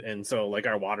mild, and so like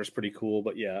our water's pretty cool.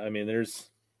 But yeah, I mean,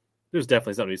 there's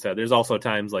definitely something to be said. There's also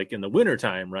times like in the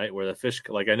wintertime, right, where the fish,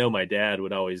 like I know my dad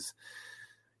would always,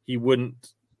 he's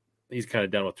kind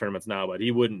of done with tournaments now, but he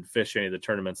wouldn't fish any of the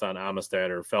tournaments on Amistad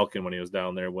or Falcon when he was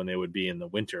down there when they would be in the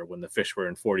winter when the fish were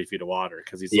in 40 feet of water,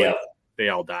 because he's like, they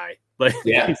all die. Like,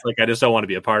 he's like, I just don't want to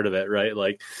be a part of it, right?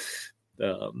 Like,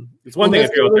 it's one thing if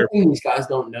you're out there. These guys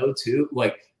don't know too,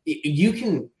 like. You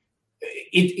can,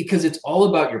 because it's all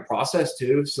about your process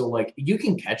too. So like you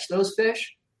can catch those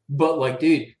fish, but like,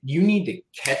 dude, you need to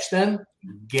catch them,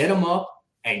 get them up,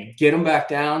 and get them back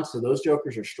down. So those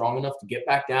jokers are strong enough to get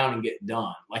back down and get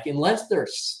done. Like unless they're,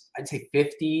 I'd say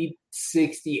 50,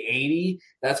 60, 80,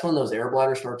 that's when those air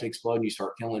bladders start to explode and you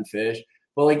start killing fish.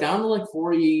 But like down to like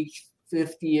 40,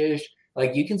 50-ish,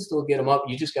 like you can still get them up.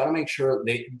 You just got to make sure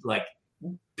they like,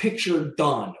 picture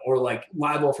done or like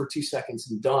live well for 2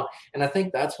 seconds and done. And I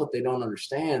think that's what they don't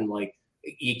understand. Like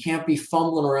you can't be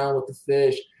fumbling around with the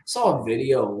fish. I saw a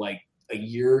video like a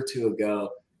year or two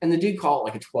ago and the dude caught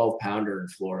like a 12-pounder in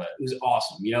Florida. It was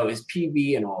awesome. His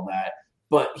PB and all that,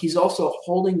 but he's also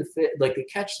holding the fish. Like they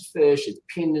catch the fish, it's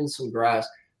pinned in some grass.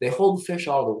 They hold the fish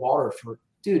out of the water for,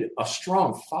 dude, a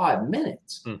strong 5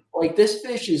 minutes. Like this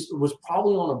fish was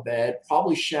probably on a bed,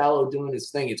 probably shallow doing his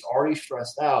thing. It's already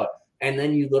stressed out. And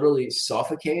then you literally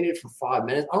suffocate it for 5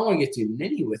 minutes. I don't want to get too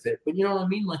nitty with it, but you know what I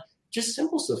mean? Like just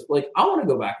simple stuff. Like I want to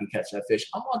go back and catch that fish.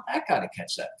 I want that guy to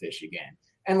catch that fish again.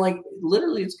 And like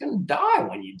literally it's going to die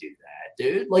when you do that,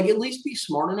 dude. Like at least be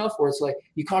smart enough where it's like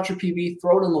you caught your PB,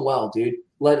 throw it in the well, dude.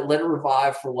 Let it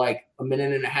revive for like a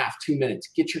minute and a half, 2 minutes.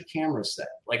 Get your camera set.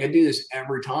 Like I do this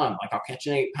every time. Like I'll catch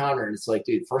an 8-pounder and it's like,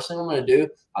 dude, first thing I'm going to do,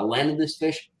 I landed this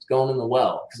fish. Going in the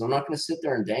well, because I'm not going to sit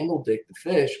there and dangle dick the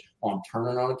fish while I'm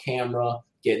turning on a camera,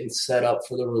 getting set up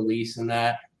for the release and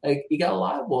that. Like you got a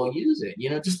live well, use it.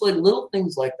 Just like little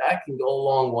things like that can go a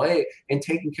long way in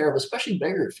taking care of, especially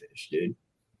bigger fish, dude.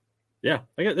 Yeah,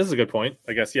 I guess this is a good point.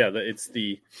 I guess, yeah, it's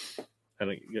I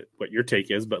don't get what your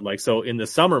take is, but like, so in the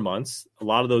summer months, a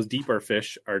lot of those deeper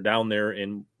fish are down there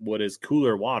in what is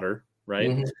cooler water, right?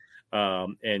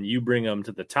 Mm-hmm. And you bring them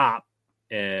to the top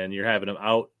and you're having them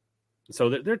out. So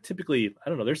they're typically, I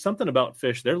don't know, there's something about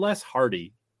fish. They're less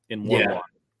hardy in warm water.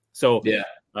 So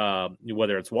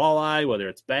whether it's walleye, whether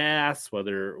it's bass,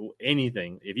 whether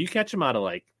anything, if you catch them out of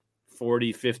like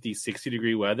 40, 50, 60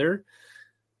 degree weather,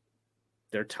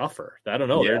 they're tougher. I don't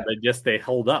know. They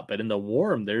hold up. But in the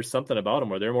warm, there's something about them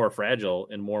where they're more fragile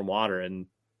in warm water. And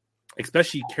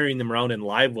especially carrying them around in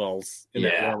live wells in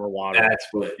that warmer water. That's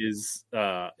what is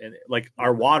and like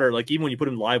our water, like even when you put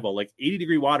them in live well, like 80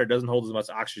 degree water doesn't hold as much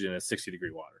oxygen as 60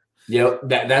 degree water. Yep,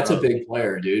 that's a big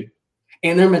player, dude.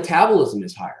 And their metabolism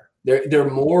is higher. They're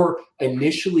more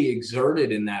initially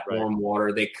exerted in that warm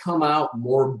water. They come out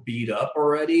more beat up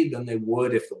already than they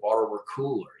would if the water were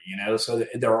cooler, So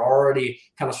they're already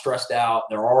kind of stressed out.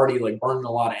 They're already like burning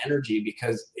a lot of energy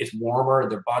because it's warmer.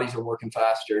 Their bodies are working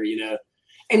faster,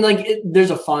 And like, there's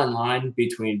a fine line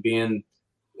between being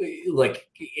like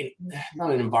not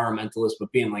an environmentalist,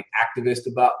 but being like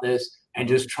activist about this and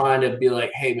just trying to be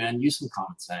like, hey man, use some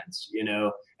common sense,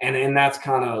 and that's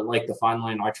kind of like the fine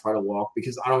line I try to walk,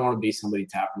 because I don't want to be somebody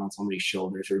tapping on somebody's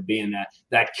shoulders or being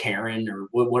that Karen, or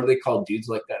what do they call dudes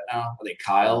like that now? Are they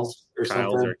Kyles or something?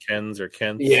 Kyles or Kens or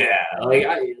Kents. Yeah. Like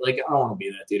I don't want to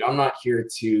be that dude. I'm not here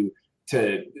to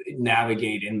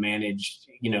navigate and manage,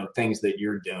 things that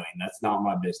you're doing. That's not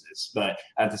my business. But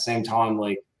at the same time,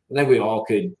 like, I think we all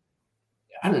could,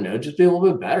 I don't know, just be a little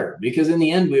bit better, because in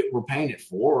the end, we're paying it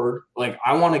forward. Like,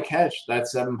 I want to catch that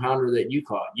 7-pounder that you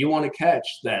caught. You want to catch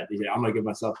that. I'm going to give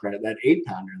myself credit, that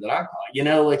 8-pounder that I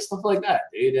caught, like stuff like that,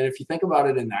 dude. And if you think about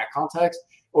it in that context,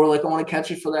 or like, I want to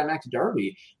catch it for that next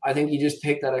derby, I think you just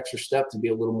take that extra step to be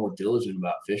a little more diligent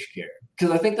about fish care.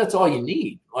 Because I think that's all you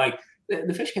need. Like,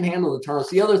 the fish can handle the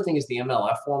tournaments. The other thing is the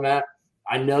MLF format.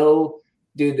 I know,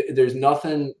 dude, there's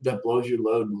nothing that blows your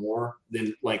load more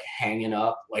than like hanging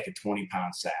up like a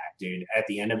 20-pound sack, dude. At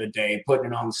the end of the day, putting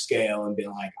it on the scale and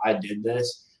being like, I did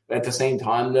this. But at the same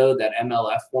time, though, that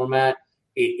MLF format,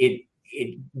 it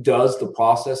does the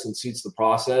process and suits the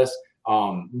process,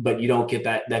 but you don't get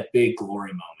that big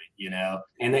glory moment,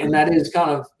 And that is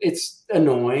kind of, it's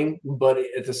annoying, but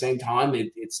at the same time,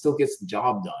 it still gets the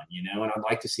job done, and I'd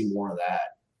like to see more of that.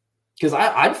 Because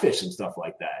I'd fish some stuff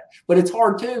like that. But it's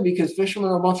hard, too, because fishermen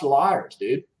are a bunch of liars,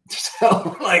 dude.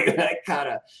 So, like, that kind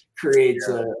of creates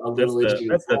a little issue.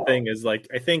 That's the thing is, like,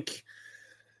 I think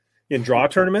in draw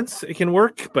tournaments, it can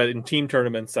work. But in team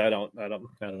tournaments, I don't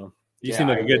know. You seem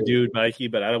like a good dude, Mikey,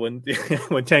 but I wouldn't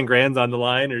when 10 grand's on the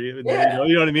line, or even, you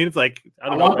know what I mean? It's like, I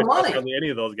don't know if any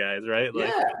of those guys, right?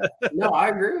 Like, no, I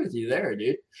agree with you there,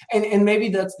 dude. And maybe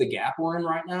that's the gap we're in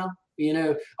right now.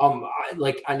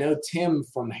 I know Tim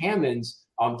from Hammond's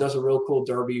does a real cool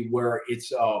derby where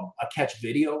it's a catch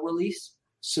video release.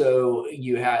 So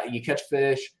you catch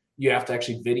fish, you have to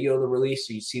actually video the release,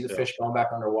 so you see the fish going back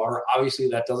underwater. Obviously,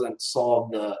 that doesn't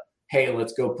solve the, hey,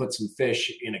 let's go put some fish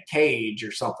in a cage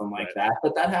or something like that.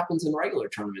 But that happens in regular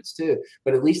tournaments too.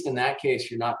 But at least in that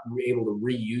case, you're not able to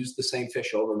reuse the same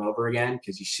fish over and over again,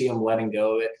 because you see them letting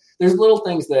go of it. There's little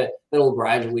things that'll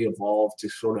gradually evolve to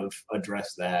sort of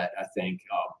address that, I think.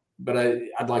 But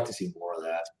I'd like to see more of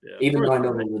that. Yeah. Even though I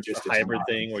know the logistics. Hybrid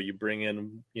thing where you bring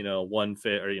in, one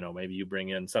fish, or, maybe you bring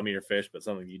in some of your fish, but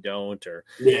some of you don't. Or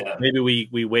maybe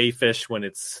we weigh fish when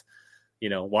it's,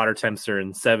 water temps are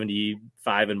in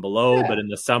 75 and below, but in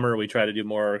the summer we try to do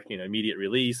more, immediate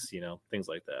release, things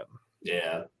like that.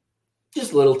 Yeah.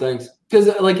 Just little things. Because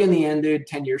like in the end, dude,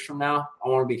 10 years from now, I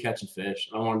want to be catching fish.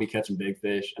 I want to be catching big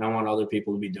fish, and I want other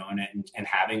people to be doing it and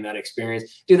having that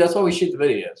experience. Dude, that's why we shoot the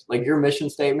videos. Like your mission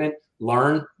statement,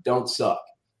 learn, don't suck.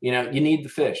 You need the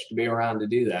fish to be around to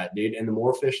do that, dude. And the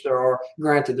more fish there are,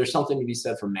 granted, there's something to be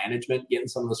said for management, getting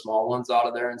some of the small ones out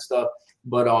of there and stuff.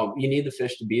 But you need the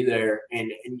fish to be there and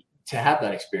to have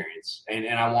that experience. And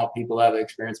I want people to have that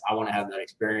experience. I want to have that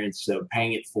experience. So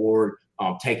paying it forward,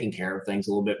 taking care of things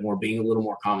a little bit more, being a little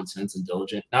more common sense and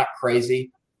diligent, not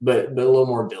crazy, but a little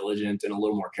more diligent and a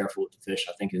little more careful with the fish,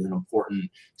 I think is an important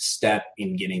step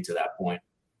in getting to that point.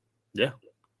 Yeah,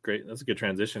 great. That's a good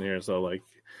transition here. So like,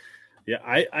 yeah,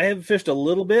 I have fished a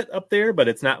little bit up there, but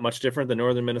it's not much different than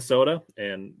northern Minnesota.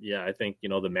 And yeah, I think,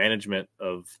 the management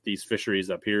of these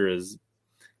fisheries up here has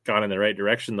gone in the right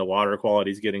direction. The water quality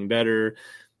is getting better.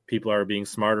 People are being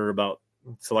smarter about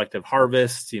selective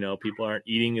harvest. People aren't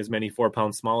eating as many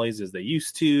 4-pound smallies as they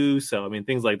used to. So, I mean,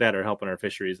 things like that are helping our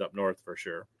fisheries up north for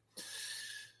sure.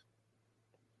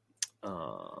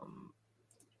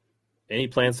 Any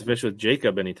plans to fish with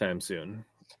Jacob anytime soon?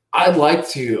 I'd like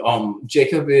to.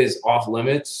 Jacob is off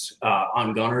limits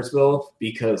on Gunnersville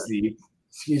because the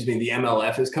excuse me, the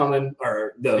MLF is coming,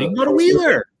 or You the can go to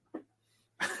Wheeler.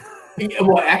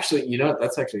 well, actually, you know,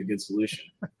 that's actually a good solution.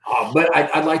 But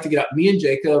I'd like to get up. Me and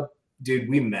Jacob, dude,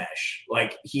 we mesh.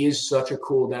 Like, he is such a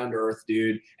cool, down to earth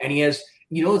dude, and he has.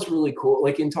 You know, it's really cool.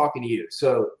 Like, in talking to you,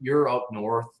 so you're up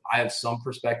north. I have some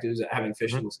perspectives at having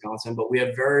fished in Wisconsin, but we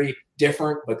have very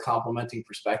different but complementing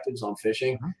perspectives on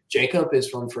fishing. Jacob is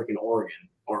from freaking Oregon,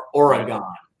 or Oregon,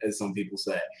 as some people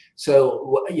say.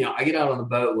 So, you know, I get out on the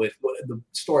boat with the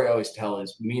story I always tell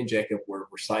is me and Jacob were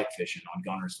sight fishing on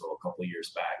Gunnersville a couple of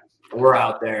years back. We're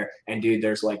out there, and dude,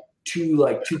 there's like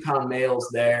 2-pound males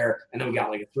there, and then we got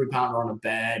like a 3-pounder on a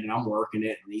bed, and I'm working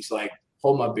it, and he's like,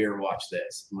 hold my beer, watch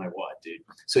this. I'm like, what, dude?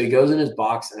 So he goes in his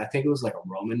box, and I think it was like a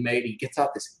Roman made. He gets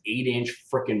out this 8-inch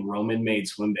freaking Roman made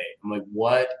swim bait. I'm like,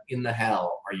 what in the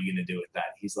hell are you going to do with that?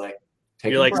 He's like,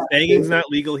 you're like, spanging's not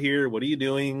legal here. What are you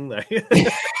doing?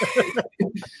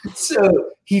 So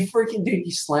he freaking, dude,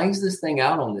 he slangs this thing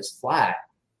out on this flat,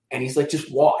 and he's like,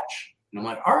 just watch. And I'm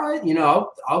like, all right, you know,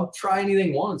 I'll try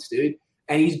anything once, dude.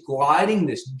 And he's gliding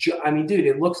this. I mean, dude,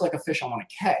 it looks like a fish I want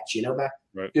to catch, you know,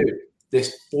 dude.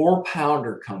 This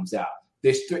 4-pounder comes out.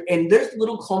 And there's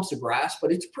little clumps of grass, but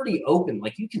it's pretty open.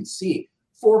 Like, you can see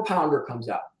 4-pounder comes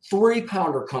out.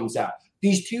 3-pounder comes out.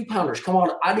 These 2-pounders come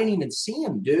on. I didn't even see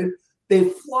them, dude. They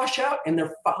flush out, and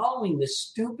they're following this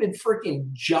stupid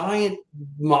freaking giant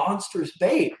monstrous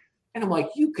bait. And I'm like,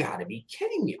 you got to be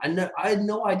kidding me. I had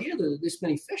no idea there were this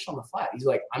many fish on the flat. He's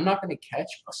like, I'm not going to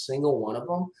catch a single one of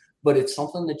them, but it's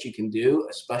something that you can do,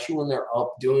 especially when they're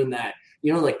up doing that,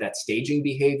 you know, like that staging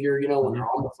behavior, you know, when they're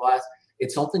on the flats.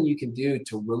 It's something you can do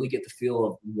to really get the feel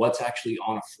of what's actually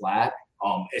on a flat,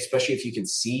 especially if you can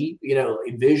see, you know,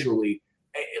 visually,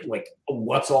 like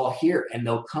what's all here. And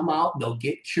they'll come out, they'll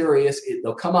get curious.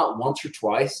 They'll come out once or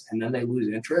twice, and then they lose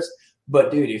interest. But,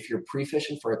 dude, if you're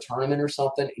pre-fishing for a tournament or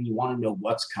something and you want to know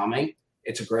what's coming,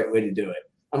 it's a great way to do it.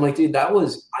 I'm like, dude,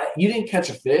 you didn't catch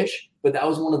a fish, but that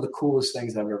was one of the coolest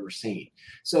things I've ever seen.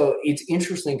 So it's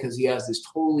interesting because he has this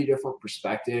totally different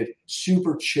perspective,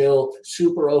 super chill,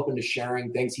 super open to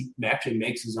sharing things. He actually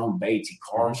makes his own baits. He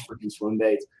carves freaking swim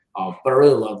baits. But I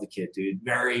really love the kid, dude.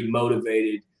 Very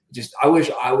motivated. Just, I wish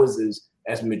I was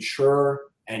as mature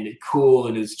and cool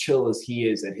and as chill as he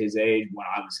is at his age when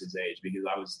I was his age, because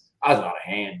I was out of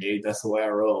hand, dude. That's the way I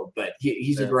rolled. But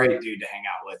he's a great dude to hang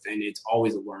out with, and it's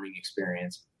always a learning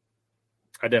experience.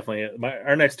 I definitely,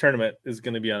 our next tournament is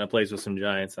going to be on a place with some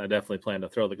giants. I definitely plan to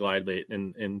throw the glide bait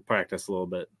and practice a little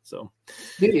bit. So,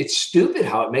 dude, it's stupid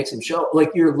how it makes them show.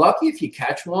 Like, you're lucky if you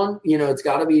catch one. You know, it's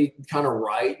got to be kind of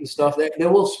right and stuff. They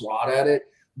will swat at it.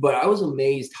 But I was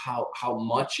amazed how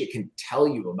much it can tell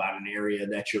you about an area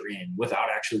that you're in without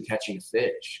actually catching a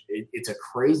fish. It's a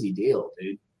crazy deal,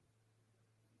 dude.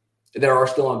 There are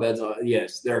still on beds.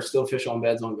 Yes, there are still fish on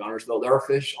beds on Gunnersville. There are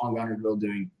fish on Gunnersville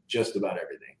doing just about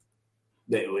everything,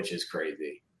 which is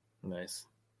crazy. Nice.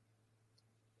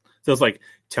 So it's like,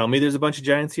 tell me there's a bunch of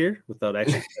giants here without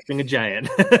actually catching a giant.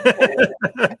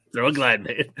 Throw a glide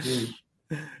bait.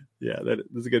 Yeah,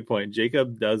 that's a good point.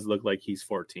 Jacob does look like he's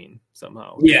 14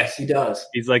 somehow. Yes, he does.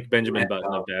 He's like Benjamin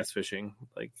Button of bass fishing.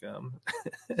 Like,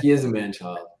 he is a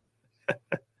man-child.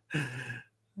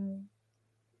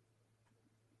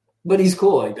 But he's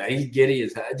cool like that. He's giddy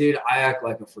as hell. Dude, I act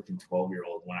like a freaking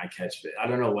 12-year-old when I catch fish. I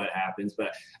don't know what happens,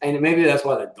 and maybe that's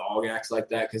why the dog acts like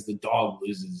that, because the dog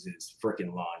loses his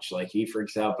freaking lunch. Like, he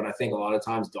freaks out. But I think a lot of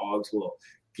times dogs will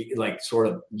like sort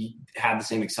of have the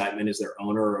same excitement as their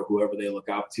owner or whoever they look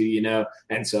up to, you know?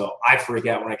 And so I freak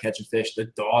out when I catch a fish. The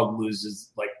dog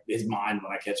loses like his mind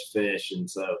when I catch a fish. And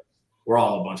so we're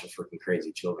all a bunch of freaking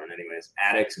crazy children anyways,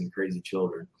 addicts and crazy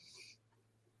children.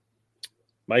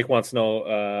 Mike wants to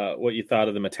know what you thought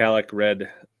of the metallic red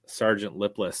Sergeant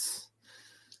Lipless.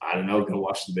 I don't know. Go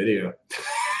watch the video.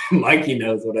 Mikey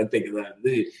knows what I think of that.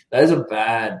 Dude, that is a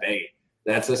bad bait.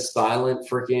 That's a silent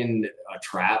freaking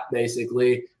trap,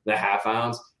 basically, the half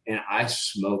ounce. And I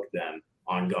smoked them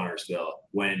on Gunnersville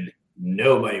when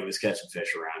nobody was catching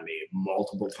fish around me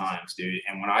multiple times, dude.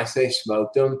 And when I say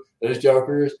smoked them, those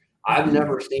jokers, I've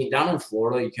never seen down in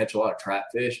Florida, you catch a lot of trap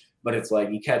fish, but it's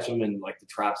like you catch them in like the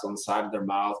traps on the side of their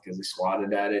mouth because they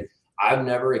swatted at it. I've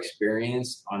never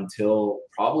experienced until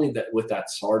probably that with that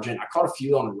Sergeant. I caught a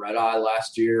few on the red eye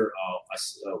last year.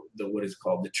 What is it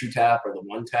called? The true tap or the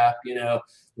one tap, you know,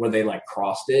 where they like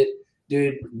crossed it.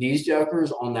 Dude, these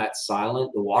jokers on that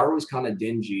silent, the water was kind of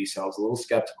dingy, so I was a little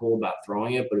skeptical about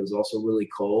throwing it, but it was also really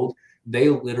cold. They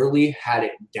literally had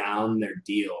it down their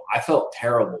deal. I felt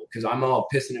terrible because I'm all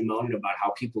pissing and moaning about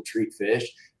how people treat fish,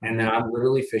 and then I'm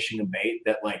literally fishing a bait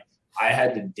that like I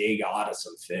had to dig out of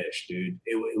some fish, dude.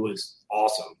 It was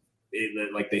awesome.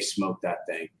 Like they smoked that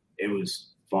thing. It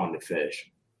was fun to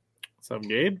fish. What's up,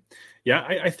 Gabe? Yeah,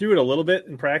 I threw it a little bit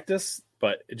in practice,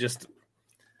 but it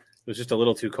was just a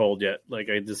little too cold yet. Like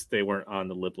they weren't on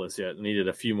the lipless yet. It needed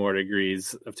a few more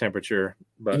degrees of temperature.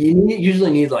 But you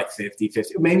usually need like 50,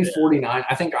 maybe 49.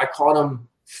 I think I caught them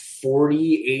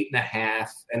 48.5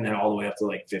 and then all the way up to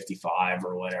like 55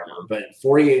 or whatever. But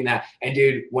 48.5. And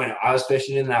dude, when I was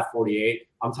fishing in that 48,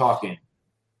 I'm talking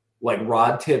like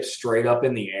rod tips straight up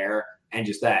in the air and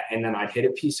just that. And then I'd hit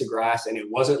a piece of grass and it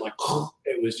wasn't like,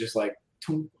 it was just like,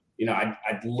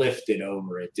 I'd lift it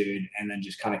over it, dude, and then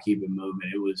just kind of keep it moving.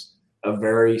 It was a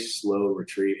very slow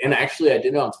retrieve. And actually I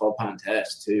did it on 12-pound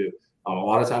test too. A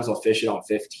lot of times I'll fish it on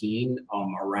 15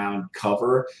 around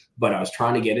cover, but I was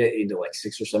trying to get it into like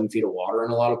 6 or 7 feet of water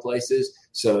in a lot of places.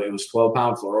 So it was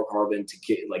 12-pound fluorocarbon to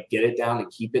get it down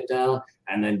and keep it down,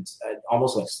 and then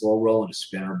almost like slow rolling a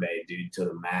spinner bait, dude, to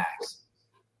the max.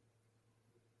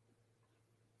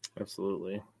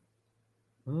 Absolutely.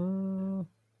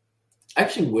 I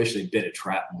actually wish they did a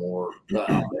trap more.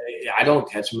 I don't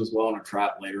catch them as well in a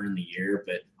trap later in the year,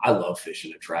 but I love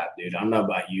fishing a trap, dude. I don't know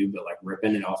about you, but like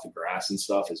ripping it off the grass and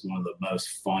stuff is one of the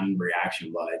most fun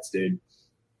reaction bites, dude.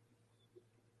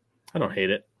 I don't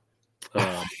hate it.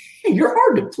 You're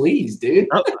hard to please, dude.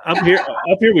 up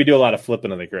here, we do a lot of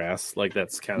flipping on the grass. Like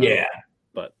that's kind of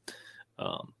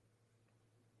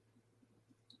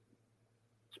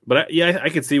But I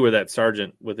could see where that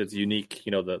Sargent with its unique,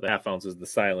 the half ounce is the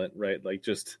silent, right? Like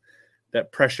just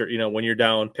that pressure, when you're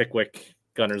down Pickwick,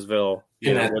 Gunnersville,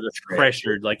 where it's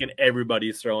pressured, like, and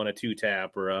everybody's throwing a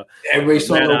 2-tap or a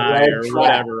red eye or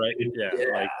whatever, right? Yeah,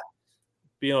 like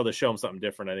being able to show them something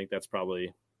different. I think that's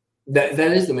probably that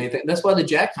is the main thing. That's why the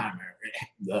jackhammer,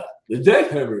 the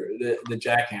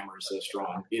jackhammer is so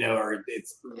strong, or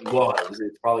it's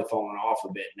probably falling off a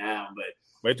bit now, but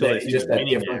wait till they see just that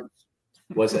different.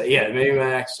 Was it? Yeah, maybe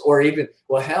Max, or even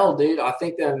hell, dude. I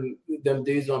think them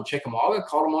dudes on Chickamauga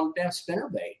caught them on a damn spinner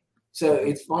bait. So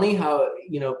it's funny how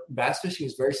bass fishing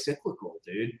is very cyclical,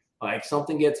 dude. Like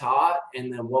something gets hot,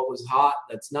 and then what was hot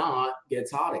that's not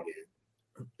gets hot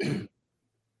again.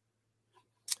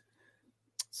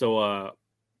 So, are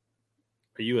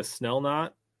you a Snell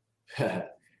knot?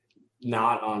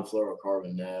 Not on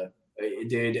fluorocarbon, no,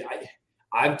 dude.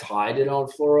 I've tied it on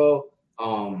fluoro.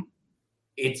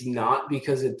 It's not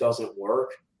because it doesn't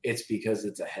work. It's because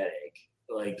it's a headache.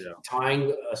 Like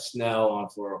tying a Snell on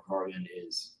fluorocarbon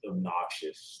is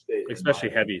obnoxious. Especially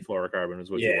heavy fluorocarbon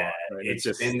is what you want. Right? It's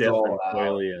just stiff and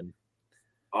oily. And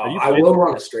I will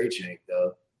run a straight shank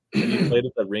though. Have you played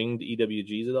with the ringed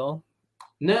EWGs at all?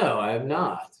 No, I have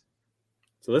not.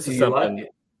 So this is something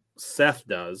Seth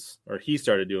does, or he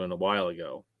started doing a while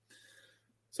ago.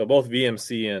 So both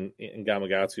VMC and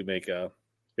Gamakatsu make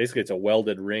basically it's a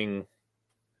welded ring.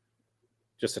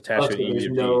 Just attached to There's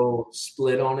no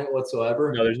split on it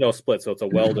whatsoever. No, there's no split, so it's a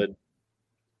welded.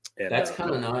 And, that's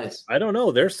kind of nice. I don't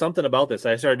know. There's something about this.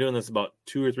 I started doing this about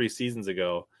 2 or 3 seasons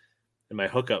ago, and my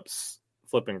hookups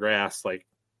flipping grass like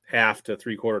 1/2 to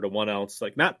 3/4 to 1 ounce,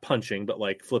 like not punching, but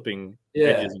like flipping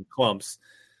edges and clumps.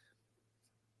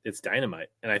 It's dynamite,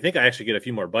 and I think I actually get a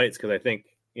few more bites because I think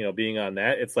being on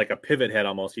that, it's like a pivot head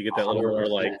almost. You get that little more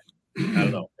like I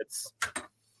don't know. It's.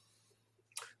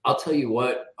 I'll tell you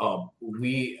what,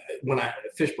 when I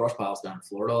fish brush piles down in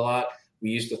Florida a lot,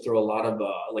 we used to throw a lot of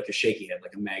like a shaky head,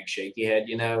 like a mag shaky head,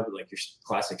 like your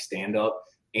classic stand up.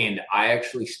 And I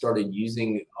actually started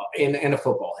using and a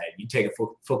football head. You take a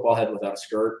football head without a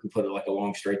skirt and put like a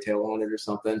long straight tail on it or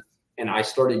something. And I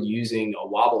started using a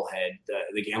wobble head,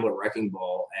 the Gambler Wrecking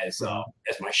Ball, as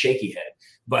my shaky head.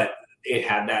 But it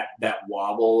had that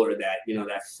wobble or that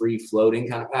that free floating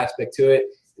kind of aspect to it.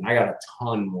 And I got a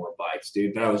ton more bites,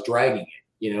 dude. But I was dragging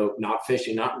it, not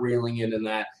fishing, not reeling it in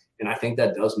that. And I think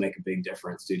that does make a big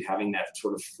difference, dude, having that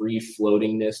sort of free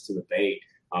floatingness to the bait,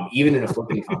 even in a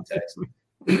flipping context.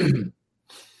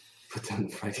 Put down the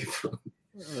Friday from.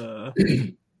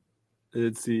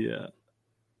 Let's see.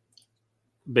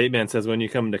 Baitman says, when you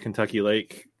come to Kentucky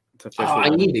Lake to fish. I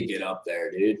need to get up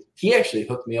there, dude. He actually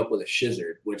hooked me up with a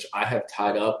shizard, which I have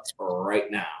tied up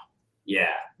right now. Yeah,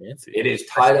 fancy. It is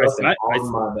tied up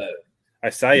on my boat. I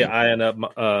saw you eyeing up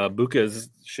Buka's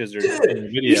shizard in the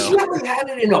video. You should have had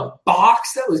it in a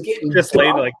box that was getting just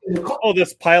laid like,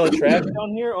 this pile of trash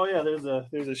down here. Oh yeah, there's a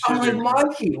shizard. I'm like,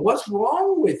 Mikey, what's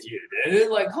wrong with you, dude?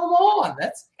 Like, come on,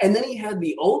 and then he had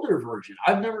the older version.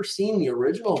 I've never seen the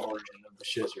original version of the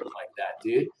shizard like that,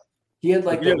 dude. He had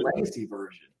like the legacy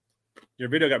version. Your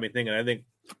video got me thinking. I think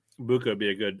Buka would be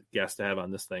a good guest to have on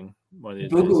this thing.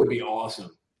 Buka would be awesome.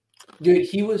 Dude,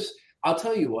 he was. I'll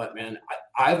tell you what, man.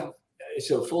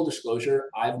 so full disclosure,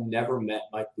 I've never met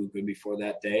Mike Bucca before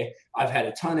that day. I've had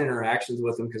a ton of interactions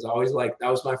with him because I always that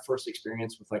was my first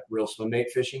experience with like real swim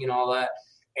bait fishing and all that.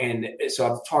 And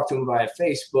so I've talked to him via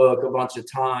Facebook a bunch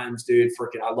of times, dude.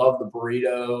 Freaking, I love the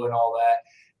burrito and all that.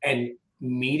 And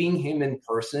meeting him in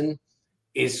person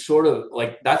is sort of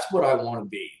like, that's what I want to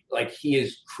be. Like, he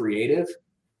is creative.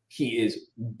 He is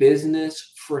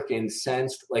business freaking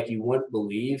sensed like you wouldn't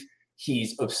believe.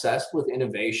 He's obsessed with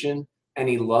innovation and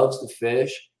he loves to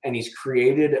fish. And he's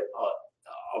created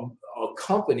a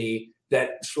company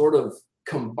that sort of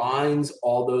combines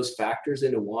all those factors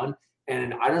into one.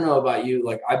 And I don't know about you,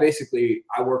 like I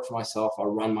work for myself. I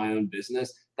run my own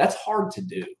business. That's hard to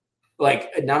do.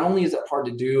 Like, not only is it hard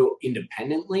to do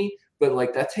independently, but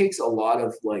like that takes a lot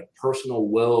of like personal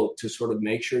will to sort of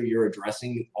make sure you're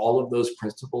addressing all of those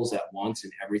principles at once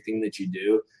in everything that you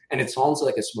do. And it sounds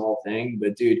like a small thing,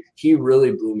 but dude, he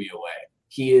really blew me away.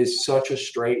 He is such a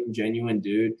straight and genuine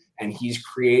dude. And he's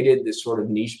created this sort of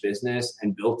niche business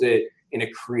and built it in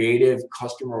a creative,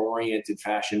 customer-oriented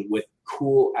fashion with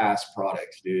cool ass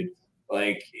products, dude.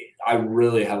 Like, I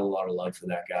really have a lot of love for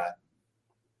that guy.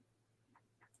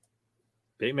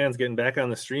 Bateman's getting back on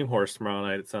the stream horse tomorrow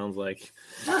night, it sounds like.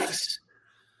 Nice.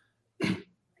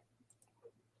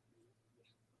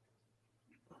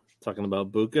 Talking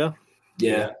about Bucca?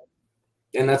 Yeah.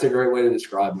 And that's a great way to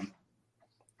describe him.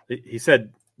 He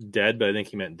said dead, but I think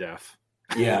he meant deaf.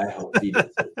 Yeah, I hope he did.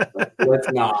 Let's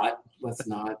not. Let's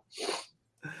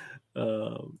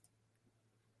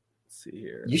see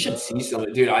here. You should see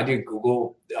something. Dude, I do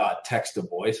Google text to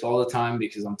voice all the time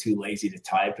because I'm too lazy to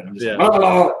type. And I'm just like,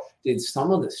 oh. Dude, some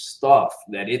of the stuff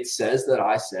that it says that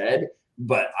I said,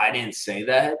 but I didn't say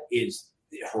that is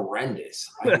horrendous.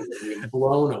 I'm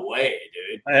blown away,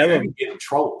 dude. I get in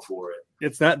trouble for it.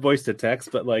 It's not voice to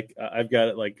text, but like I've got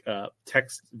it like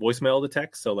text, voicemail to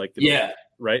text. So like,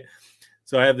 right.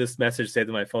 So I have this message saved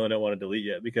to my phone I don't want to delete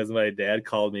yet because my dad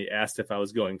called me, asked if I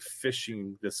was going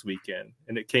fishing this weekend.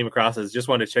 And it came across as just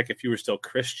wanted to check if you were still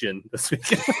Christian this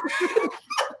weekend.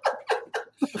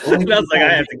 I was like,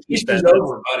 I have to keep that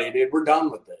over, buddy, dude. We're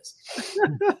done with this.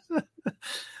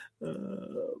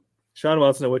 Sean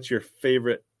wants to know what's your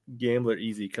favorite Gambler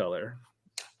Easy color?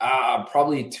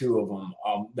 Probably two of them.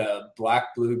 The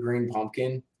black, blue, green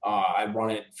pumpkin. I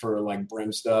run it for like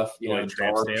brim stuff,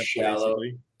 dark, shallow.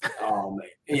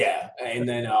 Yeah, and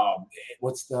then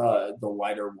what's the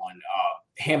lighter one?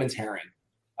 Hammond's herring.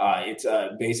 It's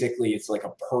basically it's like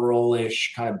a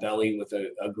pearlish kind of belly with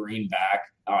a green back.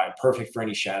 Perfect for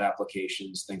any shad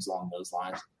applications, things along those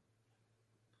lines.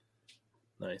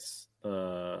 Nice.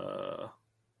 Burner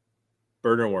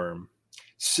worm.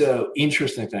 So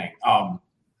interesting thing.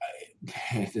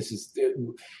 This is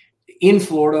in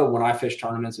Florida when I fish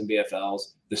tournaments and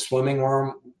BFLs. The swimming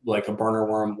worm, like a burner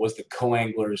worm, was the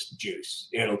co-angler's juice.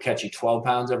 It'll catch you 12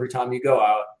 pounds every time you go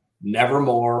out, never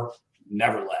more,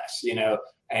 never less.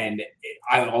 And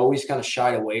I always kind of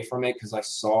shied away from it because I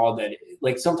saw that,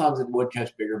 like, sometimes it would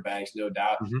catch bigger bags, no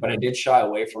doubt. Mm-hmm. But I did shy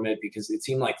away from it because it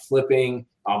seemed like flipping,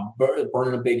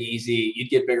 burning a big easy. You'd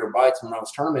get bigger bites. When I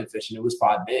was tournament fishing, it was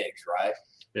 5 bigs, right?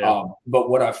 Yeah. But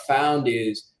what I found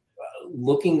is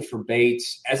looking for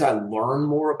baits, as I learn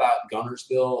more about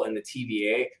Guntersville and the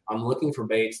TVA, I'm looking for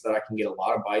baits that I can get a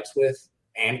lot of bites with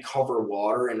and cover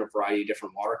water in a variety of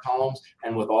different water columns.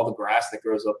 And with all the grass that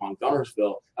grows up on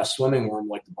Guntersville, a swimming worm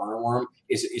like the burner worm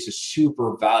is a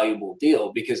super valuable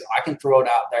deal because I can throw it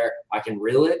out there, I can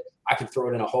reel it, I can throw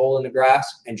it in a hole in the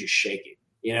grass and just shake it.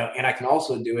 And I can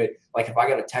also do it, like if I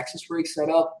got a Texas rig set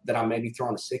up that I'm maybe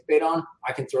throwing a sick bait on,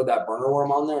 I can throw that burner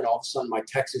worm on there and all of a sudden my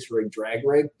Texas rig drag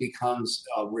rig becomes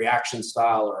a reaction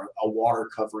style or a water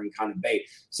covering kind of bait.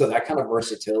 So that kind of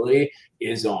versatility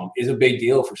is a big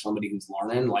deal for somebody who's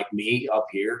learning like me up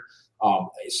here.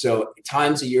 So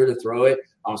times a year to throw it.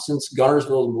 Since Guntersville is a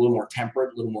little more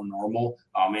temperate, a little more normal,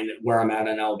 and where I'm at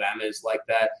in Alabama is like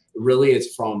that, really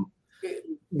it's from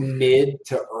mid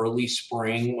to early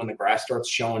spring when the grass starts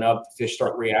showing up, fish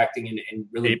start reacting and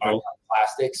really biting on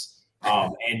plastics.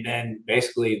 And then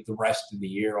basically the rest of the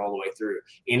year all the way through.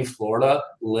 In Florida,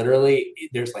 literally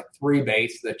there's like 3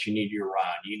 baits that you need year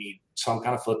round. You need some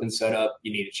kind of flipping setup,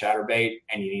 you need a chatterbait,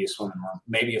 and you need a swimming worm,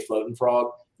 maybe a floating frog.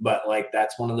 But like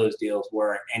that's one of those deals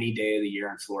where any day of the year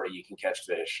in Florida you can catch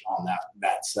fish on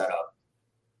that setup.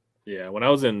 Yeah, when I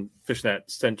was fishing that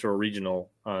Central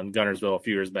Regional on Guntersville a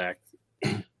few years back,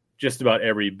 just about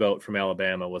every boat from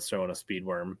Alabama was throwing a speed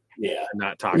worm. Yeah. And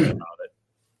not talking about it.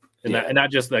 And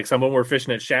not just like some of them were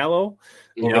fishing at shallow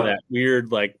over that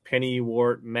weird like penny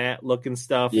wart mat looking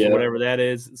stuff or whatever that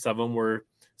is. Some of them were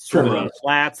swimming on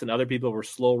flats and other people were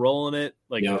slow rolling it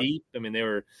like deep. I mean, they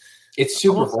were It's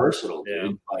super versatile,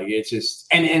 dude. Yeah. Like it's just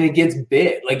and it gets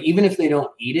bit. Like even if they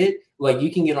don't eat it, like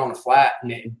you can get on a flat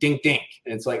and dink dink.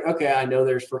 And it's like, okay, I know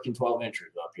there's freaking 12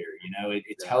 inches up here. You know, it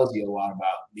tells you a lot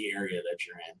about the area that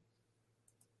you're in.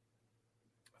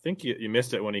 I think you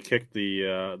missed it when he kicked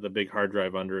the big hard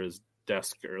drive under his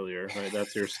desk earlier, right?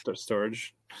 That's your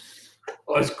storage.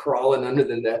 I was crawling under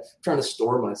the net, trying to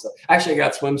store myself. Actually, I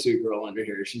got swimsuit girl under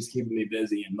here. She's keeping me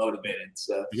busy and motivated.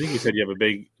 So I think you said you have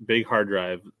a big hard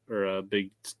drive or a big,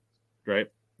 right?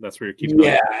 That's where you're keeping.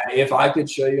 Yeah, if I could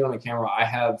show you on the camera, I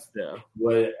have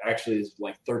what actually is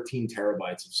like 13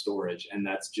 terabytes of storage, and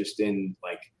that's just in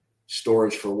like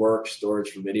storage for work,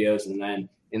 storage for videos, and then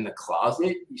in the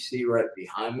closet you see right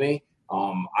behind me.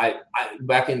 I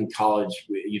back in college,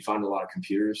 you'd find a lot of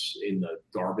computers in the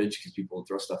garbage because people would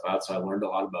throw stuff out. So I learned a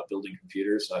lot about building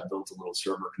computers. So I built a little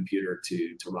server computer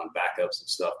to run backups and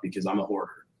stuff because I'm a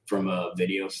hoarder from a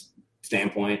video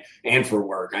standpoint and for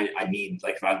work. I need,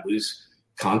 like, if I lose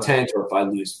content or if I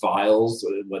lose files,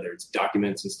 whether it's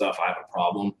documents and stuff, I have a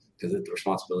problem because the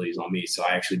responsibility is on me. So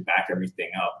I actually back everything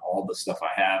up. All the stuff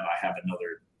I have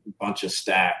another bunch of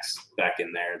stacks back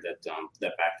in there that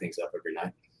back things up every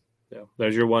night. Yeah,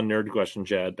 there's your one nerd question,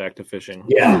 Chad. Back to fishing.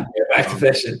 Yeah, back to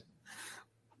fishing.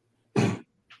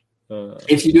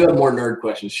 If you do have more nerd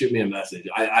questions, shoot me a message.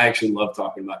 I actually love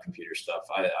talking about computer stuff.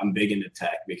 I'm big into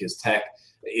tech because tech,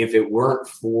 if it weren't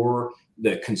for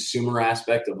the consumer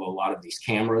aspect of a lot of these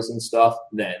cameras and stuff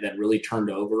that really turned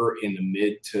over in the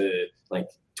mid to like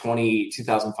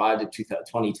 2005 to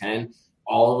 2010,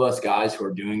 all of us guys who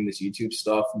are doing this YouTube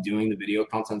stuff, doing the video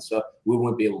content stuff, we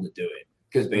wouldn't be able to do it.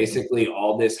 Because basically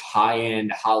all this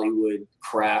high-end Hollywood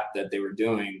crap that they were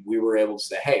doing, we were able to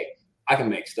say, hey, I can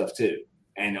make stuff too.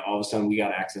 And all of a sudden we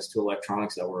got access to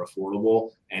electronics that were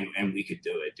affordable and we could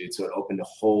do it, dude. So it opened a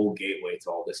whole gateway to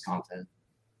all this content.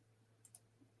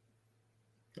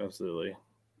 Absolutely.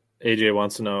 AJ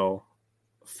wants to know,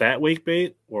 fat wake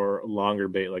bait or longer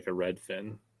bait like a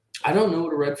redfin? I don't know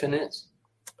what a redfin is.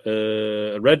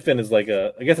 A redfin is like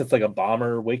I guess it's like a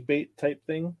bomber wake bait type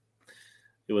thing.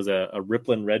 It was a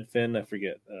Rippling redfin. I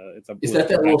forget. Is that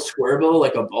little square bill,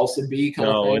 like a balsa bee kind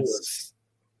of thing?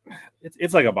 No,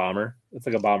 it's like a bomber. It's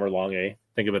like a bomber long A.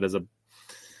 Think of it as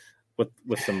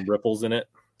with some ripples in it.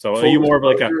 So are you more of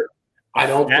like I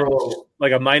don't throw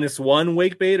like a -1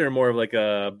 wake bait or more of like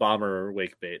a bomber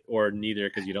wake bait or neither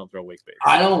because you don't throw wake bait?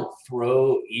 I don't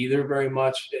throw either very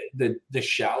much. The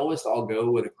shallowest I'll go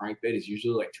with a crankbait is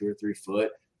usually like 2 or 3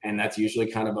 foot. And that's usually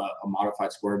kind of a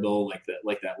modified square bill, like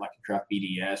that Lucky Craft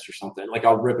BDS or something. Like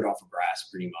I'll rip it off of grass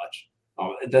pretty much.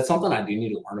 That's something I do need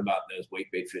to learn about, those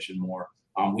wake bait fishing more.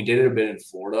 We did it a bit in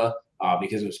Florida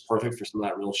because it was perfect for some of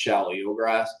that real shallow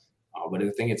eelgrass. But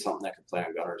I think it's something that could play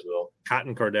on Guntersville.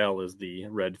 Cotton Cordell is the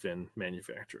redfin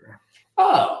manufacturer.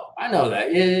 Oh, I know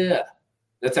that. Yeah.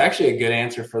 That's actually a good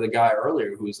answer for the guy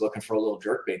earlier who was looking for a little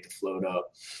jerkbait to float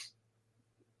up.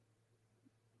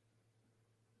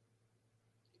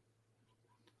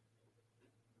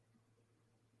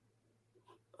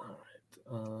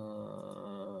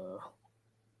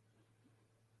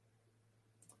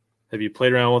 Have you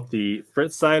played around with the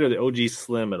Fritz side or the OG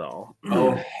Slim at all?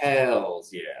 Oh,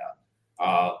 hells yeah.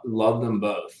 Love them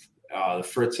both. The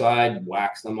Fritz side,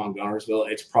 wax them on Guntersville.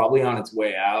 It's probably on its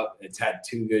way out. It's had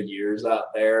 2 good years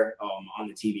out there on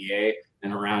the TVA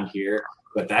and around here.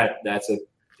 But that's a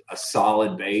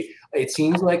solid bait. It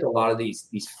seems like a lot of these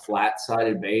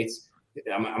flat-sided baits,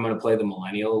 I'm going to play the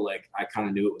millennial. Like I kind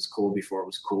of knew it was cool before it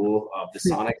was cool. The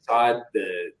Sonic side,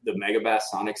 the Megabass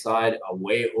Sonic side, a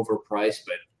way overpriced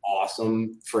but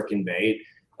awesome freaking bait.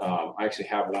 I actually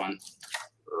have one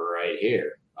right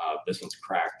here. This one's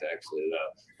cracked actually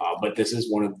though. But this is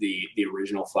one of the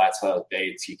original flat side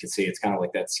baits. You can see it's kind of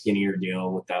like that skinnier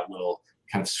deal with that little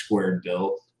kind of squared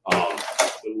bill.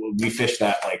 We fished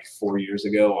that like 4 years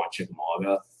ago on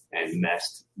Chickamauga and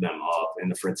messed them up. And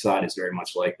the Fritz side is very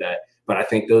much like that. But I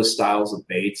think those styles of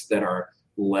baits that are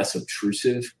less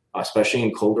obtrusive, especially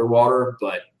in colder water,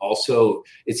 but also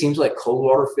it seems like cold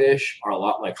water fish are a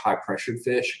lot like high pressured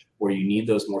fish where you need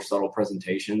those more subtle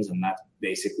presentations. And that's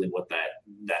basically what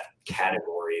that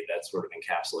category that sort of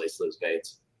encapsulates those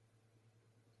baits.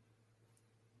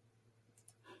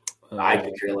 I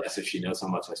could care less if she knows how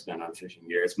much I spend on fishing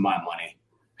gear. It's my money.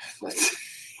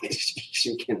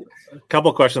 She can. A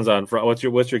couple questions on frog.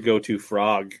 What's your go-to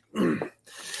frog?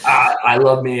 I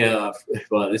love me.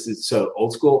 Well, this is so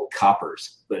old school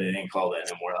coppers, but it ain't called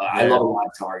that anymore. I love a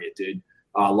live target, dude.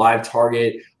 Live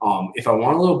target. If I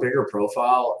want a little bigger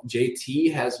profile,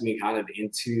 JT has me kind of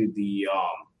into the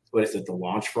what is it? The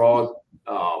launch frog.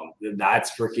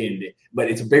 That's freaking. But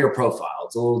it's a bigger profile.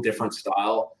 It's a little different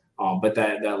style. But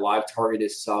that live target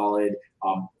is solid.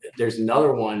 There's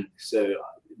another one. So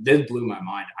this blew my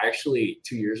mind. Actually,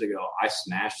 2 years ago, I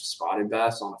smashed a spotted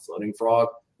bass on a floating frog,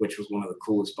 which was one of the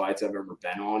coolest bites I've ever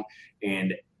been on.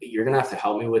 And you're going to have to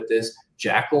help me with this.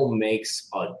 Jackal makes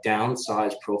a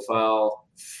downsized profile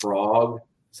frog.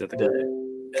 Is it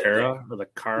the Cara or the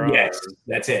Cara? Yes,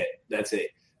 that's it.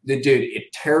 Dude,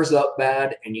 it tears up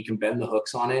bad and you can bend the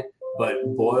hooks on it. But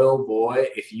boy, oh boy,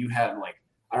 if you have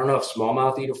I don't know if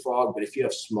smallmouth eat a frog, but if you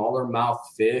have smaller mouth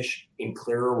fish in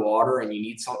clearer water and you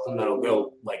need something that'll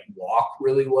go walk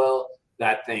really well,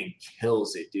 that thing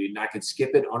kills it, dude. And I could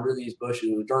skip it under these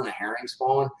bushes during a herring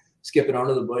spawn, skip it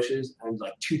under the bushes and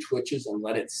 2 twitches and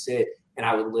let it sit. And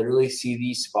I would literally see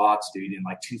these spots, dude, in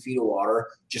 2 feet of water,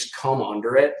 just come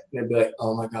under it. And I'd be like,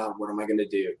 oh my God, what am I going to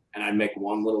do? And I'd make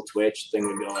one little twitch, thing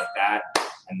would go like that,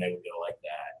 and they would go like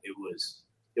that.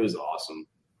 It was awesome.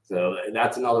 So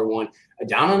that's another one.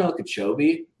 Down in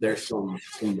Okeechobee, there's some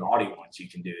naughty ones you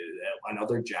can do.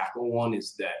 Another Jackal one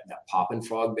is that poppin'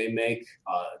 frog they make,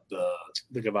 the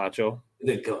gavacho.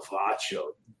 The gavacho,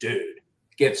 dude,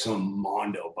 get some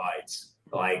mondo bites.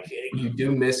 You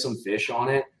do miss some fish on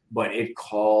it, but it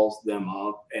calls them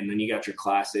up. And then you got your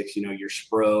classics, your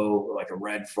Spro, like a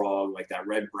red frog, like that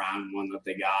red brown one that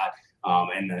they got.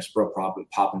 And the Spro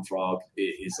poppin' frog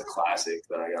is a classic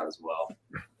that I got as well.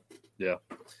 Yeah.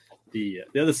 The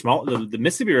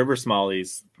Mississippi River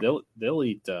smallies, they'll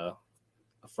eat a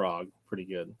frog pretty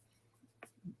good.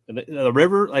 And the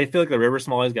river, I feel like the river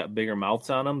smallies got bigger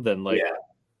mouths on them than but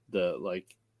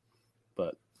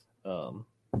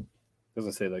as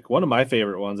I say, one of my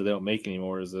favorite ones that they don't make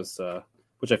anymore is this,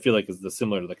 which I feel like is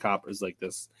similar to the coppers,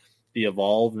 the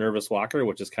Evolve Nervous Walker,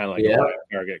 which is kind of a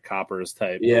target coppers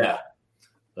type. Yeah.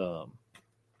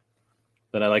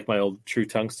 Then I like my old True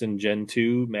Tungsten Gen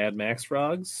 2 Mad Max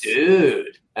frogs.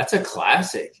 Dude, that's a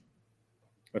classic.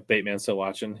 If Bateman's still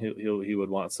watching, he would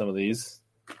want some of these.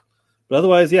 But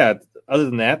otherwise, yeah, other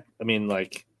than that, I mean,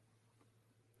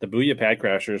 the Booyah Pad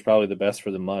Crasher is probably the best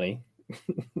for the money.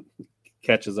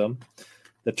 Catches them.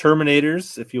 The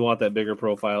Terminators, if you want that bigger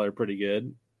profile, are pretty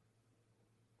good.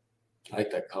 I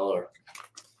like that color.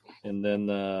 And then,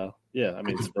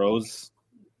 Spros.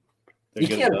 You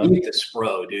can't beat the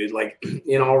Spro, dude.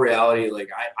 In all reality,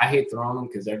 I hate throwing them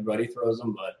because everybody throws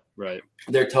them, but right,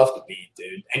 they're tough to beat,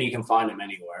 dude. And you can find them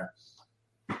anywhere.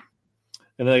 And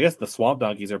then I guess the Swamp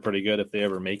Donkeys are pretty good if they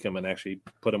ever make them and actually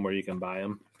put them where you can buy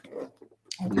them.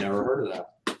 I've never heard of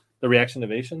that. The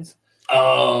Reactionovations?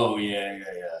 Oh, yeah.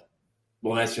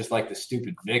 Well, that's just like the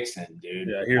stupid Vixen, dude.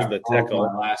 Yeah, here's the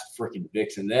Teckle. My last freaking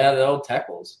Vixen. Yeah, the old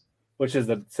Teckles. Which is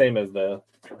the same as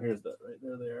here's the, right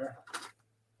there they are.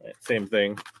 Right, same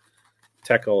thing.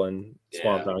 Teckle and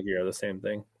Swamp Donkey are the same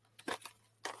thing.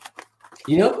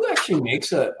 You know who actually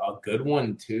makes a good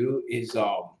one too is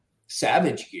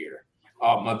Savage Gear.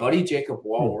 My buddy Jacob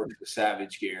Wall works for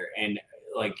Savage Gear, and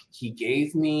he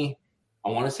gave me, I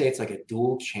want to say it's a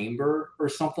dual chamber or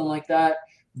something like that,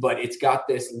 but it's got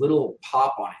this little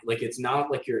pop on it. It's not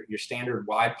your standard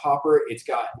wide popper. It's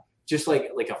got just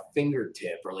like a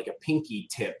fingertip or a pinky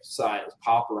tip size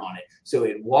popper on it. So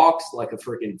it walks like a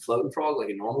freaking floating frog, like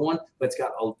a normal one, but it's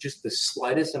got just the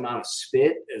slightest amount of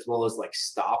spit as well as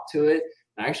stop to it.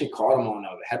 And I actually caught them on the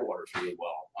headwaters really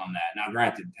well on that. Now,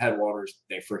 granted, headwaters,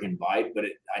 they freaking bite, but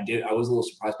I was a little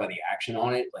surprised by the action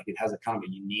on it. It has a kind of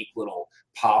a unique little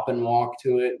pop and walk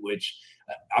to it, which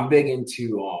I'm big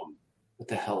into. What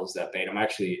the hell is that bait? I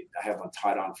have one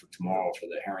tied on for tomorrow for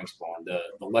the herring spawn, the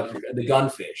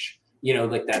gunfish.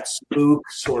 That spook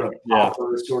sort of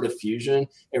popper sort of fusion.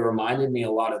 It reminded me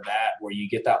a lot of that, where you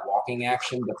get that walking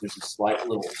action, but there's a slight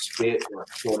little spit or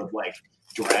sort of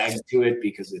drag to it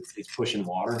because it's pushing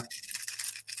water.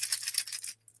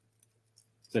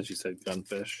 Since you said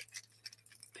gunfish.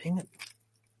 Dang it.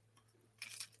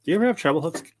 Do you ever have treble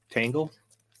hooks tangle?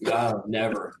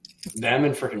 Never. Them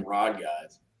and freaking rod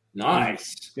guys.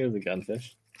 Nice. Here's the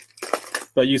gunfish.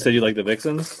 But you said you like the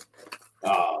Vixens?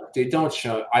 Oh, dude, don't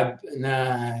show.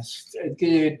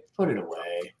 Dude, put it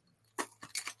away.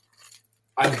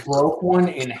 I broke one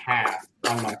in half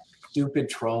on my stupid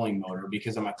trolling motor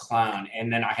because I'm a clown,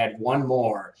 and then I had one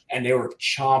more, and they were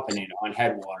chomping it on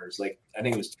headwaters. I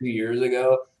think it was 2 years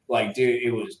ago. Dude,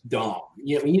 it was dumb.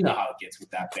 You know how it gets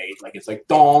with that bait. It's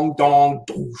dong, dong,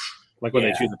 doosh. When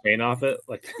they chew the paint off it?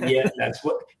 Yeah, that's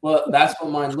what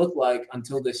mine looked like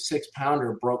until this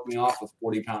 6-pounder broke me off with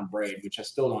 40-pound braid, which I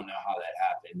still don't know how that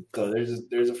happened. So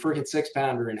there's a freaking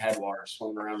 6-pounder in headwaters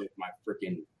swimming around with my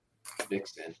freaking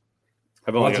Vixen.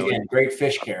 Once again, great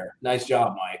fish care. Nice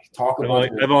job, Mike.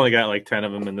 I've only got 10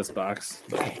 of them in this box.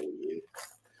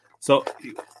 So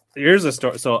here's a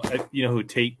story. So you know who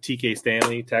TK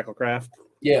Stanley, Tacklecraft?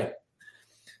 Yeah.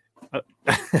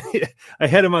 I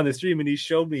had him on the stream and he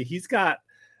showed me he's got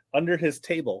under his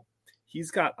table,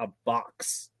 he's got a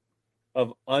box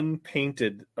of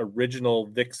unpainted original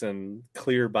Vixen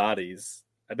clear bodies.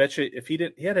 I bet you if he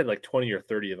had like 20 or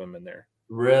 30 of them in there.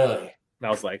 Really? And I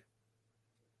was like,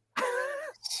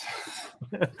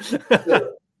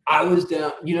 I was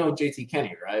down, you know, JT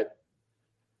Kenny, right?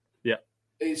 Yeah.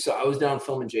 So I was down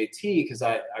filming JT because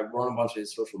I run a bunch of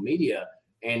his social media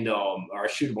and or I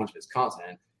shoot a bunch of his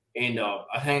content. And I'm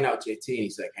hanging out with JT and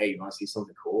he's like, hey, you want to see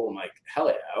something cool? I'm like, hell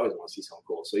yeah, I always want to see something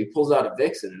cool. So he pulls out a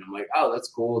Vixen and I'm like, oh, that's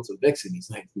cool. It's a Vixen. He's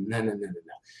like, no.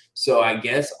 So I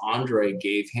guess Andre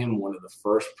gave him one of the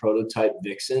first prototype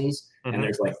Vixens and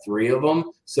there's like 3 of them.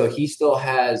 So he still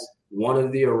has one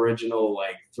of the original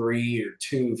like 3 or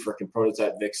 2 freaking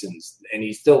prototype Vixens and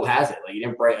he still has it. Like he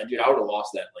didn't break. Dude, I would have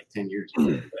lost that like 10 years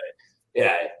ago. But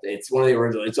yeah, it's one of the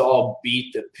original. It's all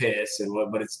beat to piss and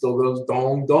what, but it still goes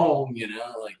dong dong. You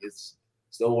know, like it's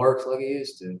still works like it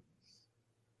used to.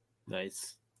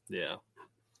 Nice, yeah.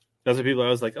 Those are people I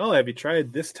was like, oh, have you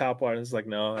tried this top one? It's like,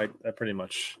 no, I pretty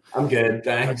much. I'm good,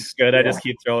 thanks. I'm good. Yeah. I just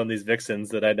keep throwing these Vixens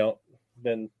that I don't.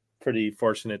 Been pretty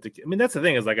fortunate to. I mean, that's the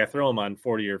thing is like I throw them on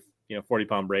 40 or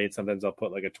 40-pound braids. Sometimes I'll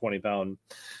put like a 20-pound,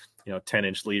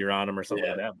 10-inch leader on them or something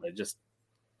like that. But it just,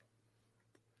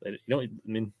 I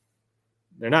mean.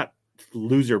 They're not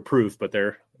loser proof, but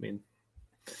they're, I mean,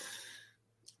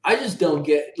 I just don't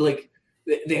get like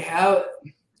they have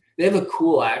a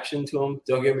cool action to them.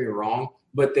 Don't get me wrong,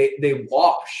 but they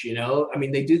wash, I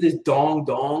mean, they do this dong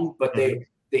dong, but they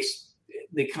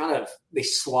kind of, they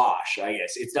slosh, I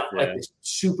guess. It's not like this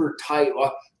super tight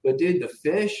walk, but dude, the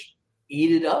fish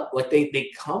eat it up. Like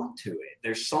they come to it.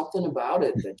 There's something about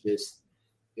it that just,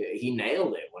 he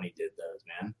nailed it when he did those,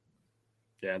 man.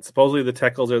 Yeah, and supposedly the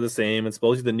Teckles are the same, and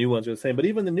supposedly the new ones are the same. But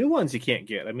even the new ones you can't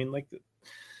get. I mean, you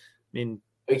can't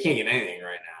get anything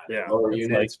right now. Yeah, lower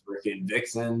units, freaking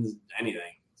Vixens,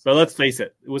 anything. But let's face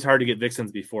it, it was hard to get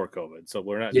Vixens before COVID, so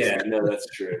we're not. Yeah, no, that's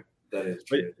true. That is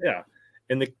true. But, yeah,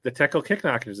 and the Teckle Kick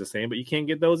Knocker is the same, but you can't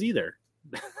get those either.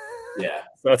 Yeah,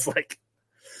 so it's like,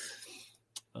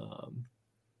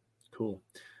 cool.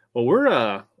 Well,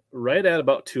 we're right at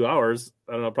about 2 hours.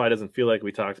 I don't know, probably doesn't feel like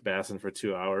we talked Bassin for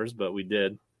 2 hours, but we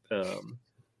did. I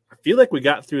feel like we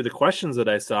got through the questions that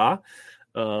I saw.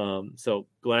 So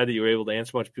glad that you were able to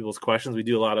answer a bunch of people's questions. We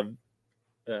do a lot of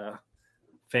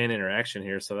fan interaction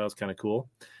here, so that was kind of cool.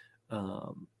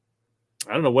 I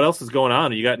don't know what else is going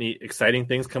on. You got any exciting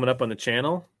things coming up on the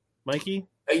channel, Mikey?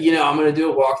 I'm going to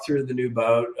do a walkthrough of the new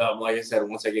boat. Like I said,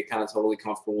 once I get kind of totally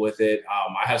comfortable with it,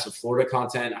 I have some Florida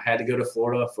content. I had to go to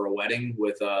Florida for a wedding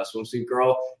with a swimsuit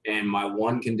girl. And my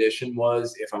one condition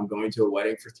was if I'm going to a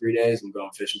wedding for 3 days, I'm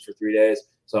going fishing for 3 days.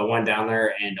 So I went down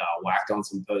there and whacked on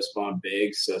some post-spawn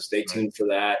bigs. So stay tuned for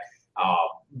that.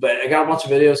 But I got a bunch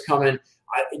of videos coming.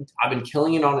 I've been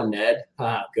killing it on a Ned.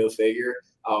 Go figure.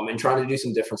 And trying to do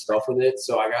some different stuff with it.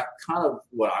 So I got kind of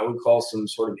what I would call some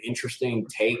sort of interesting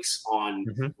takes on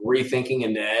rethinking a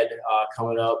Ned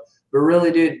coming up. But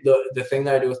really, dude, the thing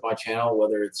that I do with my channel,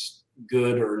 whether it's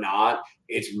good or not,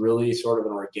 it's really sort of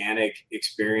an organic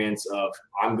experience of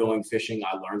I'm going fishing,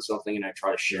 I learned something, and I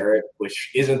try to share it,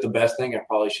 which isn't the best thing. I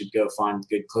probably should go find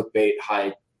good clickbait,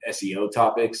 high SEO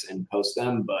topics and post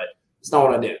them, but it's not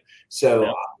what I do.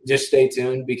 So just stay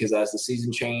tuned because as the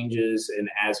season changes and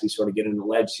as we sort of get into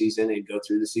ledge season and go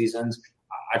through the seasons,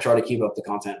 I try to keep up the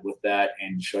content with that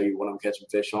and show you what I'm catching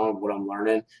fish on, what I'm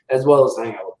learning, as well as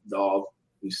hang out with the dog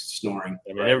who's snoring.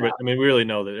 I mean, we really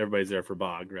know that everybody's there for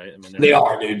Bog, right? I mean, they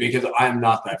are, dude, because I'm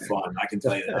not that fun. I can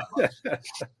tell you that much.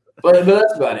 But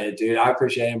that's about it, dude. I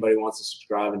appreciate anybody who wants to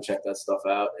subscribe and check that stuff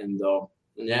out. And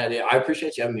yeah, I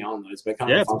appreciate you having me on, though. It's been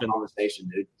kind of a fun conversation,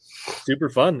 dude. Super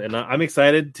fun, and I'm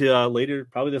excited to later,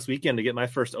 probably this weekend, to get my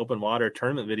first open water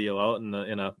tournament video out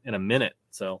in a minute.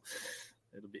 So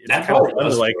it's kind of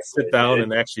fun to like sit down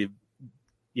and actually,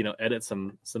 edit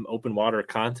some open water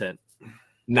content.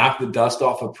 Knock the dust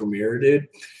off of Premiere, dude.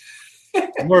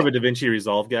 I'm more of a DaVinci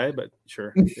Resolve guy, but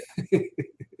sure.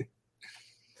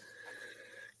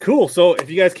 Cool. So if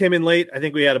you guys came in late, I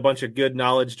think we had a bunch of good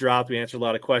knowledge dropped. We answered a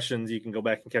lot of questions. You can go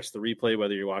back and catch the replay,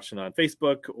 whether you're watching on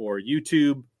Facebook or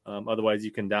YouTube. Otherwise,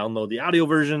 you can download the audio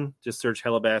version. Just search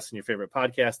Hellabass in your favorite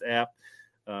podcast app.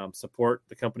 Support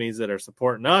the companies that are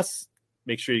supporting us.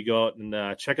 Make sure you go out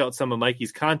and check out some of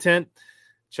Mikey's content.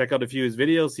 Check out a few of his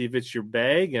videos, see if it's your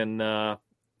bag, and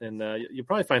you'll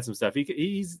probably find some stuff.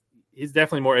 He's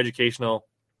definitely more educational.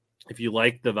 If you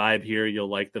like the vibe here, you'll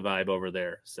like the vibe over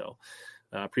there. So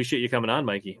appreciate you coming on,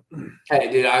 Mikey.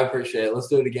 Hey, dude, I appreciate it. Let's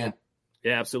do it again.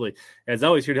 Yeah, absolutely. As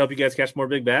always, here to help you guys catch more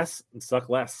big bass and suck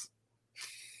less.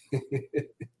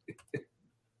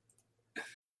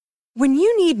 When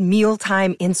you need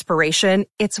mealtime inspiration,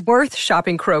 it's worth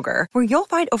shopping Kroger, where you'll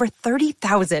find over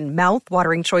 30,000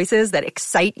 mouth-watering choices that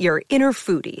excite your inner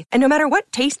foodie. And no matter what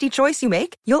tasty choice you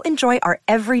make, you'll enjoy our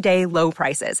everyday low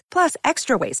prices, plus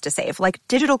extra ways to save, like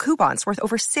digital coupons worth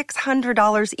over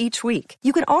 $600 each week.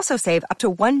 You can also save up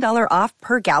to $1 off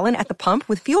per gallon at the pump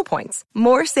with fuel points.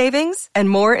 More savings and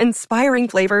more inspiring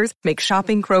flavors make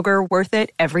shopping Kroger worth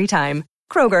it every time.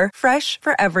 Kroger, fresh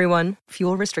for everyone.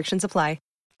 Fuel restrictions apply.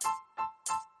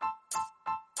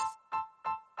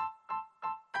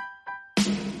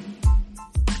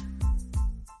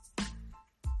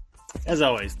 As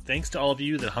always, thanks to all of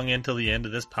you that hung in till the end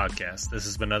of this podcast. This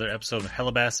has been another episode of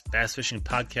Hellabass Bass Fishing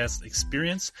Podcast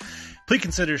Experience. Please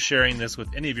consider sharing this with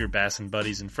any of your bassin'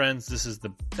 buddies and friends. This is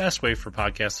the best way for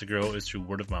podcasts to grow is through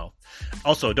word of mouth.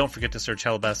 Also, don't forget to search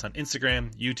Hellabass on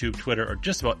Instagram, YouTube, Twitter, or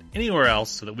just about anywhere else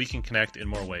so that we can connect in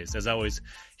more ways. As always,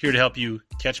 here to help you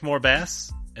catch more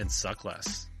bass and suck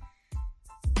less.